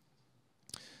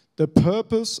 The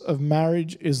purpose of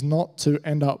marriage is not to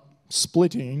end up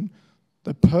splitting.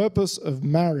 The purpose of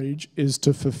marriage is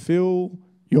to fulfill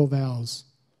your vows.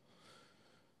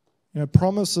 You know,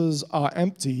 promises are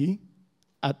empty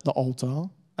at the altar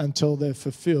until they're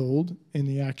fulfilled in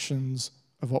the actions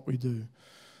of what we do.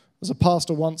 As a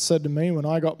pastor once said to me when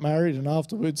I got married, and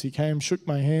afterwards he came, shook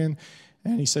my hand,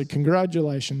 and he said,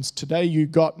 congratulations, today you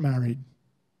got married,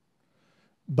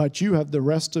 but you have the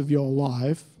rest of your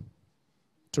life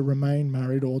to remain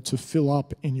married or to fill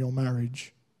up in your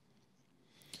marriage.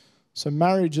 So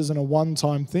marriage isn't a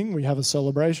one-time thing. We have a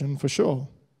celebration for sure,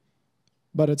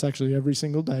 but it's actually every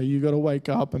single day you got to wake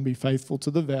up and be faithful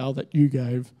to the vow that you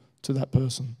gave to that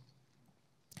person.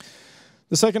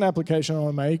 The second application I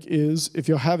want to make is if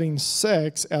you're having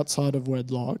sex outside of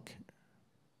wedlock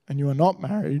and you are not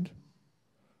married,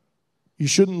 you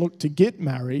shouldn't look to get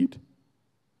married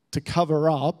to cover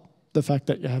up the fact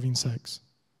that you're having sex.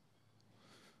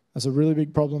 That's a really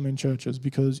big problem in churches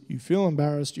because you feel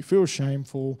embarrassed, you feel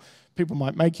shameful. People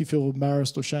might make you feel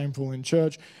embarrassed or shameful in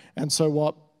church. And so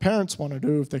what parents want to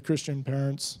do, if they're Christian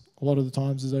parents, a lot of the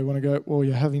times is they want to go, well,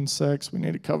 you're having sex, we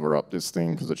need to cover up this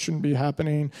thing because it shouldn't be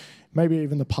happening. Maybe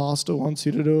even the pastor wants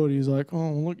you to do it. He's like,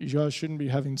 oh, look, you guys shouldn't be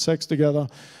having sex together,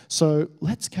 so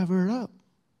let's cover it up.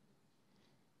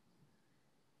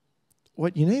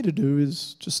 What you need to do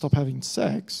is just stop having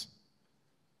sex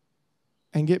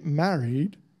and get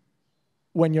married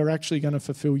when you're actually going to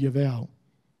fulfill your vow.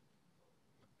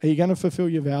 Are you going to fulfill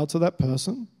your vow to that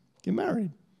person? Get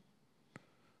married.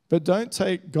 But don't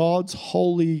take God's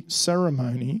holy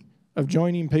ceremony of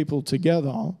joining people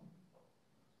together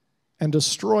and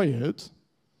destroy it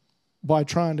by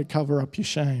trying to cover up your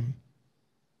shame.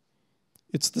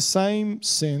 It's the same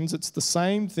sins, it's the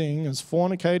same thing as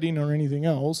fornicating or anything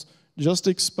else. Just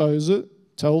expose it,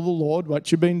 tell the Lord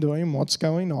what you've been doing, what's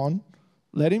going on.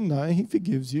 Let him know he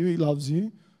forgives you, he loves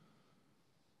you.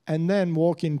 And then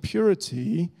walk in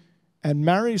purity and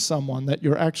marry someone that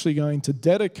you're actually going to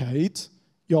dedicate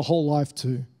your whole life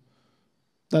to.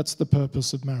 That's the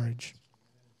purpose of marriage.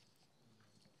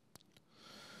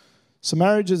 So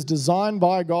marriage is designed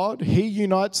by God. He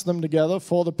unites them together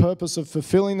for the purpose of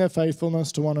fulfilling their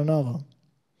faithfulness to one another.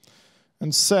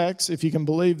 And sex, if you can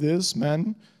believe this,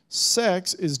 men,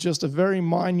 sex is just a very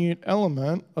minute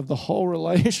element of the whole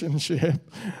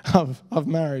relationship of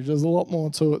marriage. There's a lot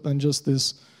more to it than just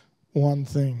this one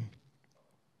thing.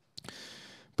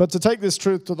 But to take this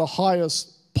truth to the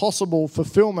highest possible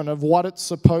fulfillment of what it's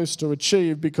supposed to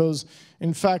achieve, because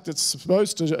in fact it's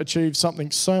supposed to achieve something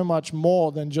so much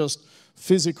more than just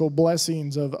physical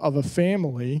blessings of a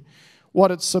family.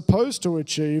 What it's supposed to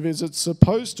achieve is it's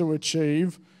supposed to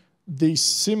achieve the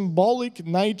symbolic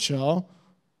nature,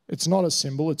 it's not a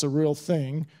symbol, it's a real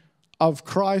thing, of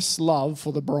Christ's love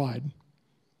for the bride.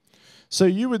 So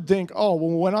you would think, oh,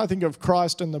 well, when I think of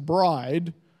Christ and the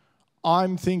bride,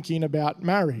 I'm thinking about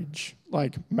marriage.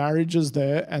 Like marriage is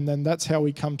there, and then that's how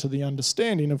we come to the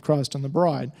understanding of Christ and the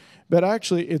bride. But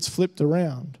actually, it's flipped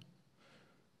around.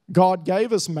 God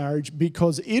gave us marriage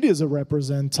because it is a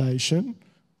representation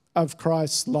of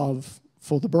Christ's love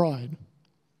for the bride.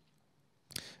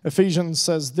 Ephesians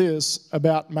says this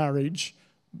about marriage,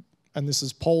 and this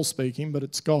is Paul speaking, but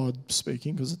it's God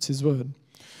speaking because it's his word.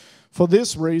 For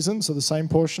this reason, so the same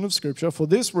portion of Scripture, for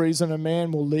this reason a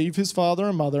man will leave his father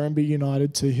and mother and be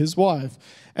united to his wife,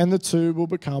 and the two will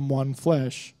become one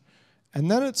flesh. And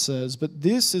then it says, but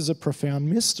this is a profound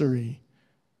mystery.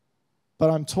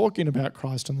 But I'm talking about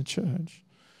Christ and the church.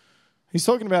 He's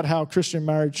talking about how Christian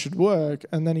marriage should work,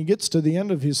 and then he gets to the end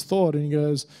of his thought and he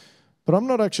goes, but I'm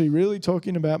not actually really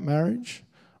talking about marriage.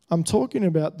 I'm talking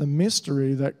about the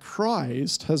mystery that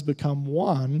Christ has become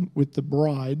one with the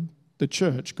bride, the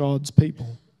church, God's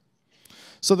people.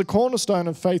 So the cornerstone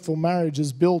of faithful marriage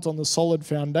is built on the solid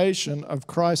foundation of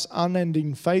Christ's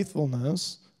unending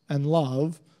faithfulness and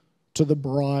love to the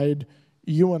bride,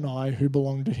 you and I, who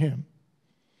belong to him.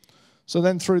 So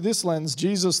then through this lens,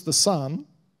 Jesus the Son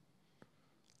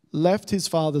left his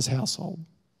Father's household.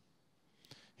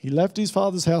 He left his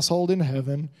Father's household in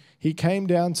heaven. He came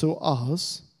down to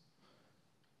us,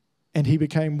 and he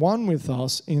became one with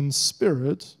us in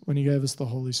spirit when he gave us the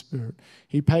Holy Spirit.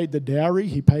 He paid the dowry.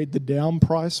 He paid the down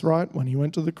price, right, when he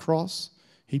went to the cross.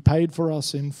 He paid for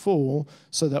us in full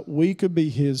so that we could be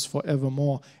his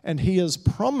forevermore. And he has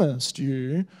promised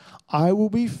you, I will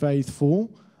be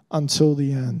faithful until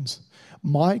the end.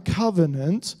 My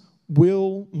covenant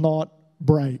will not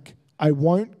break. I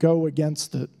won't go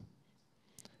against it.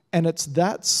 And it's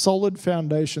that solid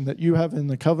foundation that you have in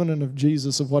the covenant of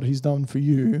Jesus, of what he's done for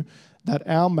you, that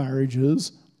our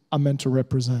marriages are meant to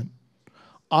represent.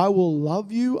 I will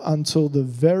love you until the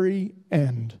very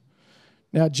end.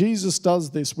 Now, Jesus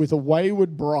does this with a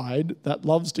wayward bride that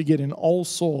loves to get in all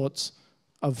sorts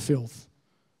of filth.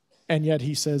 And yet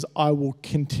he says, I will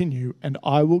continue, and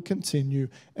I will continue,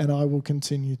 and I will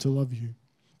continue to love you.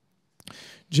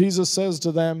 Jesus says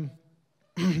to them,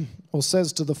 or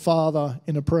says to the Father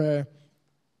in a prayer,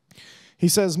 he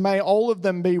says, may all of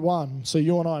them be one. So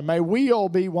you and I, may we all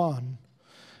be one.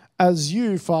 As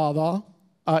you, Father,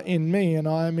 are in me and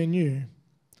I am in you.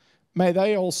 May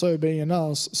they also be in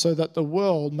us, so that the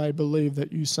world may believe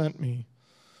that you sent me.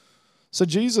 So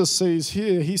Jesus sees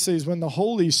here, he sees when the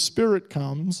Holy Spirit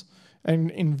comes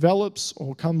and envelops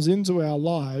or comes into our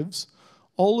lives,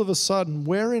 all of a sudden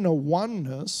we're in a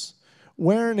oneness,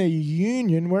 we're in a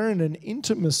union, we're in an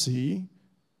intimacy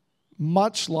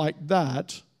much like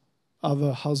that of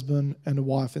a husband and a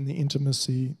wife in the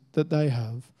intimacy that they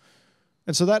have.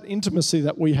 And so that intimacy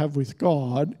that we have with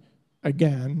God,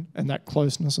 again, and that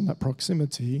closeness and that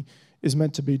proximity is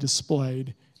meant to be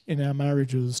displayed in our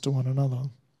marriages to one another.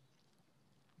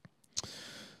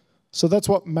 So that's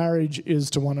what marriage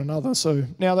is to one another. So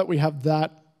now that we have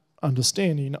that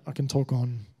understanding, I can talk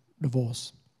on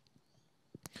divorce.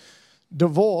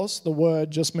 Divorce, the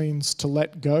word just means to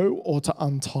let go or to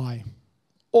untie.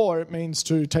 Or it means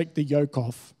to take the yoke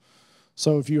off.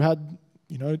 So if you had,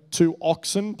 two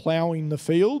oxen plowing the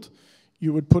field,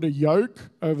 you would put a yoke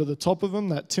over the top of them,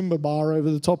 that timber bar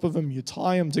over the top of them, you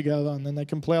tie them together, and then they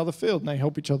can plow the field, and they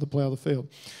help each other plow the field.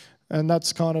 And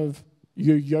that's kind of,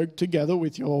 you yoke together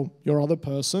with your other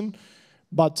person.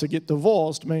 But to get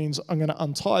divorced means I'm going to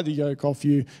untie the yoke off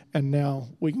you, and now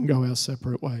we can go our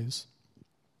separate ways.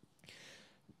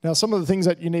 Now, some of the things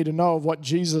that you need to know of what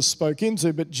Jesus spoke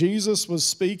into, but Jesus was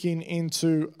speaking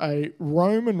into a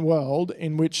Roman world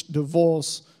in which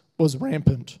divorce was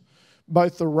rampant.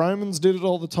 Both the Romans did it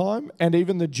all the time, and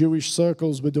even the Jewish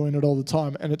circles were doing it all the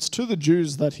time. And it's to the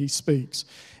Jews that he speaks.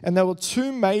 And there were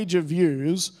two major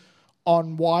views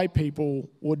on why people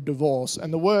would divorce.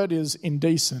 And the word is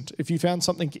indecent. If you found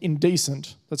something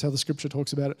indecent, that's how the scripture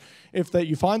talks about it. If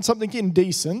you find something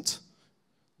indecent,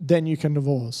 then you can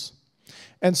divorce.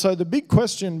 And so the big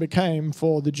question became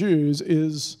for the Jews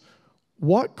is,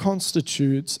 what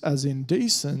constitutes as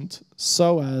indecent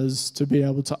so as to be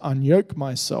able to unyoke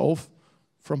myself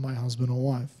from my husband or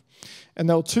wife? And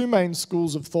there were two main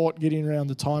schools of thought getting around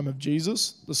the time of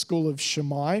Jesus, the school of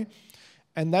Shammai,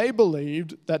 and they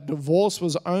believed that divorce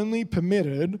was only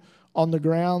permitted on the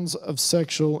grounds of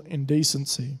sexual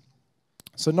indecency.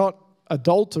 So not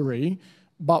adultery,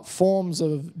 but forms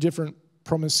of different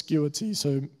promiscuity.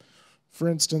 So for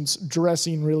instance,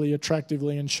 dressing really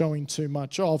attractively and showing too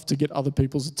much off to get other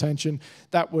people's attention,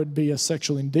 that would be a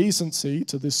sexual indecency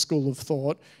to this school of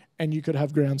thought, and you could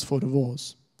have grounds for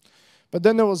divorce. But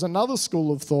then there was another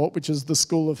school of thought, which is the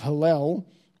school of Hillel,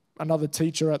 another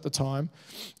teacher at the time,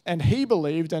 and he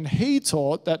believed and he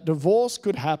taught that divorce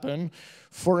could happen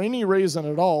for any reason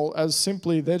at all, as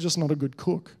simply they're just not a good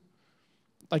cook.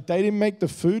 Like they didn't make the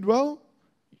food well,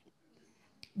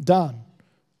 done.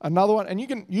 Another one, and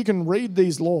you can read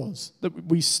these laws. That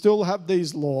we still have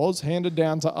these laws handed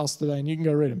down to us today, and you can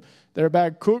go read them. They're a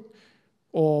bad cook,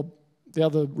 or the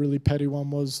other really petty one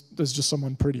was there's just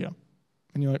someone prettier.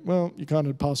 And you're like, well, you kind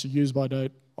of pass your use by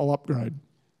date, I'll upgrade.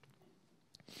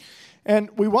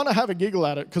 And we want to have a giggle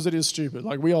at it because it is stupid.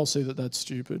 Like we all see that that's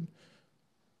stupid.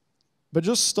 But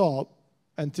just stop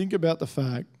and think about the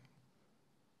fact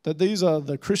that these are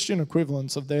the Christian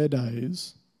equivalents of their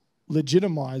days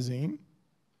legitimizing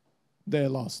their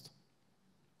lust.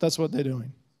 That's what they're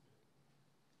doing.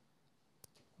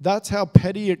 That's how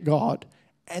petty it got.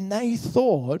 And they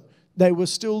thought they were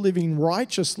still living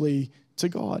righteously to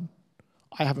God.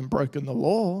 I haven't broken the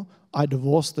law. I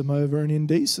divorced them over an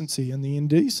indecency. And the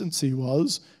indecency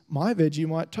was my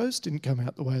Vegemite toast didn't come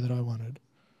out the way that I wanted.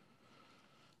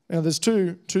 Now, there's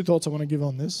two thoughts I want to give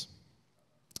on this.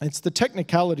 It's the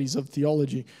technicalities of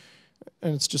theology,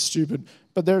 and it's just stupid.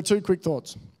 But there are two quick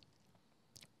thoughts.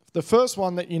 The first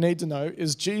one that you need to know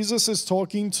is Jesus is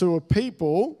talking to a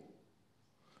people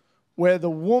where the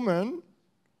woman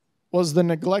was the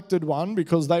neglected one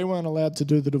because they weren't allowed to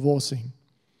do the divorcing.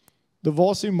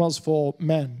 Divorcing was for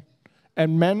men,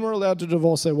 and men were allowed to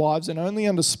divorce their wives, and only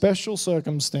under special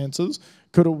circumstances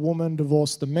could a woman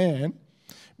divorce the man,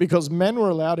 because men were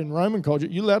allowed in Roman culture,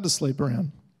 you're allowed to sleep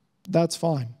around. That's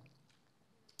fine.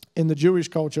 In the Jewish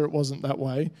culture, it wasn't that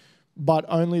way, but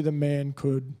only the man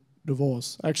could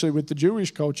divorce. Actually, with the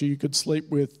Jewish culture, you could sleep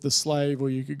with the slave, or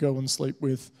you could go and sleep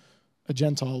with a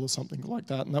Gentile or something like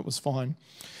that, and that was fine.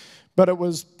 But it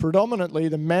was predominantly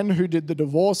the men who did the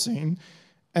divorcing.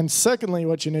 And secondly,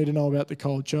 what you need to know about the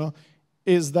culture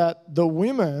is that the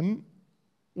women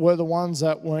were the ones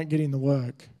that weren't getting the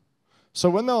work. So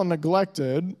when they were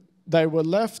neglected, they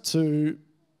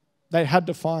had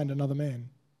to find another man.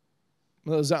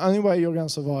 It was the only way you're going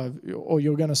to survive, or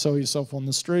you're going to sell yourself on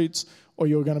the streets, or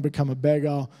you're going to become a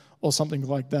beggar, or something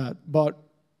like that. But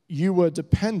you were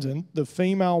dependent, the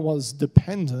female was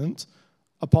dependent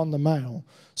upon the male.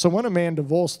 So when a man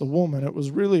divorced the woman, it was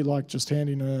really like just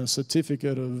handing a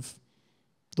certificate of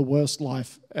the worst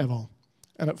life ever.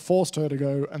 And it forced her to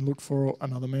go and look for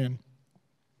another man.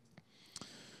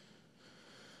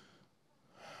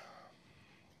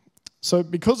 So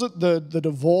because the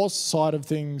divorce side of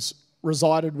things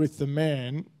resided with the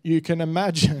man, you can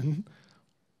imagine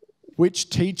which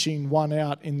teaching won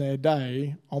out in their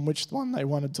day on which one they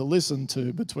wanted to listen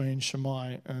to between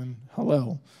Shammai and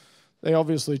Hillel. They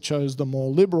obviously chose the more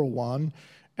liberal one,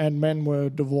 and men were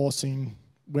divorcing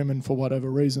women for whatever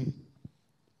reason.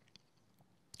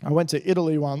 I went to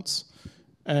Italy once,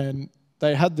 and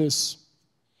they had this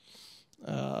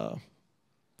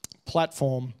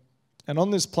platform. And on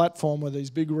this platform were these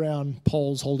big round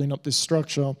poles holding up this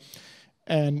structure.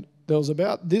 And there was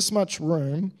about this much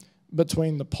room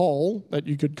between the pole that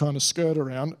you could kind of skirt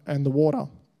around and the water.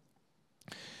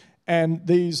 And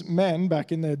these men,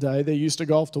 back in their day, they used to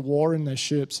go off to war in their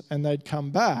ships, and they'd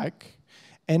come back.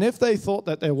 And if they thought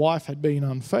that their wife had been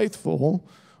unfaithful,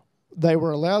 they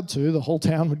were allowed to, the whole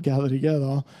town would gather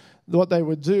together. What they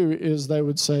would do is they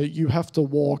would say, you have to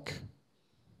walk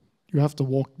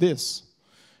this.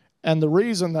 And the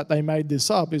reason that they made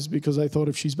this up is because they thought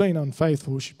if she's been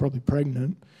unfaithful, she's probably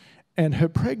pregnant, and her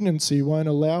pregnancy won't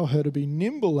allow her to be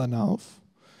nimble enough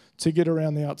to get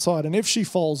around the outside. And if she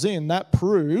falls in, that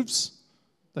proves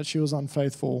that she was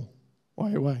unfaithful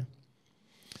way away.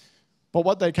 But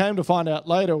what they came to find out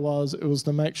later was it was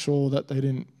to make sure that they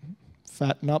didn't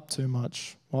fatten up too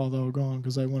much while they were gone,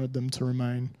 because they wanted them to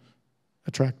remain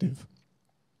attractive.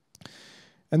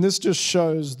 And this just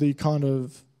shows the kind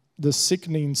of the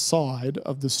sickening side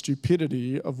of the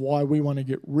stupidity of why we want to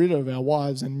get rid of our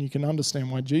wives. And you can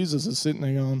understand why Jesus is sitting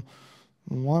there going,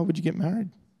 why would you get married?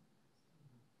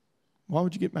 Why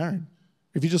would you get married?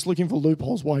 If you're just looking for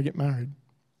loopholes, why get married?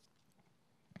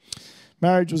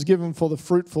 Marriage was given for the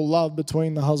fruitful love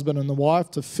between the husband and the wife,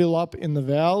 to fill up in the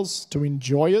vows, to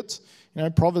enjoy it. You know,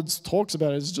 Proverbs talks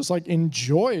about it. It's just like,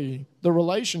 enjoy the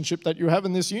relationship that you have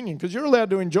in this union, because you're allowed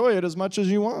to enjoy it as much as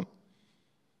you want.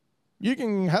 You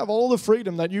can have all the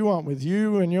freedom that you want with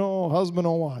you and your husband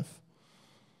or wife.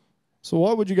 So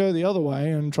why would you go the other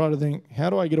way and try to think, how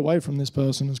do I get away from this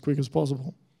person as quick as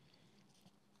possible?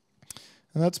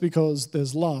 And that's because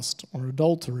there's lust or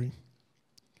adultery.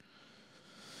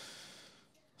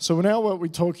 So now what we're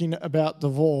talking about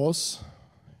divorce,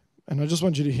 and I just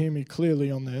want you to hear me clearly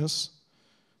on this.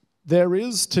 There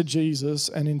is, to Jesus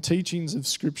and in teachings of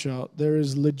Scripture, there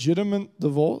is legitimate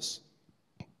divorce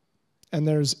and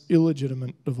there is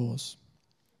illegitimate divorce.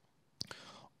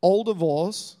 All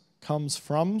divorce comes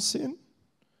from sin,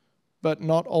 but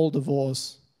not all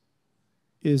divorce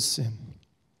is sin.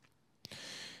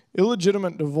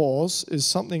 Illegitimate divorce is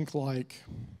something like,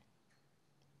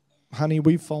 honey,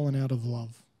 we've fallen out of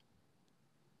love.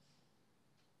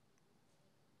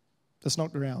 That's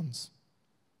not grounds.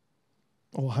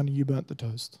 Or, honey, you burnt the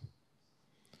toast.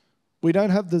 We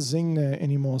don't have the zing there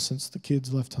anymore since the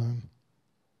kids left home.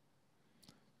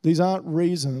 These aren't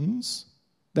reasons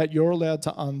that you're allowed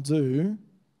to undo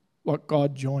what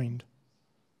God joined.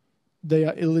 They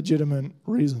are illegitimate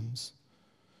reasons.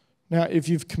 Now, if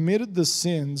you've committed the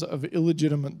sins of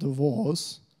illegitimate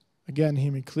divorce, again,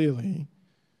 hear me clearly,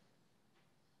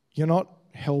 you're not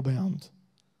hellbound.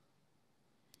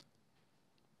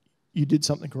 You did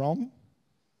something wrong.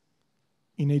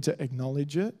 You need to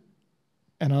acknowledge it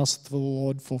and ask the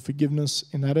Lord for forgiveness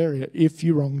in that area if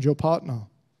you wronged your partner.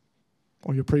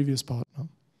 or your previous partner.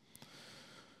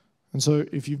 And so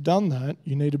if you've done that,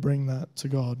 you need to bring that to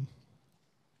God.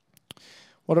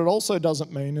 What it also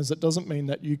doesn't mean is it doesn't mean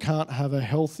that you can't have a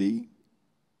healthy,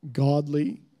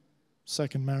 godly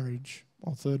second marriage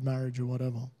or third marriage or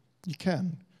whatever. You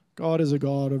can. God is a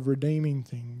God of redeeming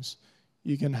things.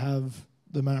 You can have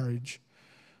the marriage.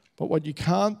 But what you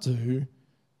can't do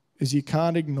is you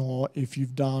can't ignore if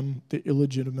you've done the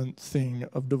illegitimate thing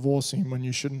of divorcing when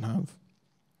you shouldn't have.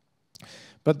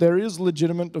 But there is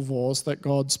legitimate divorce that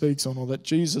God speaks on, or that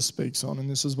Jesus speaks on, and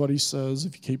this is what he says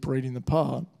if you keep reading the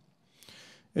part.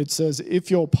 It says,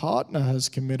 if your partner has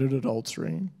committed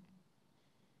adultery,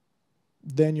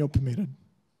 then you're permitted.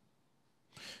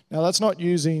 Now, that's not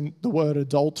using the word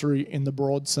adultery in the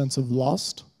broad sense of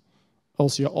lust,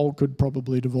 else you all could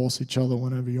probably divorce each other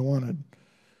whenever you wanted.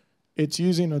 It's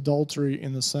using adultery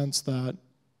in the sense that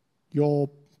your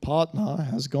partner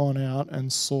has gone out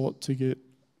and sought to get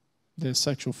their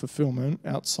sexual fulfillment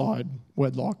outside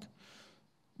wedlock.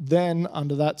 Then,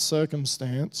 under that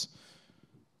circumstance,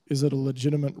 is it a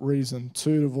legitimate reason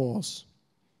to divorce?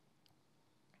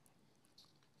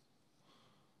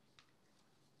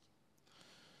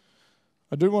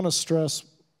 I do want to stress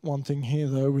one thing here,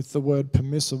 though, with the word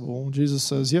permissible. Jesus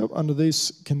says, yep, under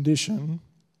this condition,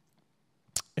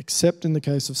 except in the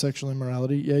case of sexual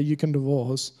immorality, yeah, you can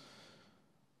divorce.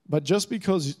 But just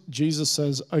because Jesus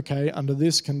says, okay, under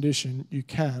this condition, you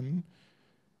can,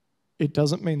 it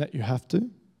doesn't mean that you have to.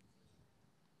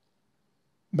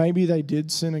 Maybe they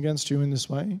did sin against you in this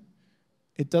way.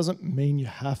 It doesn't mean you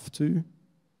have to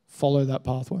follow that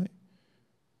pathway.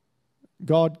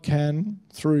 God can,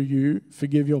 through you,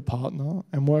 forgive your partner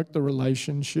and work the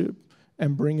relationship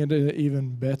and bring it to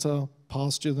even better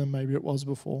pasture than maybe it was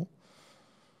before.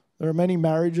 There are many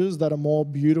marriages that are more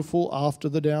beautiful after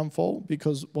the downfall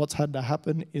because what's had to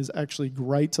happen is actually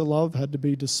greater love had to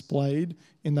be displayed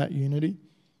in that unity.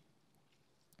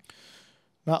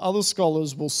 Now, other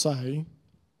scholars will say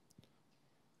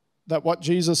that what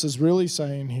Jesus is really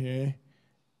saying here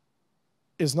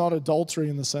is not adultery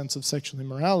in the sense of sexual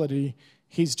immorality.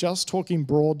 He's just talking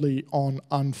broadly on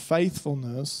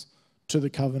unfaithfulness to the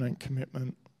covenant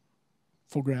commitment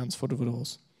for grounds for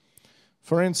divorce.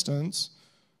 For instance,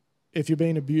 if you're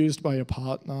being abused by your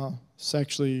partner,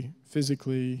 sexually,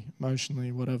 physically,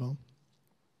 emotionally, whatever,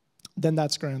 then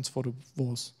that's grounds for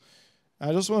divorce.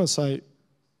 I just want to say,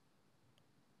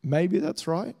 maybe that's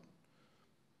right,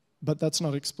 but that's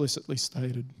not explicitly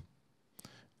stated.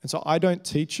 And so I don't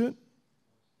teach it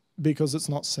because it's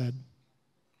not said.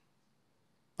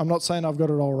 I'm not saying I've got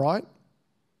it all right.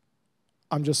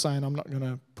 I'm just saying I'm not going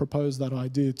to propose that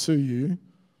idea to you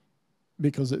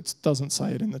because it doesn't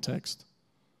say it in the text.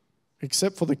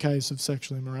 Except for the case of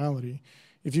sexual immorality.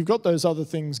 If you've got those other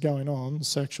things going on,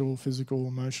 sexual, physical,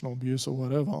 emotional abuse or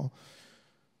whatever,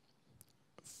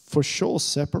 for sure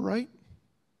separate,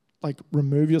 like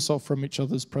remove yourself from each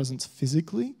other's presence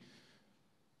physically,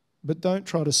 but don't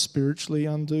try to spiritually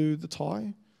undo the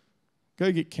tie.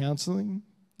 Go get counseling,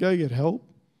 go get help,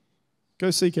 go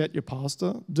seek out your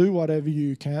pastor, do whatever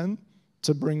you can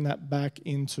to bring that back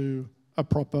into a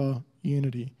proper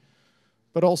unity.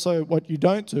 But also what you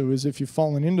don't do is if you've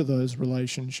fallen into those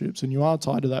relationships and you are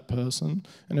tied to that person,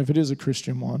 and if it is a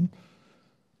Christian one,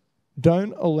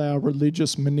 don't allow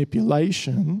religious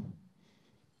manipulation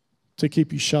to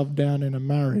keep you shoved down in a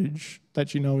marriage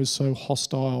that you know is so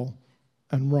hostile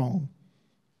and wrong.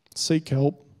 Seek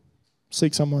help,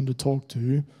 seek someone to talk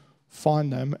to,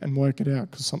 find them and work it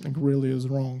out because something really is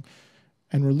wrong.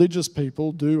 And religious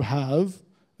people do have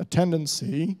a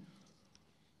tendency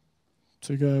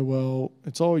to go, well,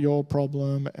 it's all your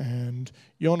problem and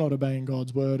you're not obeying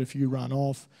God's word if you run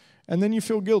off. And then you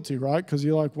feel guilty, right? Because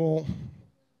you're like, well,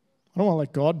 I don't want to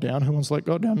let God down. Who wants to let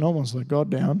God down? No one wants to let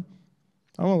God down.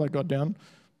 I don't want to let God down.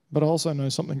 But I also know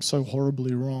something so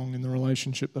horribly wrong in the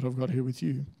relationship that I've got here with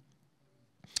you.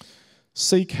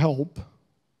 Seek help.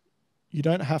 You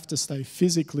don't have to stay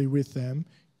physically with them.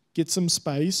 Get some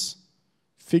space.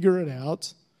 Figure it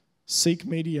out. Seek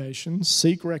mediation.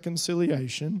 Seek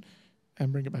reconciliation.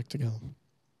 And bring it back together.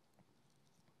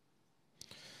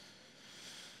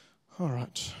 All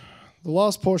right. The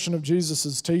last portion of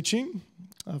Jesus' teaching,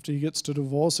 after he gets to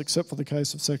divorce, except for the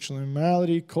case of sexual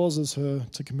immorality, causes her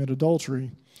to commit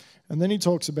adultery. And then he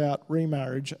talks about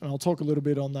remarriage, and I'll talk a little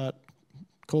bit on that,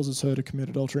 causes her to commit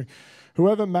adultery.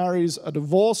 Whoever marries a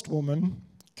divorced woman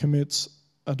commits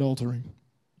adultery.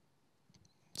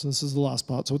 So this is the last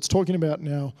part. So it's talking about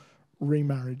now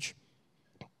remarriage.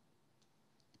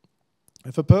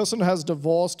 If a person has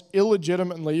divorced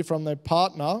illegitimately from their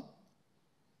partner,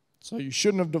 so you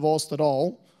shouldn't have divorced at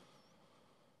all,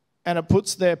 and it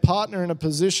puts their partner in a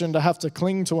position to have to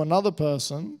cling to another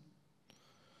person,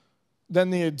 then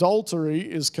the adultery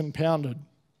is compounded.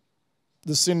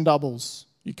 The sin doubles.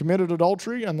 You committed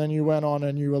adultery, and then you went on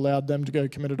and you allowed them to go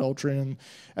commit adultery.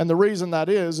 And the reason that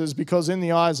is because in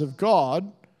the eyes of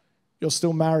God, you're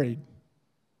still married.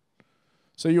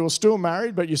 So you were still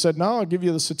married, but you said, no, I'll give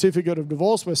you the certificate of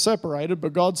divorce, we're separated,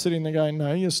 but God's sitting there going,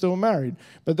 no, you're still married.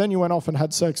 But then you went off and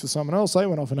had sex with someone else, they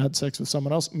went off and had sex with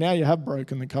someone else. Now you have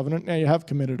broken the covenant, now you have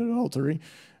committed adultery,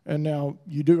 and now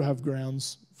you do have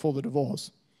grounds for the divorce.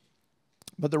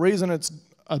 But the reason it's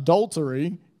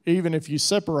adultery, even if you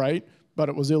separate, but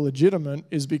it was illegitimate,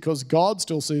 is because God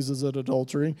still sees it as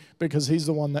adultery because he's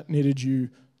the one that knitted you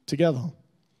together.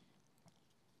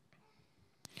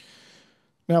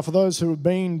 Now, for those who have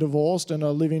been divorced and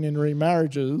are living in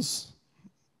remarriages,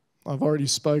 I've already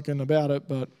spoken about it,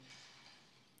 but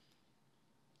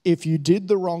if you did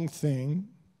the wrong thing,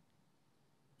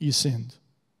 you sinned.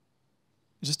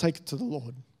 Just take it to the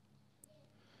Lord.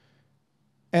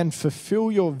 And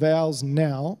fulfill your vows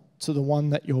now to the one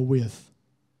that you're with.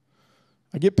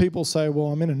 I get people say, well,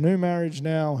 I'm in a new marriage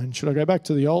now, and should I go back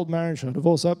to the old marriage? Should I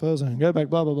divorce that person and go back,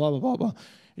 blah, blah, blah, blah, blah, blah.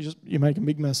 You're making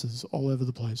big messes all over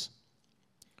the place.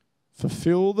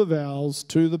 Fulfill the vows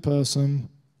to the person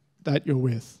that you're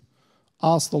with.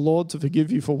 Ask the Lord to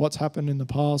forgive you for what's happened in the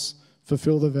past.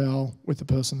 Fulfill the vow with the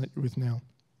person that you're with now.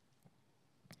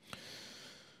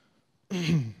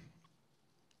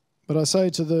 But I say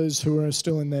to those who are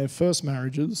still in their first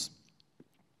marriages,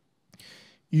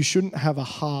 you shouldn't have a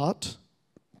heart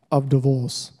of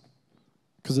divorce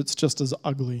because it's just as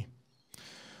ugly.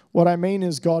 What I mean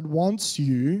is God wants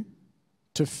you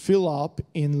to fill up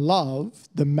in love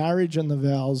the marriage and the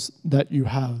vows that you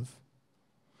have.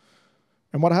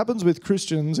 And what happens with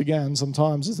Christians, again,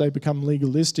 sometimes is they become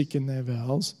legalistic in their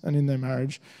vows and in their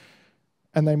marriage,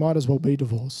 and they might as well be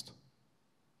divorced.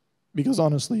 Because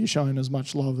honestly, you're showing as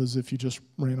much love as if you just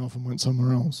ran off and went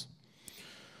somewhere else.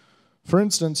 For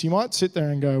instance, you might sit there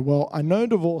and go, well, I know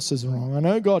divorce is wrong. I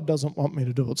know God doesn't want me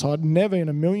to do it, so I'd never in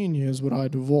a million years would I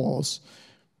divorce,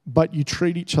 but you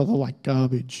treat each other like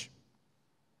garbage.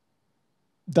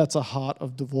 That's a heart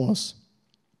of divorce.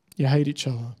 You hate each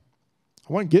other.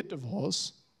 I won't get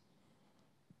divorced,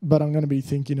 but I'm going to be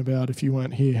thinking about if you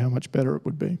weren't here, how much better it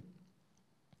would be.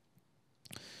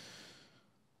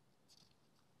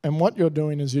 And what you're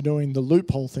doing is you're doing the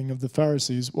loophole thing of the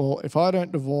Pharisees. Well, if I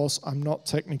don't divorce, I'm not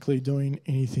technically doing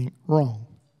anything wrong.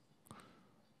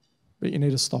 But you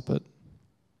need to stop it.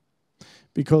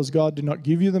 Because God did not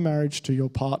give you the marriage to your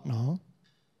partner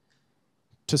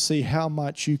to see how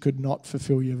much you could not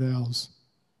fulfill your vows.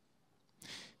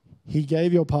 He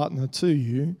gave your partner to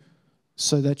you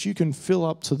so that you can fill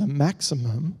up to the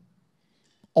maximum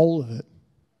all of it.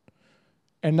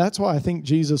 And that's why I think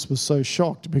Jesus was so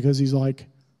shocked, because he's like,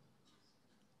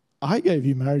 I gave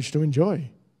you marriage to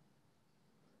enjoy.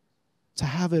 To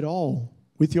have it all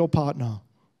with your partner.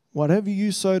 Whatever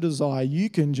you so desire,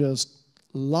 you can just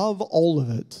love all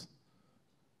of it.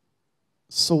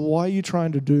 So why are you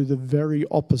trying to do the very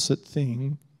opposite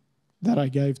thing that I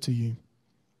gave to you?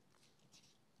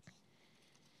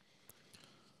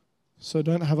 So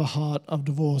don't have a heart of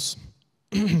divorce.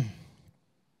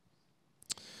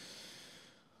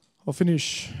 I'll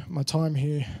finish my time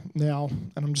here now,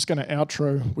 and I'm just going to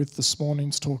outro with this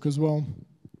morning's talk as well.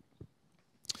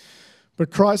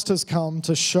 But Christ has come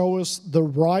to show us the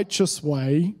righteous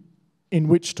way in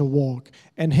which to walk.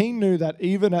 And he knew that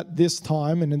even at this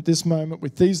time and at this moment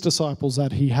with these disciples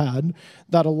that he had,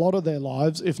 that a lot of their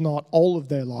lives, if not all of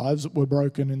their lives, were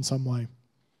broken in some way.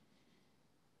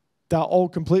 They're all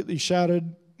completely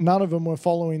shattered. None of them were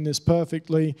following this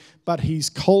perfectly, but he's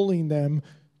calling them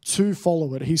to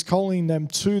follow it. He's calling them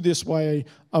to this way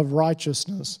of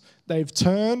righteousness. They've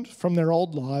turned from their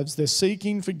old lives. They're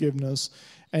seeking forgiveness.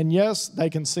 And yes, they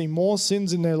can see more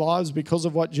sins in their lives because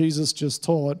of what Jesus just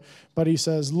taught. But he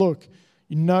says, look,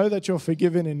 you know that you're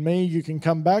forgiven in me. You can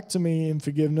come back to me in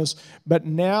forgiveness. But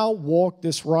now walk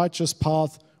this righteous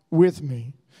path with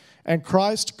me. And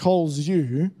Christ calls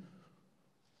you,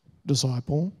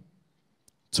 disciple,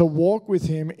 to walk with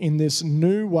him in this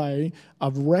new way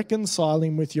of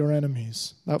reconciling with your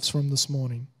enemies. That's from this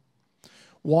morning.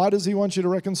 Why does he want you to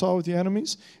reconcile with your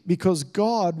enemies? Because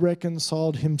God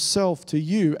reconciled himself to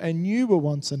you, and you were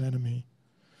once an enemy.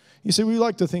 You see, we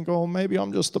like to think, oh, maybe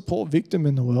I'm just the poor victim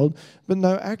in the world. But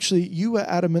no, actually, you were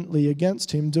adamantly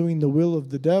against him doing the will of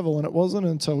the devil, and it wasn't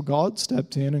until God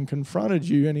stepped in and confronted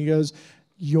you, and he goes,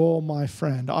 you're my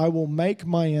friend. I will make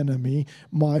my enemy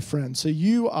my friend. So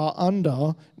you are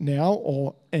under now,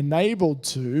 or enabled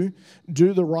to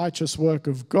do the righteous work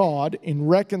of God in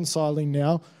reconciling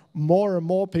now more and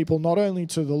more people, not only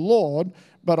to the Lord,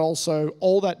 but also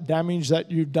all that damage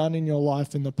that you've done in your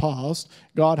life in the past.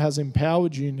 God has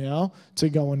empowered you now to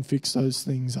go and fix those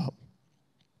things up.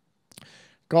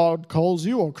 God calls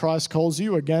you, or Christ calls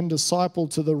you, again, disciple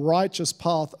to the righteous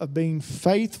path of being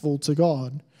faithful to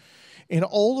God. In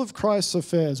all of Christ's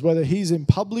affairs, whether he's in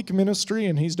public ministry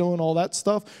and he's doing all that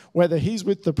stuff, whether he's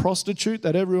with the prostitute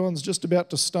that everyone's just about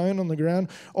to stone on the ground,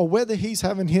 or whether he's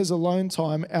having his alone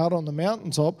time out on the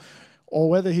mountaintop, or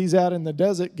whether he's out in the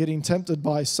desert getting tempted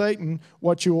by Satan,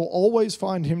 what you will always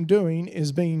find him doing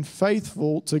is being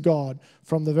faithful to God,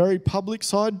 from the very public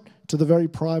side to the very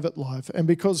private life. And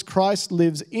because Christ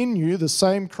lives in you, the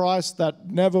same Christ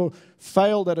that never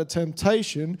failed at a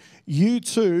temptation, you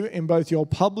too, in both your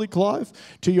public life,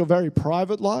 to your very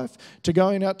private life, to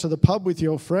going out to the pub with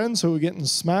your friends who are getting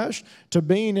smashed, to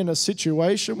being in a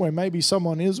situation where maybe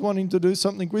someone is wanting to do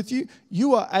something with you,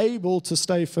 you are able to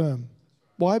stay firm.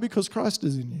 Why? Because Christ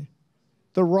is in you.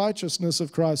 The righteousness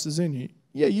of Christ is in you.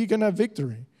 Yeah, you can have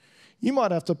victory. You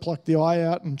might have to pluck the eye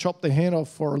out and chop the hand off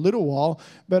for a little while,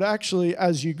 but actually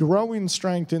as you grow in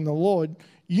strength in the Lord,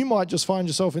 you might just find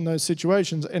yourself in those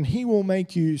situations and he will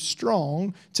make you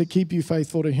strong to keep you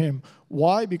faithful to him.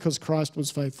 Why? Because Christ was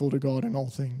faithful to God in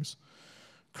all things.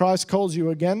 Christ calls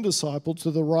you again, disciple, to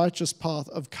the righteous path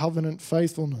of covenant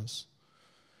faithfulness.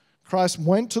 Christ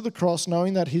went to the cross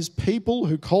knowing that his people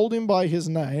who called him by his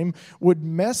name would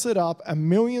mess it up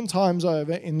 1,000,000 times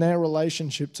over in their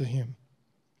relationship to him.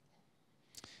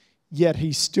 Yet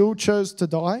he still chose to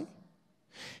die.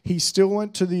 He still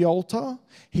went to the altar.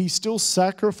 He still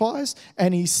sacrificed.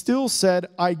 And he still said,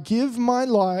 I give my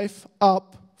life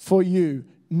up for you,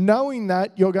 knowing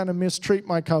that you're going to mistreat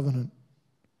my covenant.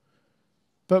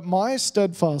 But my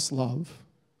steadfast love,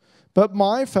 but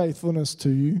my faithfulness to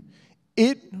you,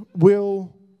 it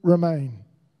will remain.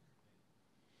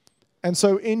 And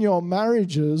so in your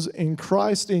marriages, in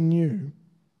Christ in you,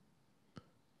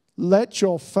 let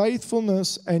your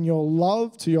faithfulness and your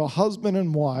love to your husband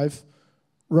and wife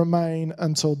remain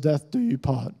until death do you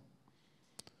part.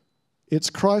 It's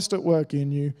Christ at work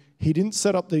in you. He didn't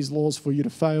set up these laws for you to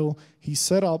fail. He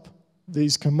set up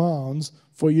these commands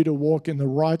for you to walk in the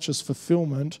righteous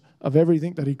fulfillment of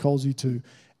everything that he calls you to.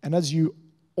 And as you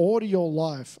order your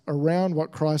life around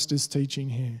what Christ is teaching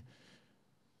here,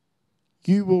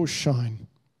 you will shine.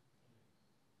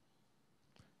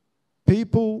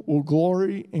 People will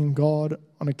glory in God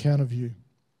on account of you.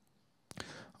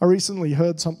 I recently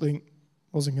heard something. I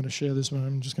wasn't going to share this, but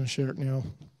I'm just going to share it now.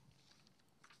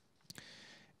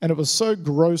 And it was so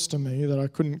gross to me that I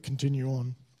couldn't continue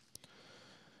on.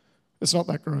 It's not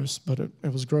that gross, but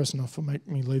it was gross enough to make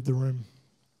me leave the room.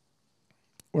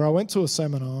 Where I went to a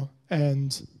seminar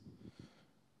and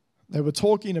they were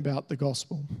talking about the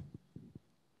gospel.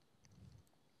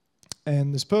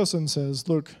 And this person says,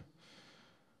 look,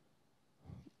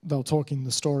 they were talking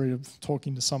the story of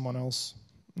talking to someone else.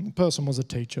 And the person was a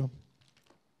teacher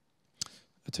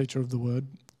of the word.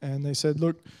 And they said,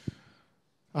 look,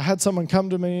 I had someone come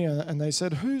to me and they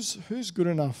said, who's good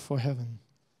enough for heaven?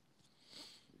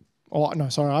 Oh, no,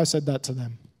 sorry, I said that to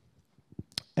them.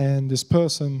 And this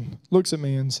person looks at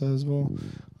me and says, well,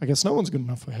 I guess no one's good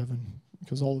enough for heaven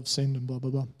because all have sinned and blah,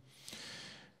 blah, blah.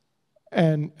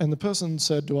 And the person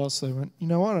said to us, they went, you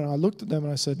know what? And I looked at them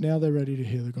and I said, now they're ready to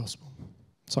hear the gospel.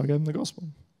 So I gave them the gospel.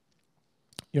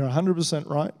 You're 100%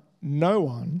 right. No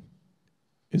one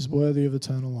is worthy of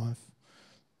eternal life.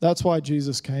 That's why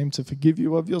Jesus came, to forgive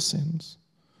you of your sins.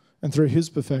 And through his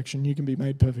perfection, you can be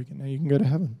made perfect. And now you can go to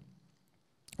heaven.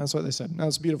 That's what they said. Now,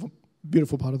 it's a beautiful,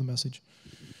 beautiful part of the message.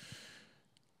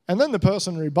 And then the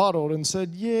person rebutted and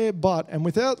said, yeah, but, and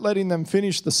without letting them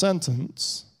finish the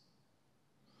sentence,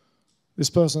 this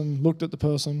person looked at the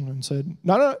person and said,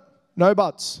 no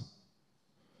buts.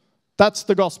 That's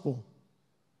the gospel.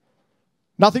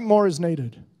 Nothing more is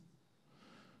needed.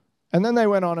 And then they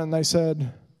went on and they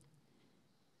said,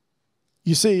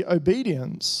 you see,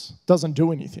 obedience doesn't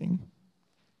do anything.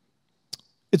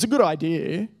 It's a good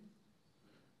idea,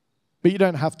 but you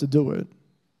don't have to do it.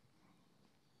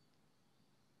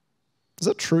 Is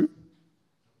that true?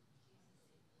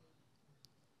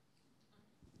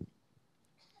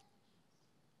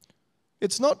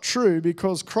 It's not true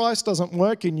because Christ doesn't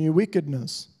work in you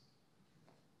wickedness.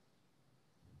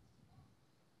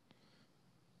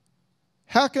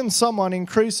 How can someone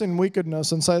increase in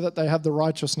wickedness and say that they have the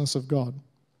righteousness of God?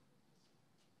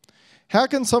 How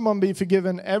can someone be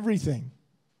forgiven everything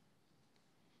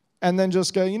and then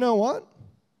just go, you know what?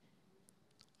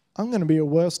 I'm going to be a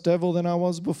worse devil than I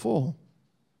was before.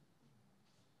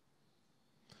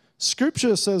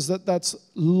 Scripture says that that's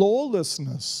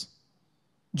lawlessness.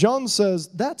 John says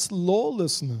that's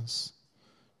lawlessness.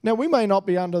 Now, we may not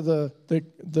be under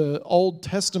the Old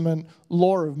Testament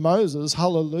law of Moses,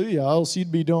 hallelujah, else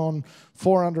you'd be doing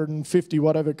 450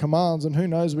 whatever commands, and who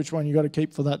knows which one you got to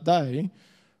keep for that day.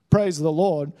 Praise the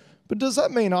Lord. But does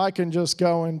that mean I can just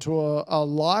go into a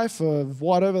life of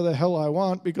whatever the hell I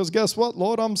want? Because guess what,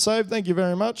 Lord, I'm saved, thank you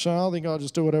very much, and I think I'll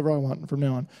just do whatever I want from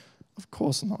now on. Of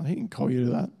course not. He didn't call you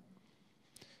to that.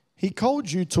 He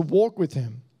called you to walk with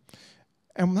him.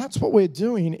 And that's what we're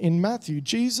doing in Matthew.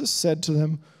 Jesus said to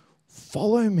them,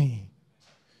 follow me.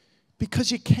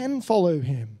 Because you can follow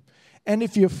him. And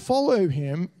if you follow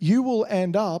him, you will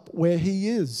end up where he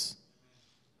is.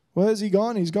 Where's he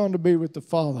gone? He's gone to be with the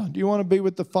Father. Do you want to be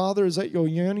with the Father? Is that your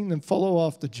yearning? Then follow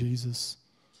after Jesus.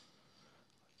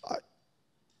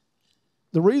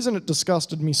 The reason it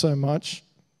disgusted me so much,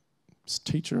 as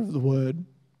teacher of the word,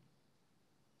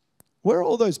 where are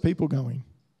all those people going?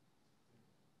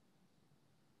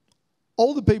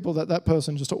 All the people that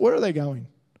person just taught, where are they going?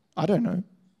 I don't know.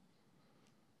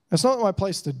 It's not my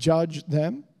place to judge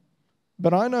them,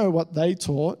 but I know what they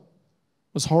taught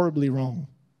was horribly wrong.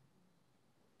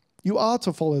 You are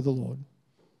to follow the Lord.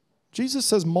 Jesus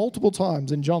says multiple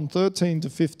times in John 13 to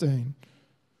 15,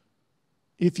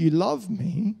 if you love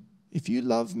me,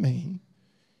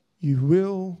 you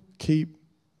will keep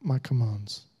my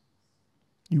commands.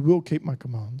 You will keep my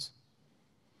commands.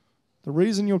 The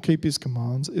reason you'll keep his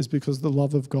commands is because the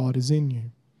love of God is in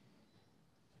you.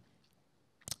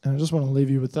 And I just want to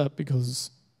leave you with that because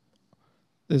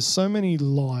there's so many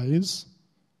lies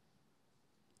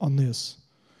on this.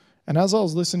 And as I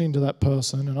was listening to that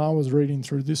person and I was reading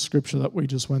through this scripture that we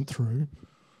just went through,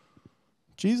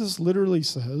 Jesus literally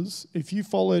says, if you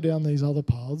follow down these other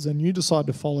paths and you decide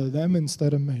to follow them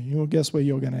instead of me, well, guess where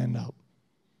you're going to end up?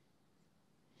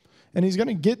 And he's going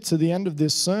to get to the end of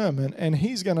this sermon and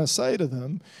he's going to say to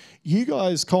them, you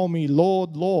guys call me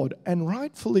Lord, Lord, and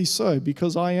rightfully so,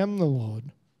 because I am the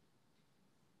Lord.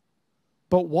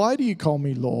 But why do you call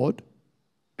me Lord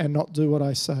and not do what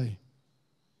I say?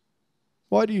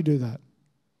 Why do you do that?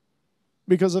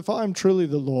 Because if I am truly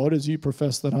the Lord, as you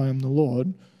profess that I am the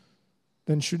Lord,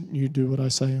 then shouldn't you do what I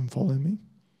say and follow me?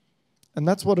 And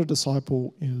that's what a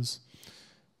disciple is.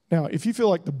 Now, if you feel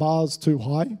like the bar's too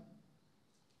high,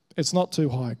 it's not too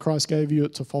high. Christ gave you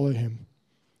it to follow him.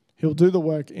 He'll do the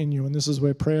work in you, and this is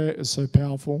where prayer is so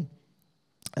powerful,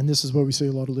 and this is where we see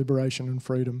a lot of liberation and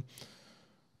freedom.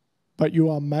 But you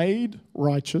are made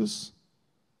righteous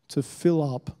to fill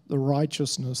up the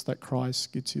righteousness that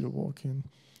Christ gets you to walk in.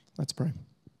 Let's pray.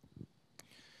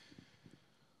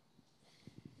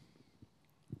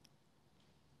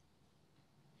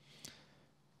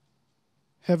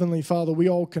 Heavenly Father, we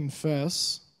all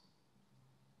confess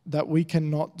that we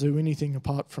cannot do anything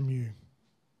apart from you.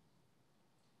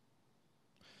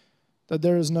 That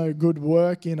there is no good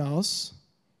work in us,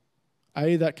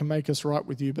 that can make us right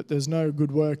with you, but there's no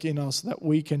good work in us that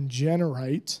we can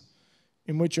generate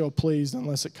in which you're pleased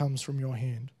unless it comes from your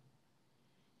hand.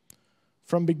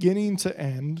 From beginning to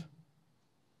end,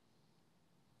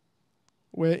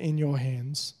 we're in your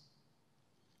hands.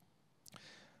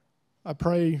 I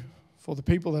pray for the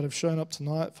people that have shown up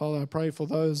tonight. Father, I pray for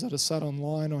those that are sat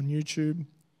online on YouTube.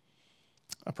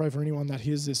 I pray for anyone that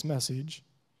hears this message.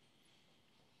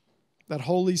 That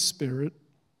Holy Spirit,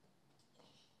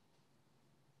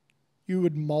 you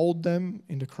would mold them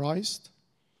into Christ.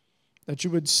 That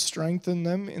you would strengthen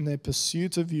them in their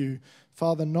pursuit of you.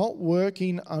 Father, not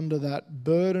working under that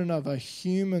burden of a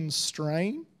human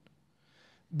strain,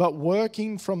 but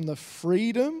working from the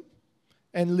freedom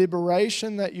and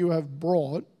liberation that you have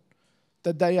brought,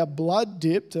 that they are blood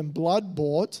dipped and blood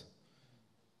bought,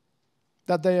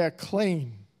 that they are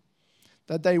clean,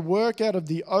 that they work out of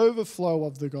the overflow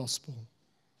of the gospel,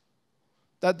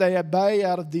 that they obey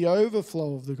out of the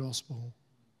overflow of the gospel,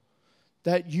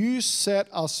 that you set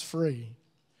us free,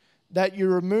 that you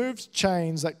removed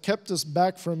chains that kept us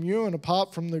back from you and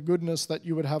apart from the goodness that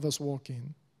you would have us walk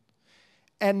in.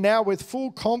 And now with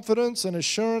full confidence and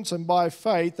assurance and by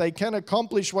faith, they can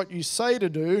accomplish what you say to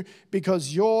do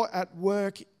because you're at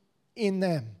work in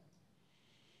them.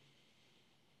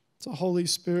 So Holy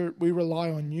Spirit, we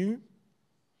rely on you.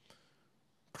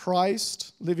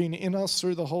 Christ living in us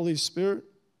through the Holy Spirit,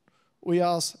 we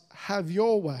ask, have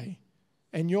your way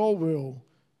and your will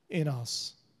in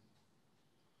us.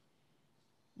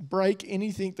 Break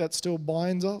anything that still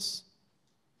binds us.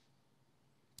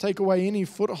 Take away any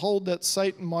foothold that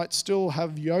Satan might still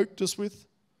have yoked us with.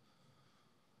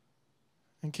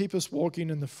 And keep us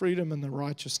walking in the freedom and the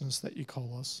righteousness that you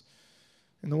call us.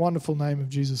 In the wonderful name of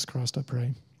Jesus Christ, I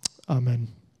pray. Amen.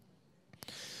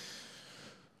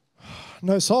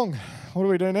 No song. What do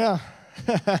we do now?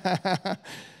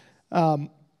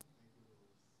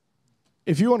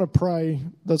 If you want to pray,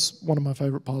 that's one of my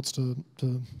favourite parts to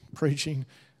preaching.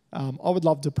 I would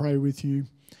love to pray with you.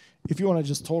 If you want to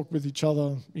just talk with each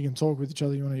other, you can talk with each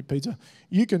other. You want to eat pizza,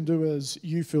 you can do as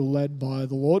you feel led by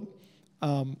the Lord.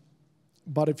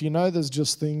 But if you know there's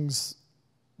just things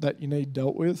that you need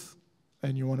dealt with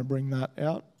and you want to bring that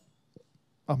out,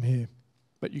 I'm here.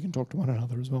 But you can talk to one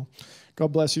another as well.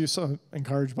 God bless you. So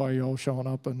encouraged by you all showing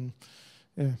up, and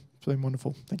yeah, it's been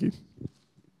wonderful. Thank you.